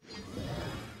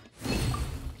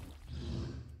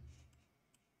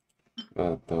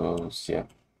 But those, yeah,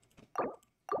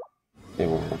 they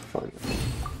won't go further.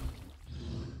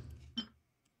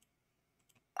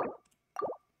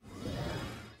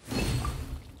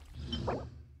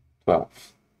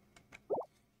 12.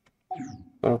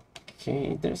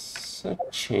 Okay, there's a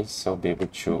chance I'll be able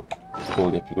to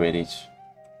fully upgrade it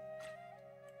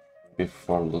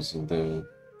before losing the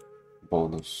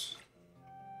bonus.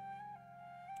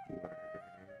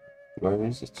 Where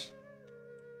is it?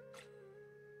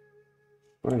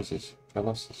 Where is it? I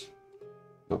lost it.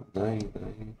 No,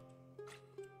 9.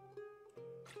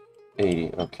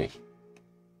 80, okay.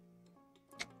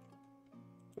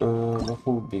 What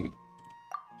would be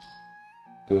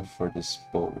good for this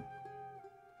bone?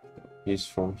 He's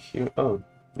from here. Oh,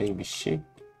 maybe she.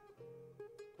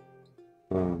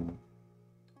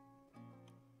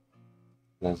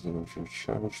 Less energy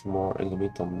charge, more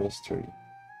elemental mastery.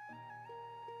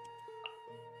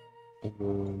 I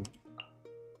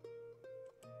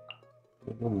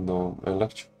don't know. I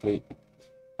like to play.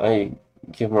 I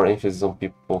give more emphasis on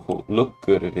people who look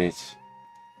good at it.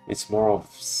 It's more of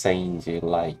Sandy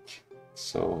like.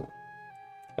 So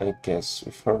I guess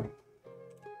with her.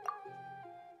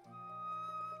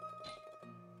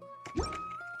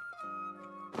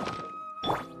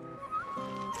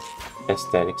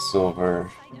 Aesthetics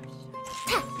over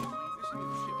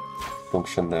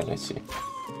functionality.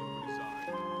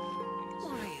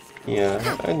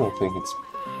 Yeah, I don't think it's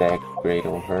that great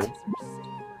on her.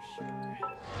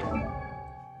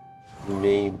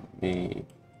 Maybe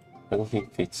I don't think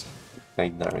it fits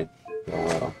Dainari that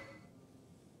well.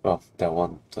 Well, that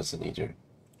one doesn't either.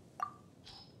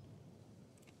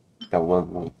 That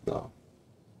one would now.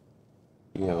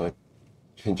 Yeah,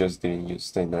 I just didn't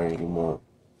use Dainari anymore.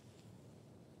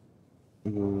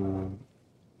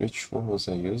 Which one was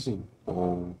I using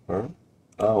on her?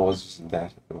 Oh, I was using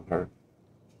that on her.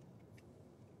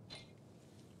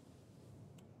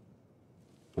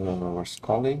 Where's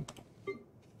Collie?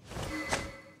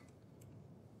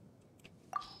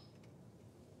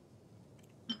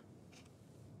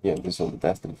 Yeah, this one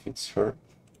definitely fits her.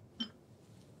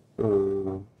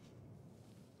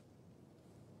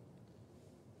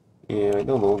 Yeah, I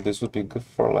don't know. This would be good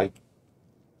for like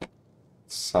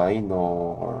Sino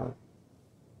or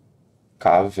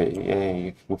Cave. Yeah,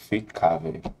 it would fit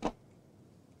Cave.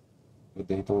 But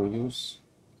they don't use.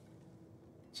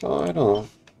 So I don't know.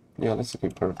 Yeah, let's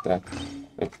equip her with that.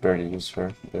 I barely use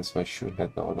her. That's why I should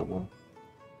have the other one.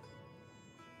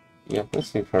 Yeah,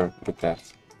 let's leave her with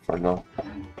that for now.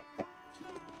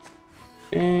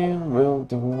 And well,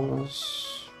 there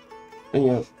was.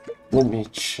 Yeah, let me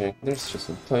check. There's just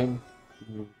some time.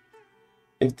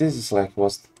 If this is like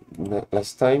was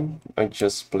last time, I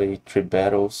just played 3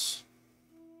 battles.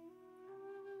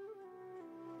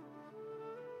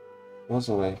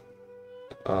 Wasn't like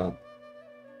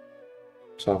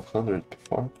 1200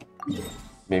 before,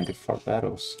 maybe 4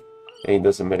 battles. And it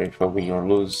doesn't matter if I win or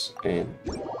lose, and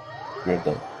we're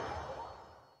done.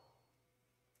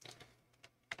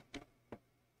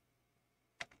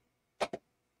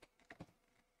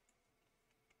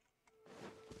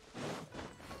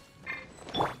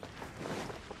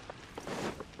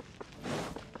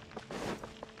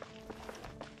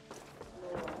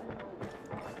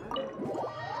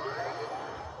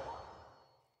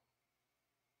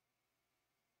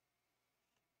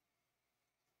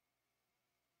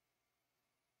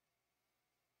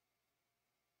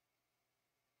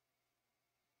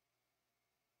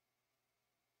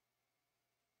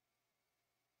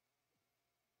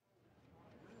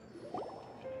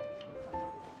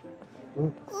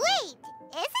 Wait!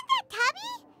 Isn't that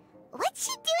Tubby? What's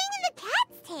she doing in the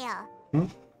cat's tail?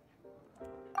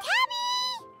 Tubby!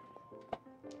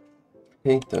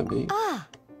 Hey, Tubby. Ah,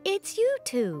 it's you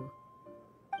two.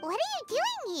 What are you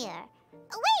doing here?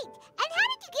 Wait! And how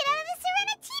did you get out of the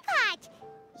Serena teapot?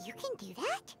 You can do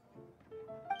that?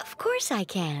 Of course I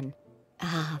can.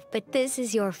 Ah, but this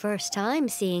is your first time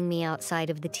seeing me outside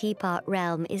of the teapot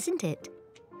realm, isn't it?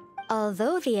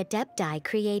 Although the Adepti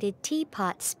created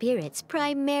teapot spirits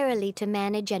primarily to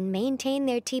manage and maintain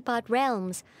their teapot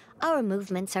realms, our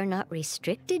movements are not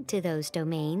restricted to those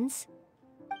domains.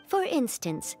 For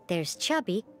instance, there's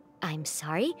Jade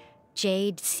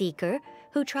Seeker,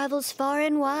 who travels far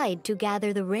and wide to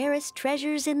gather the rarest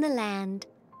treasures in the land.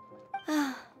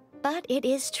 But it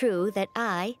is true that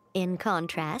I, in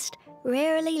contrast,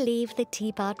 rarely leave the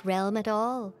Teapot Realm at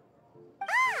all.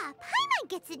 Ah, Paimon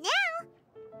gets it now.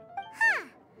 Huh.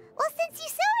 Well, since you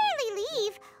so rarely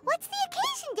leave, what's the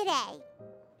occasion today?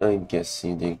 I'm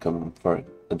guessing they come for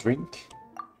a drink.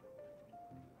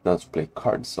 Not to play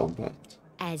cards, I'll bet.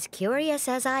 As curious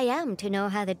as I am to know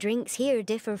how the drinks here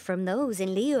differ from those in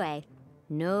Liyue.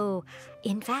 No,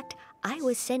 in fact, I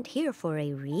was sent here for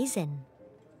a reason.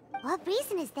 What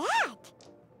reason is that?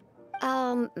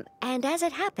 And as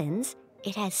it happens,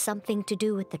 it has something to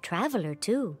do with the Traveler,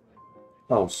 too.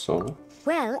 How so?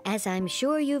 Well, as I'm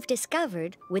sure you've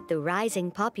discovered, with the rising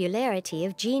popularity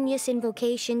of Genius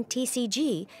Invocation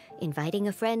TCG, inviting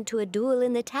a friend to a duel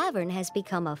in the tavern has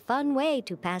become a fun way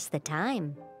to pass the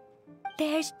time.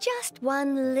 There's just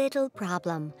one little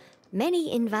problem.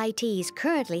 Many invitees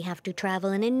currently have to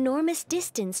travel an enormous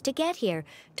distance to get here,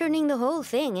 turning the whole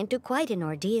thing into quite an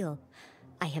ordeal.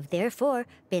 I have therefore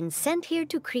been sent here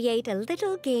to create a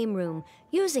little game room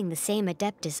using the same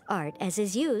Adeptus art as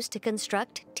is used to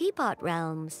construct Teapot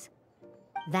Realms.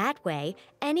 That way,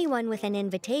 anyone with an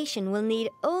invitation will need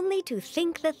only to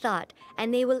think the thought,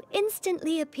 and they will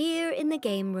instantly appear in the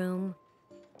game room.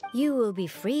 You will be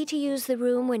free to use the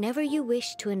room whenever you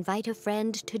wish to invite a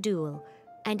friend to duel,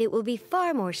 and it will be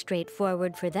far more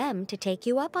straightforward for them to take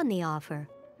you up on the offer.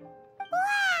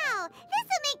 Wow!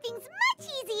 This'll make things much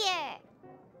easier!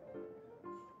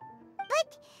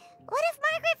 But what if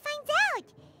Margaret finds out?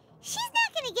 She's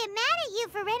not gonna get mad at you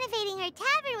for renovating her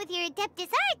tavern with your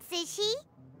Adeptus arts, is she?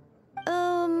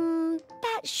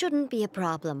 That shouldn't be a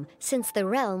problem, since the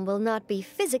realm will not be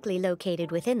physically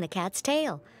located within the cat's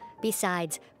tail.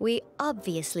 Besides, we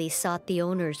obviously sought the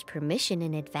owner's permission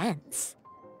in advance.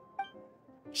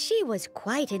 She was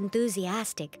quite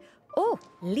enthusiastic. Oh,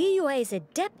 Liyue's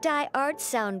Adepti arts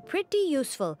sound pretty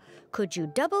useful. Could you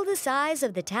double the size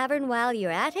of the tavern while you're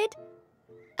at it?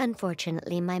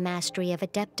 Unfortunately, my mastery of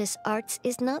Adeptus arts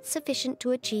is not sufficient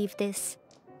to achieve this.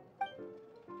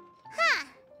 Huh.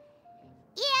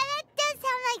 Yeah, that does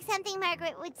sound like something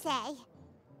Margaret would say.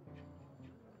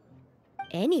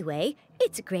 Anyway,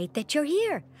 it's great that you're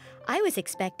here. I was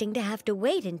expecting to have to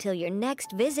wait until your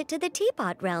next visit to the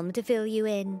Teapot Realm to fill you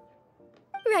in.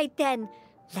 Right then,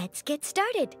 let's get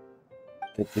started.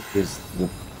 I think this the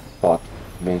pot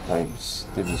many times.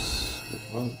 This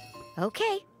is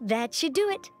Okay, that should do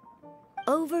it.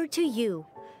 Over to you.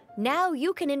 Now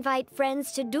you can invite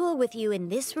friends to duel with you in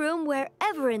this room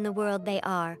wherever in the world they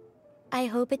are. I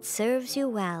hope it serves you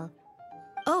well.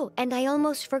 Oh, and I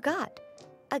almost forgot.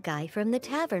 A guy from the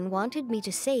tavern wanted me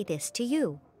to say this to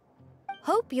you.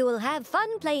 Hope you will have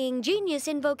fun playing Genius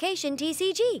Invocation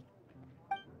TCG.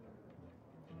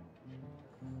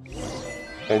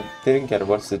 I didn't get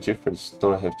what's the difference.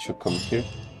 Don't I have to come here?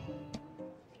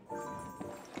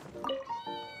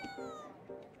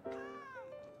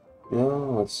 Yeah,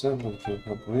 what's up? What can I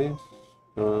help with?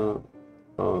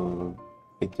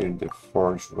 Enter the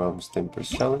Forge Realms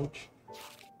 10% challenge.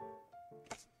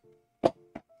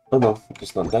 Oh no,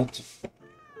 it's not that.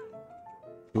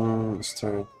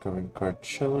 Start current card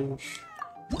challenge.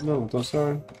 No, those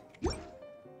are.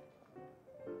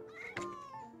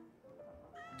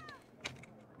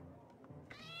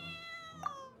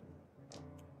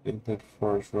 Enter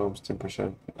Forge Realms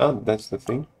 10%. Ah, that's the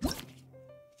thing.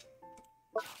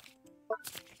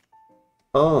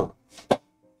 Oh,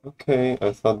 okay.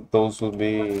 I thought those would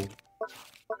be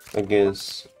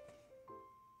against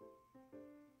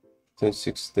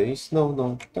 6 days.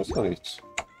 No, that's not it.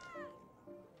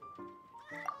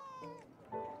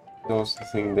 That was the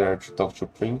thing there to talk to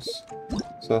Prince.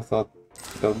 So I thought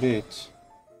that would be it.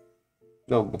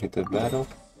 No, hit the battle.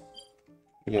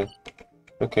 Yeah.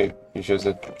 Okay, you just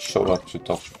show up to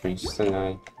talk to Prince, and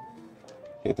I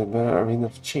hit the battle arena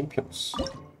of champions.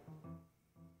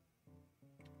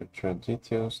 Try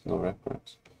details, no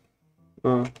records.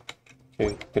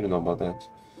 Okay, didn't know about that.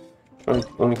 I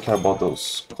only care about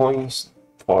those coins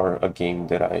for a game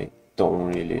that I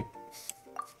don't really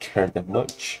care that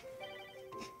much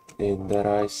and that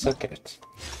I suck at.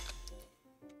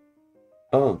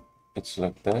 Oh, it's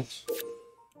like that.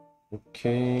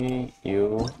 Okay,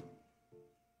 you.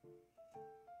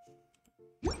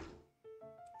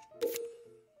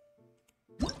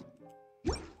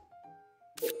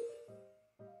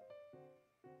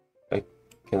 I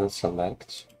cannot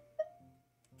select.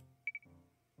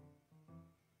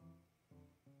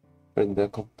 Great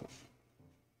Deku.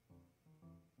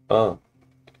 Ah,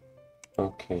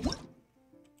 okay.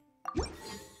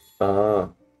 Ah,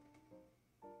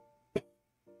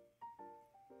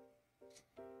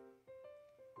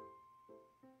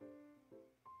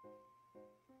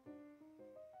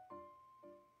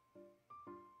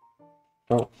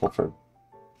 Oh, confirm.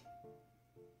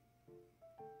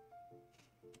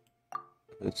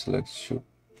 Let's select shoot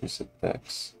reset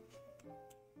decks.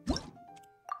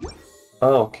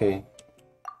 Oh, okay.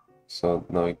 So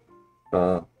now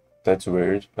that's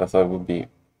weird. I thought it would be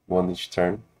one each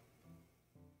turn.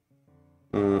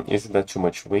 Isn't that too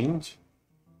much wind?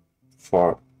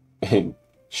 For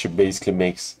she basically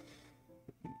makes.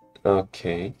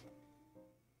 Okay.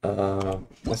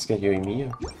 Let's get you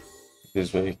Emiya.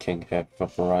 This way you can have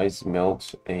vaporize,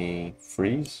 melt, and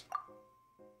freeze.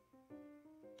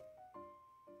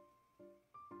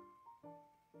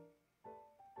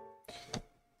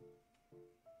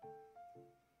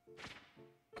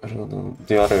 I don't know.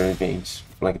 The other events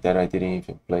like that I didn't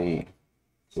even play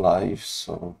live,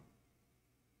 so.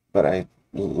 But I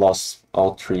lost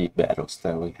all 3 battles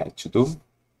that we had to do.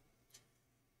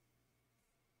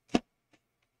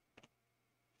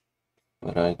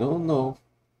 But I don't know.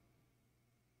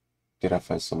 Did I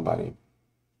find somebody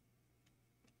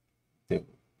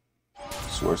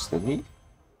that's worse than me?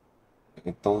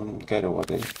 I don't get it what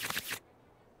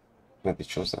they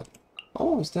chose that.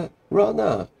 Oh, is that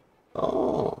Rana?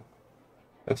 Oh.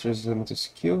 After his limited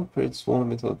skill, creates one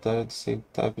metal die at the same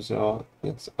type as all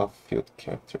its off-field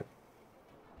character.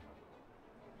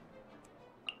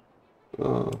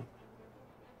 Oh.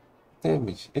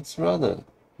 Damage. It's Rana.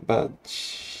 But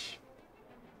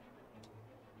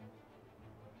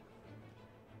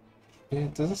yeah,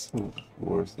 it doesn't seem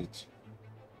worth it.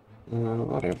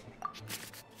 Whatever.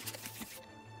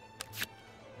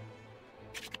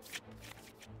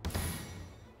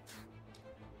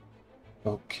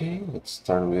 Okay, let's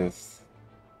start with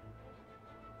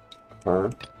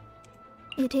her.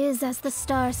 It is as the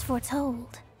stars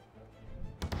foretold.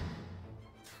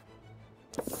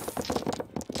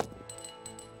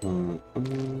 No.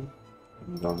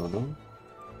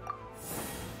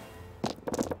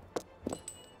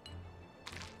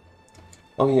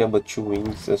 Oh yeah, but 2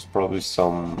 wings, there's probably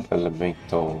some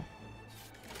elemental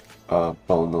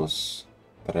bonus,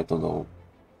 but I don't know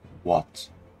what.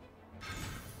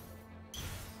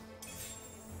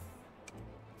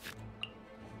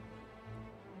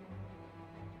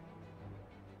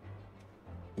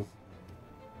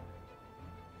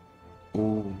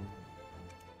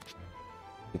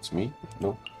 It's me?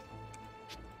 No.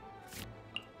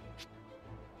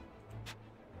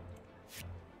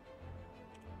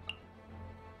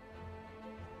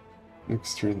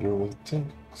 Extreme normal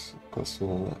attacks cost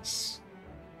 1 less.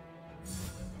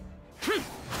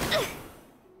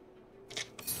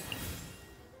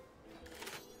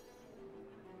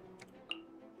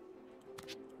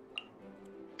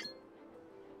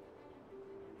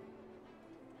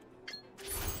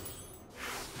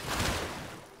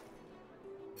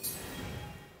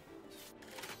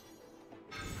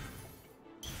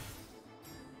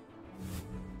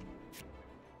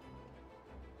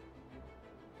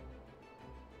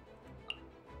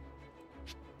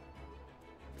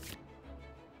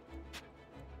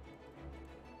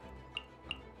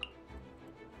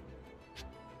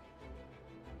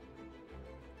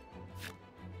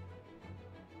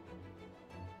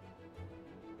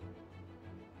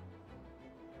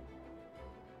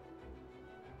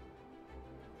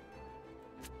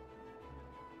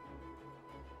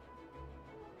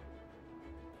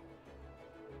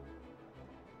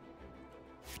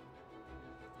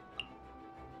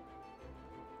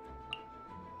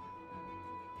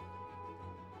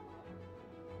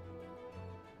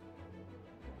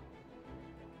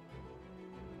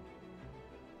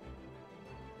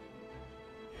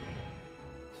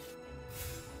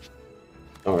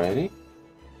 Alrighty.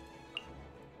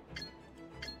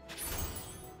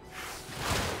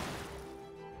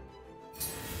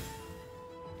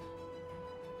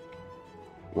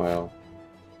 Well.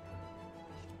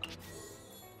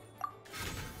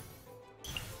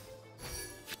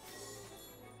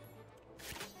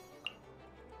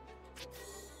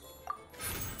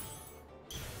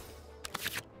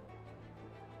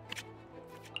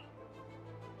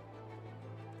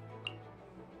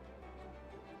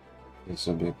 This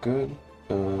will be good.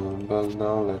 But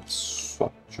now let's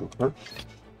swap to her.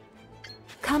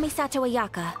 Kamisato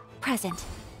Ayaka, present.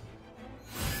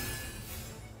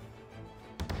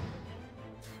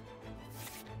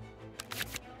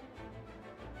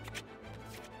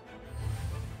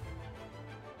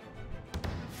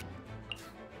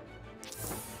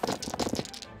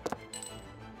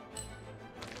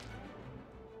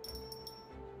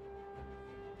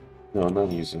 No, I'm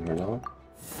not using her now.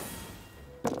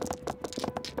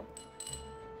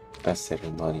 I said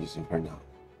I'm not using her now.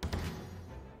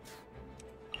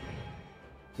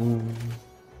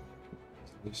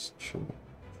 This true.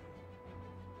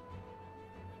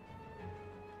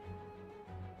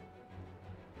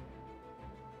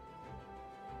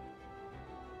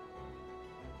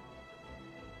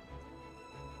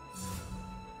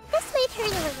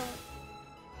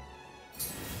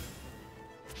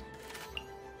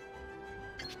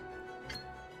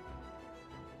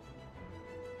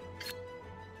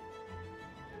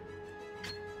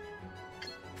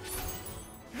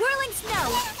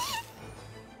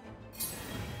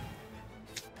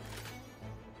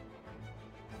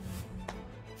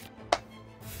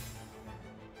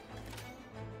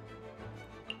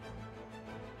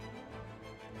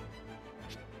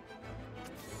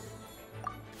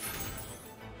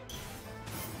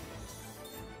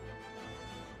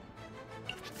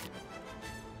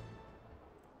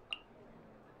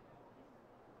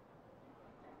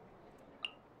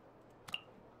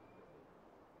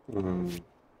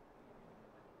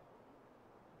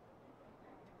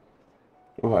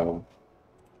 Well.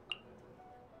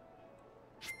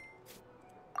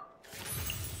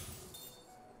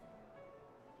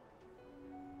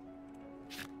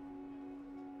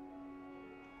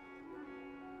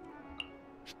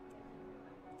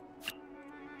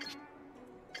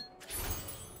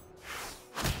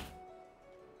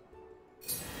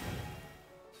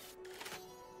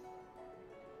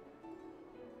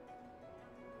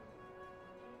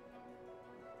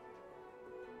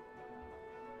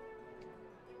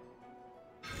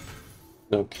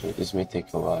 Okay, this may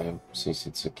take a while since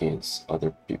it's against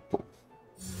other people.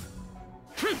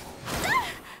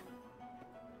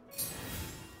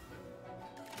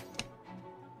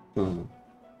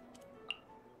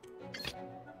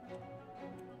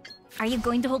 Are you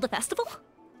going to hold a festival?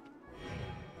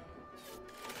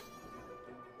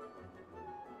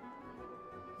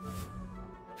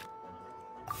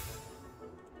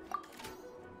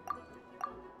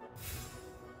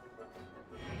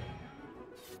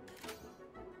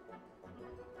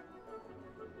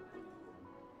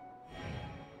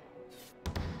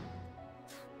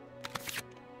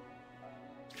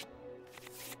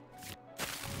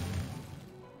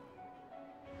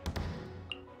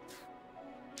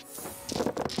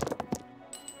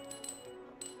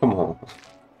 Come on.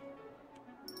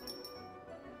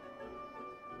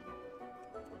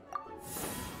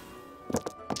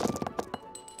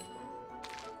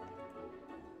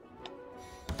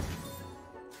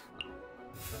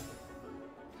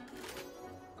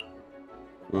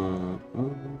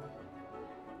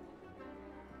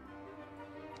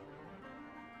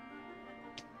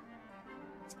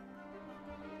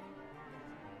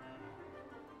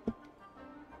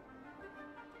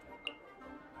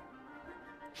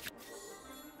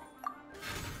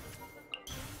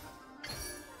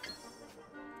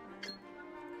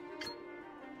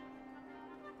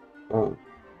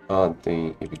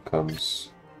 Then it becomes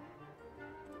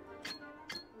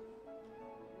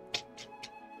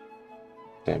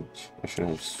damage. I should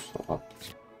have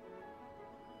swapped.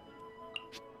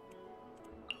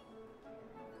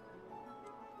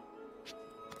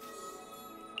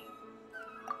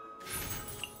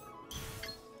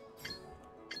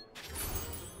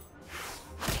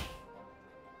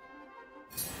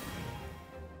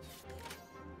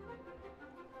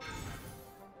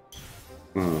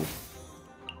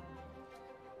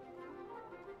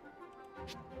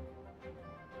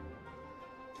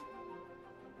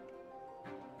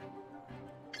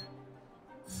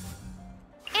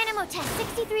 Test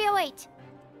 6308.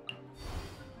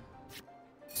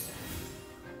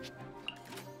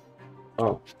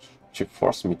 Oh, she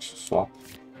forced me to swap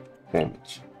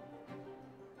damage.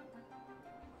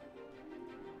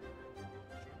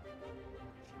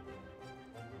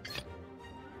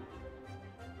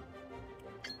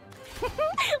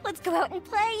 Let's go out and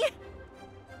play.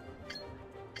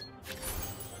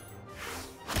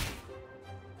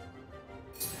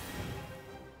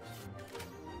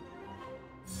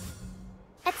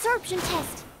 Absorption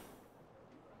test.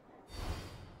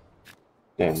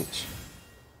 Damage.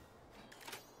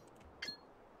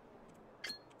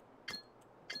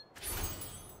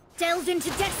 Delved into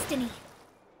destiny.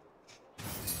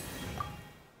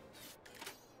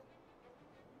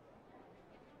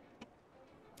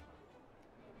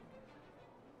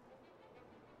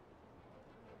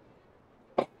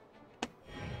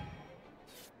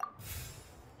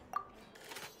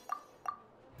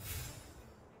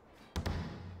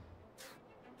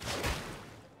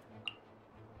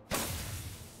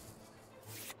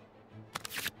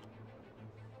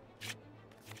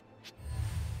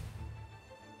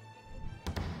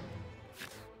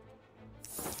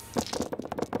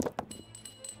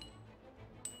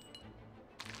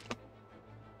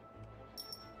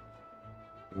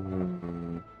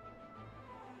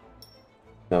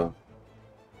 No.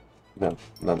 No,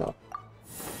 no, no.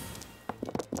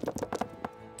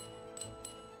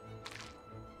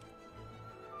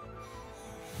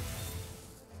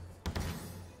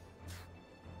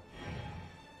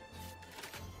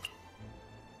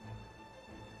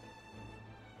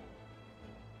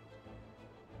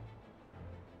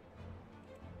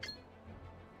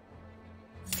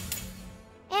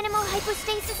 Animal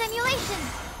hypostasis emulation.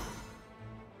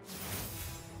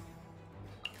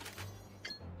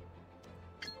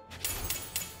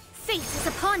 Fate is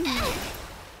upon me.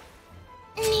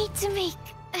 Need to make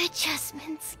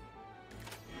adjustments.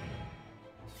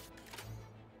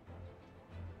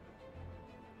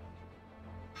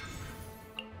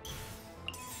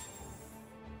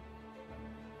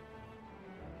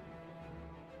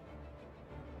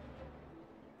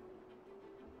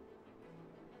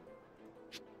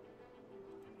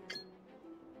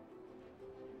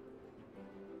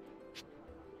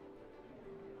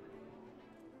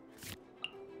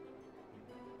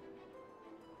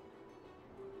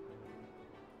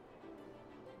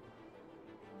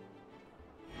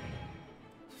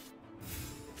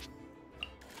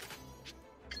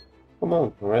 Come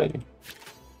on, already.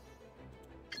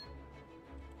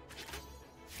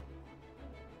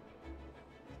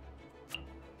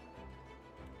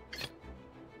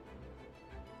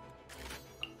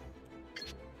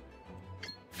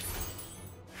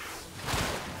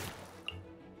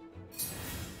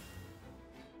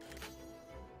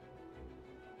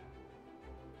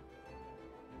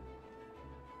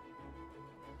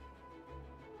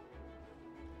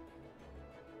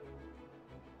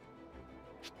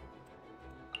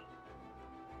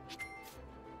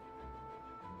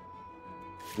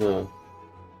 No.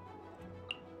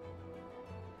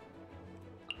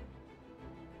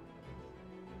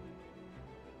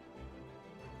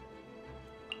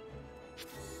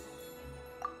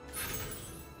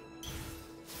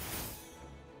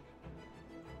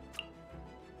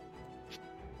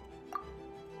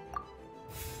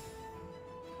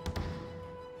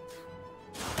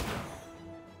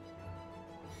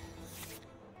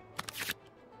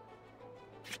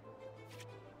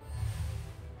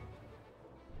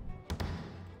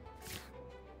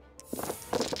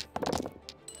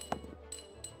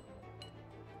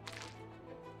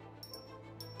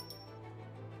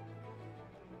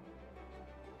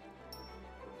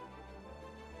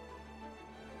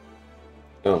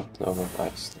 Oh, no, I'm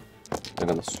iced. I'm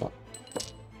gonna swap.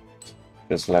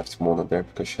 Just left Mona there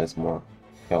because she has more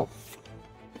health.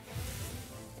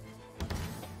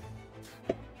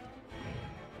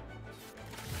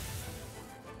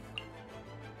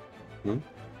 Hmm?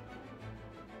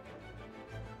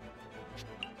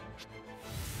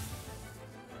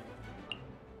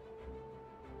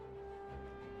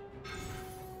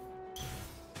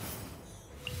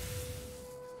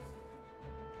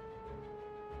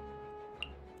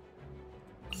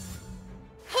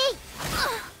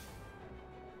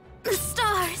 The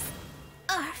stars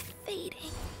are fading.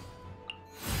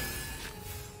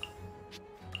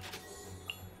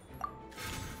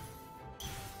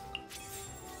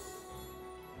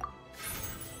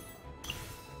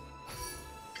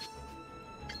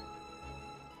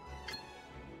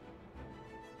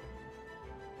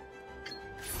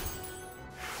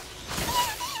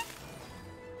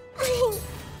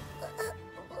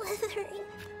 Withering.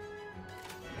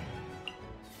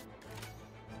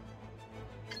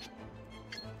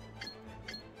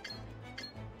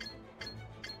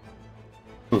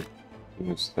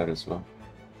 Use that as well.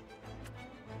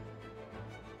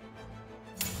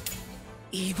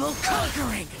 Evil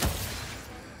conquering!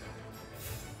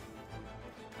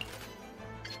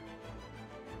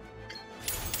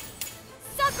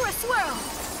 Sakura swirl!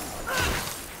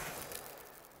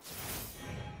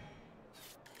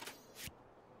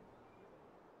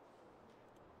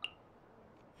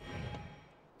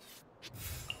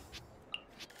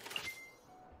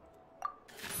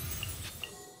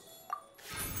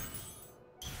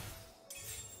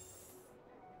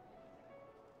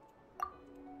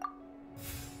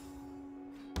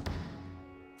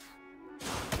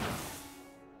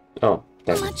 Oh,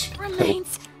 damn Much it.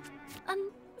 remains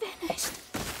unfinished.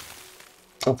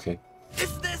 Okay.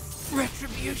 Is this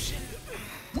retribution?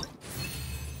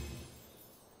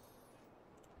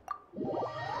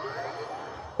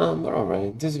 But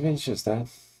alright, this event's just that.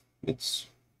 It's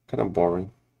kind of boring.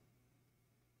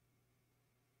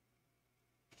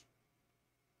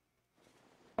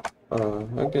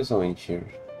 I guess I'll end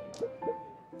here.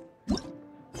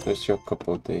 There's still a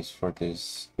couple of days for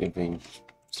this event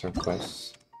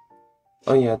request.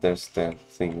 Oh yeah, there's that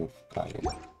thing with Kaya.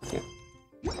 Yeah.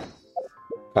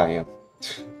 Kaya.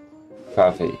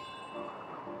 Kave.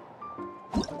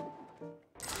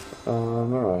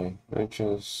 Alright.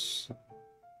 There's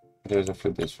a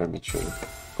few days for me to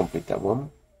complete that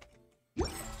one.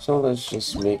 So let's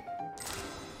just make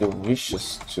the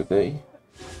wishes today.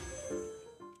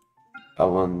 I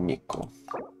want Nico.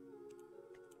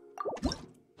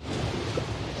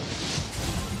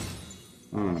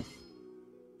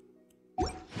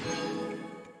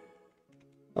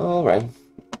 Alright.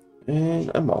 And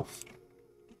I'm off.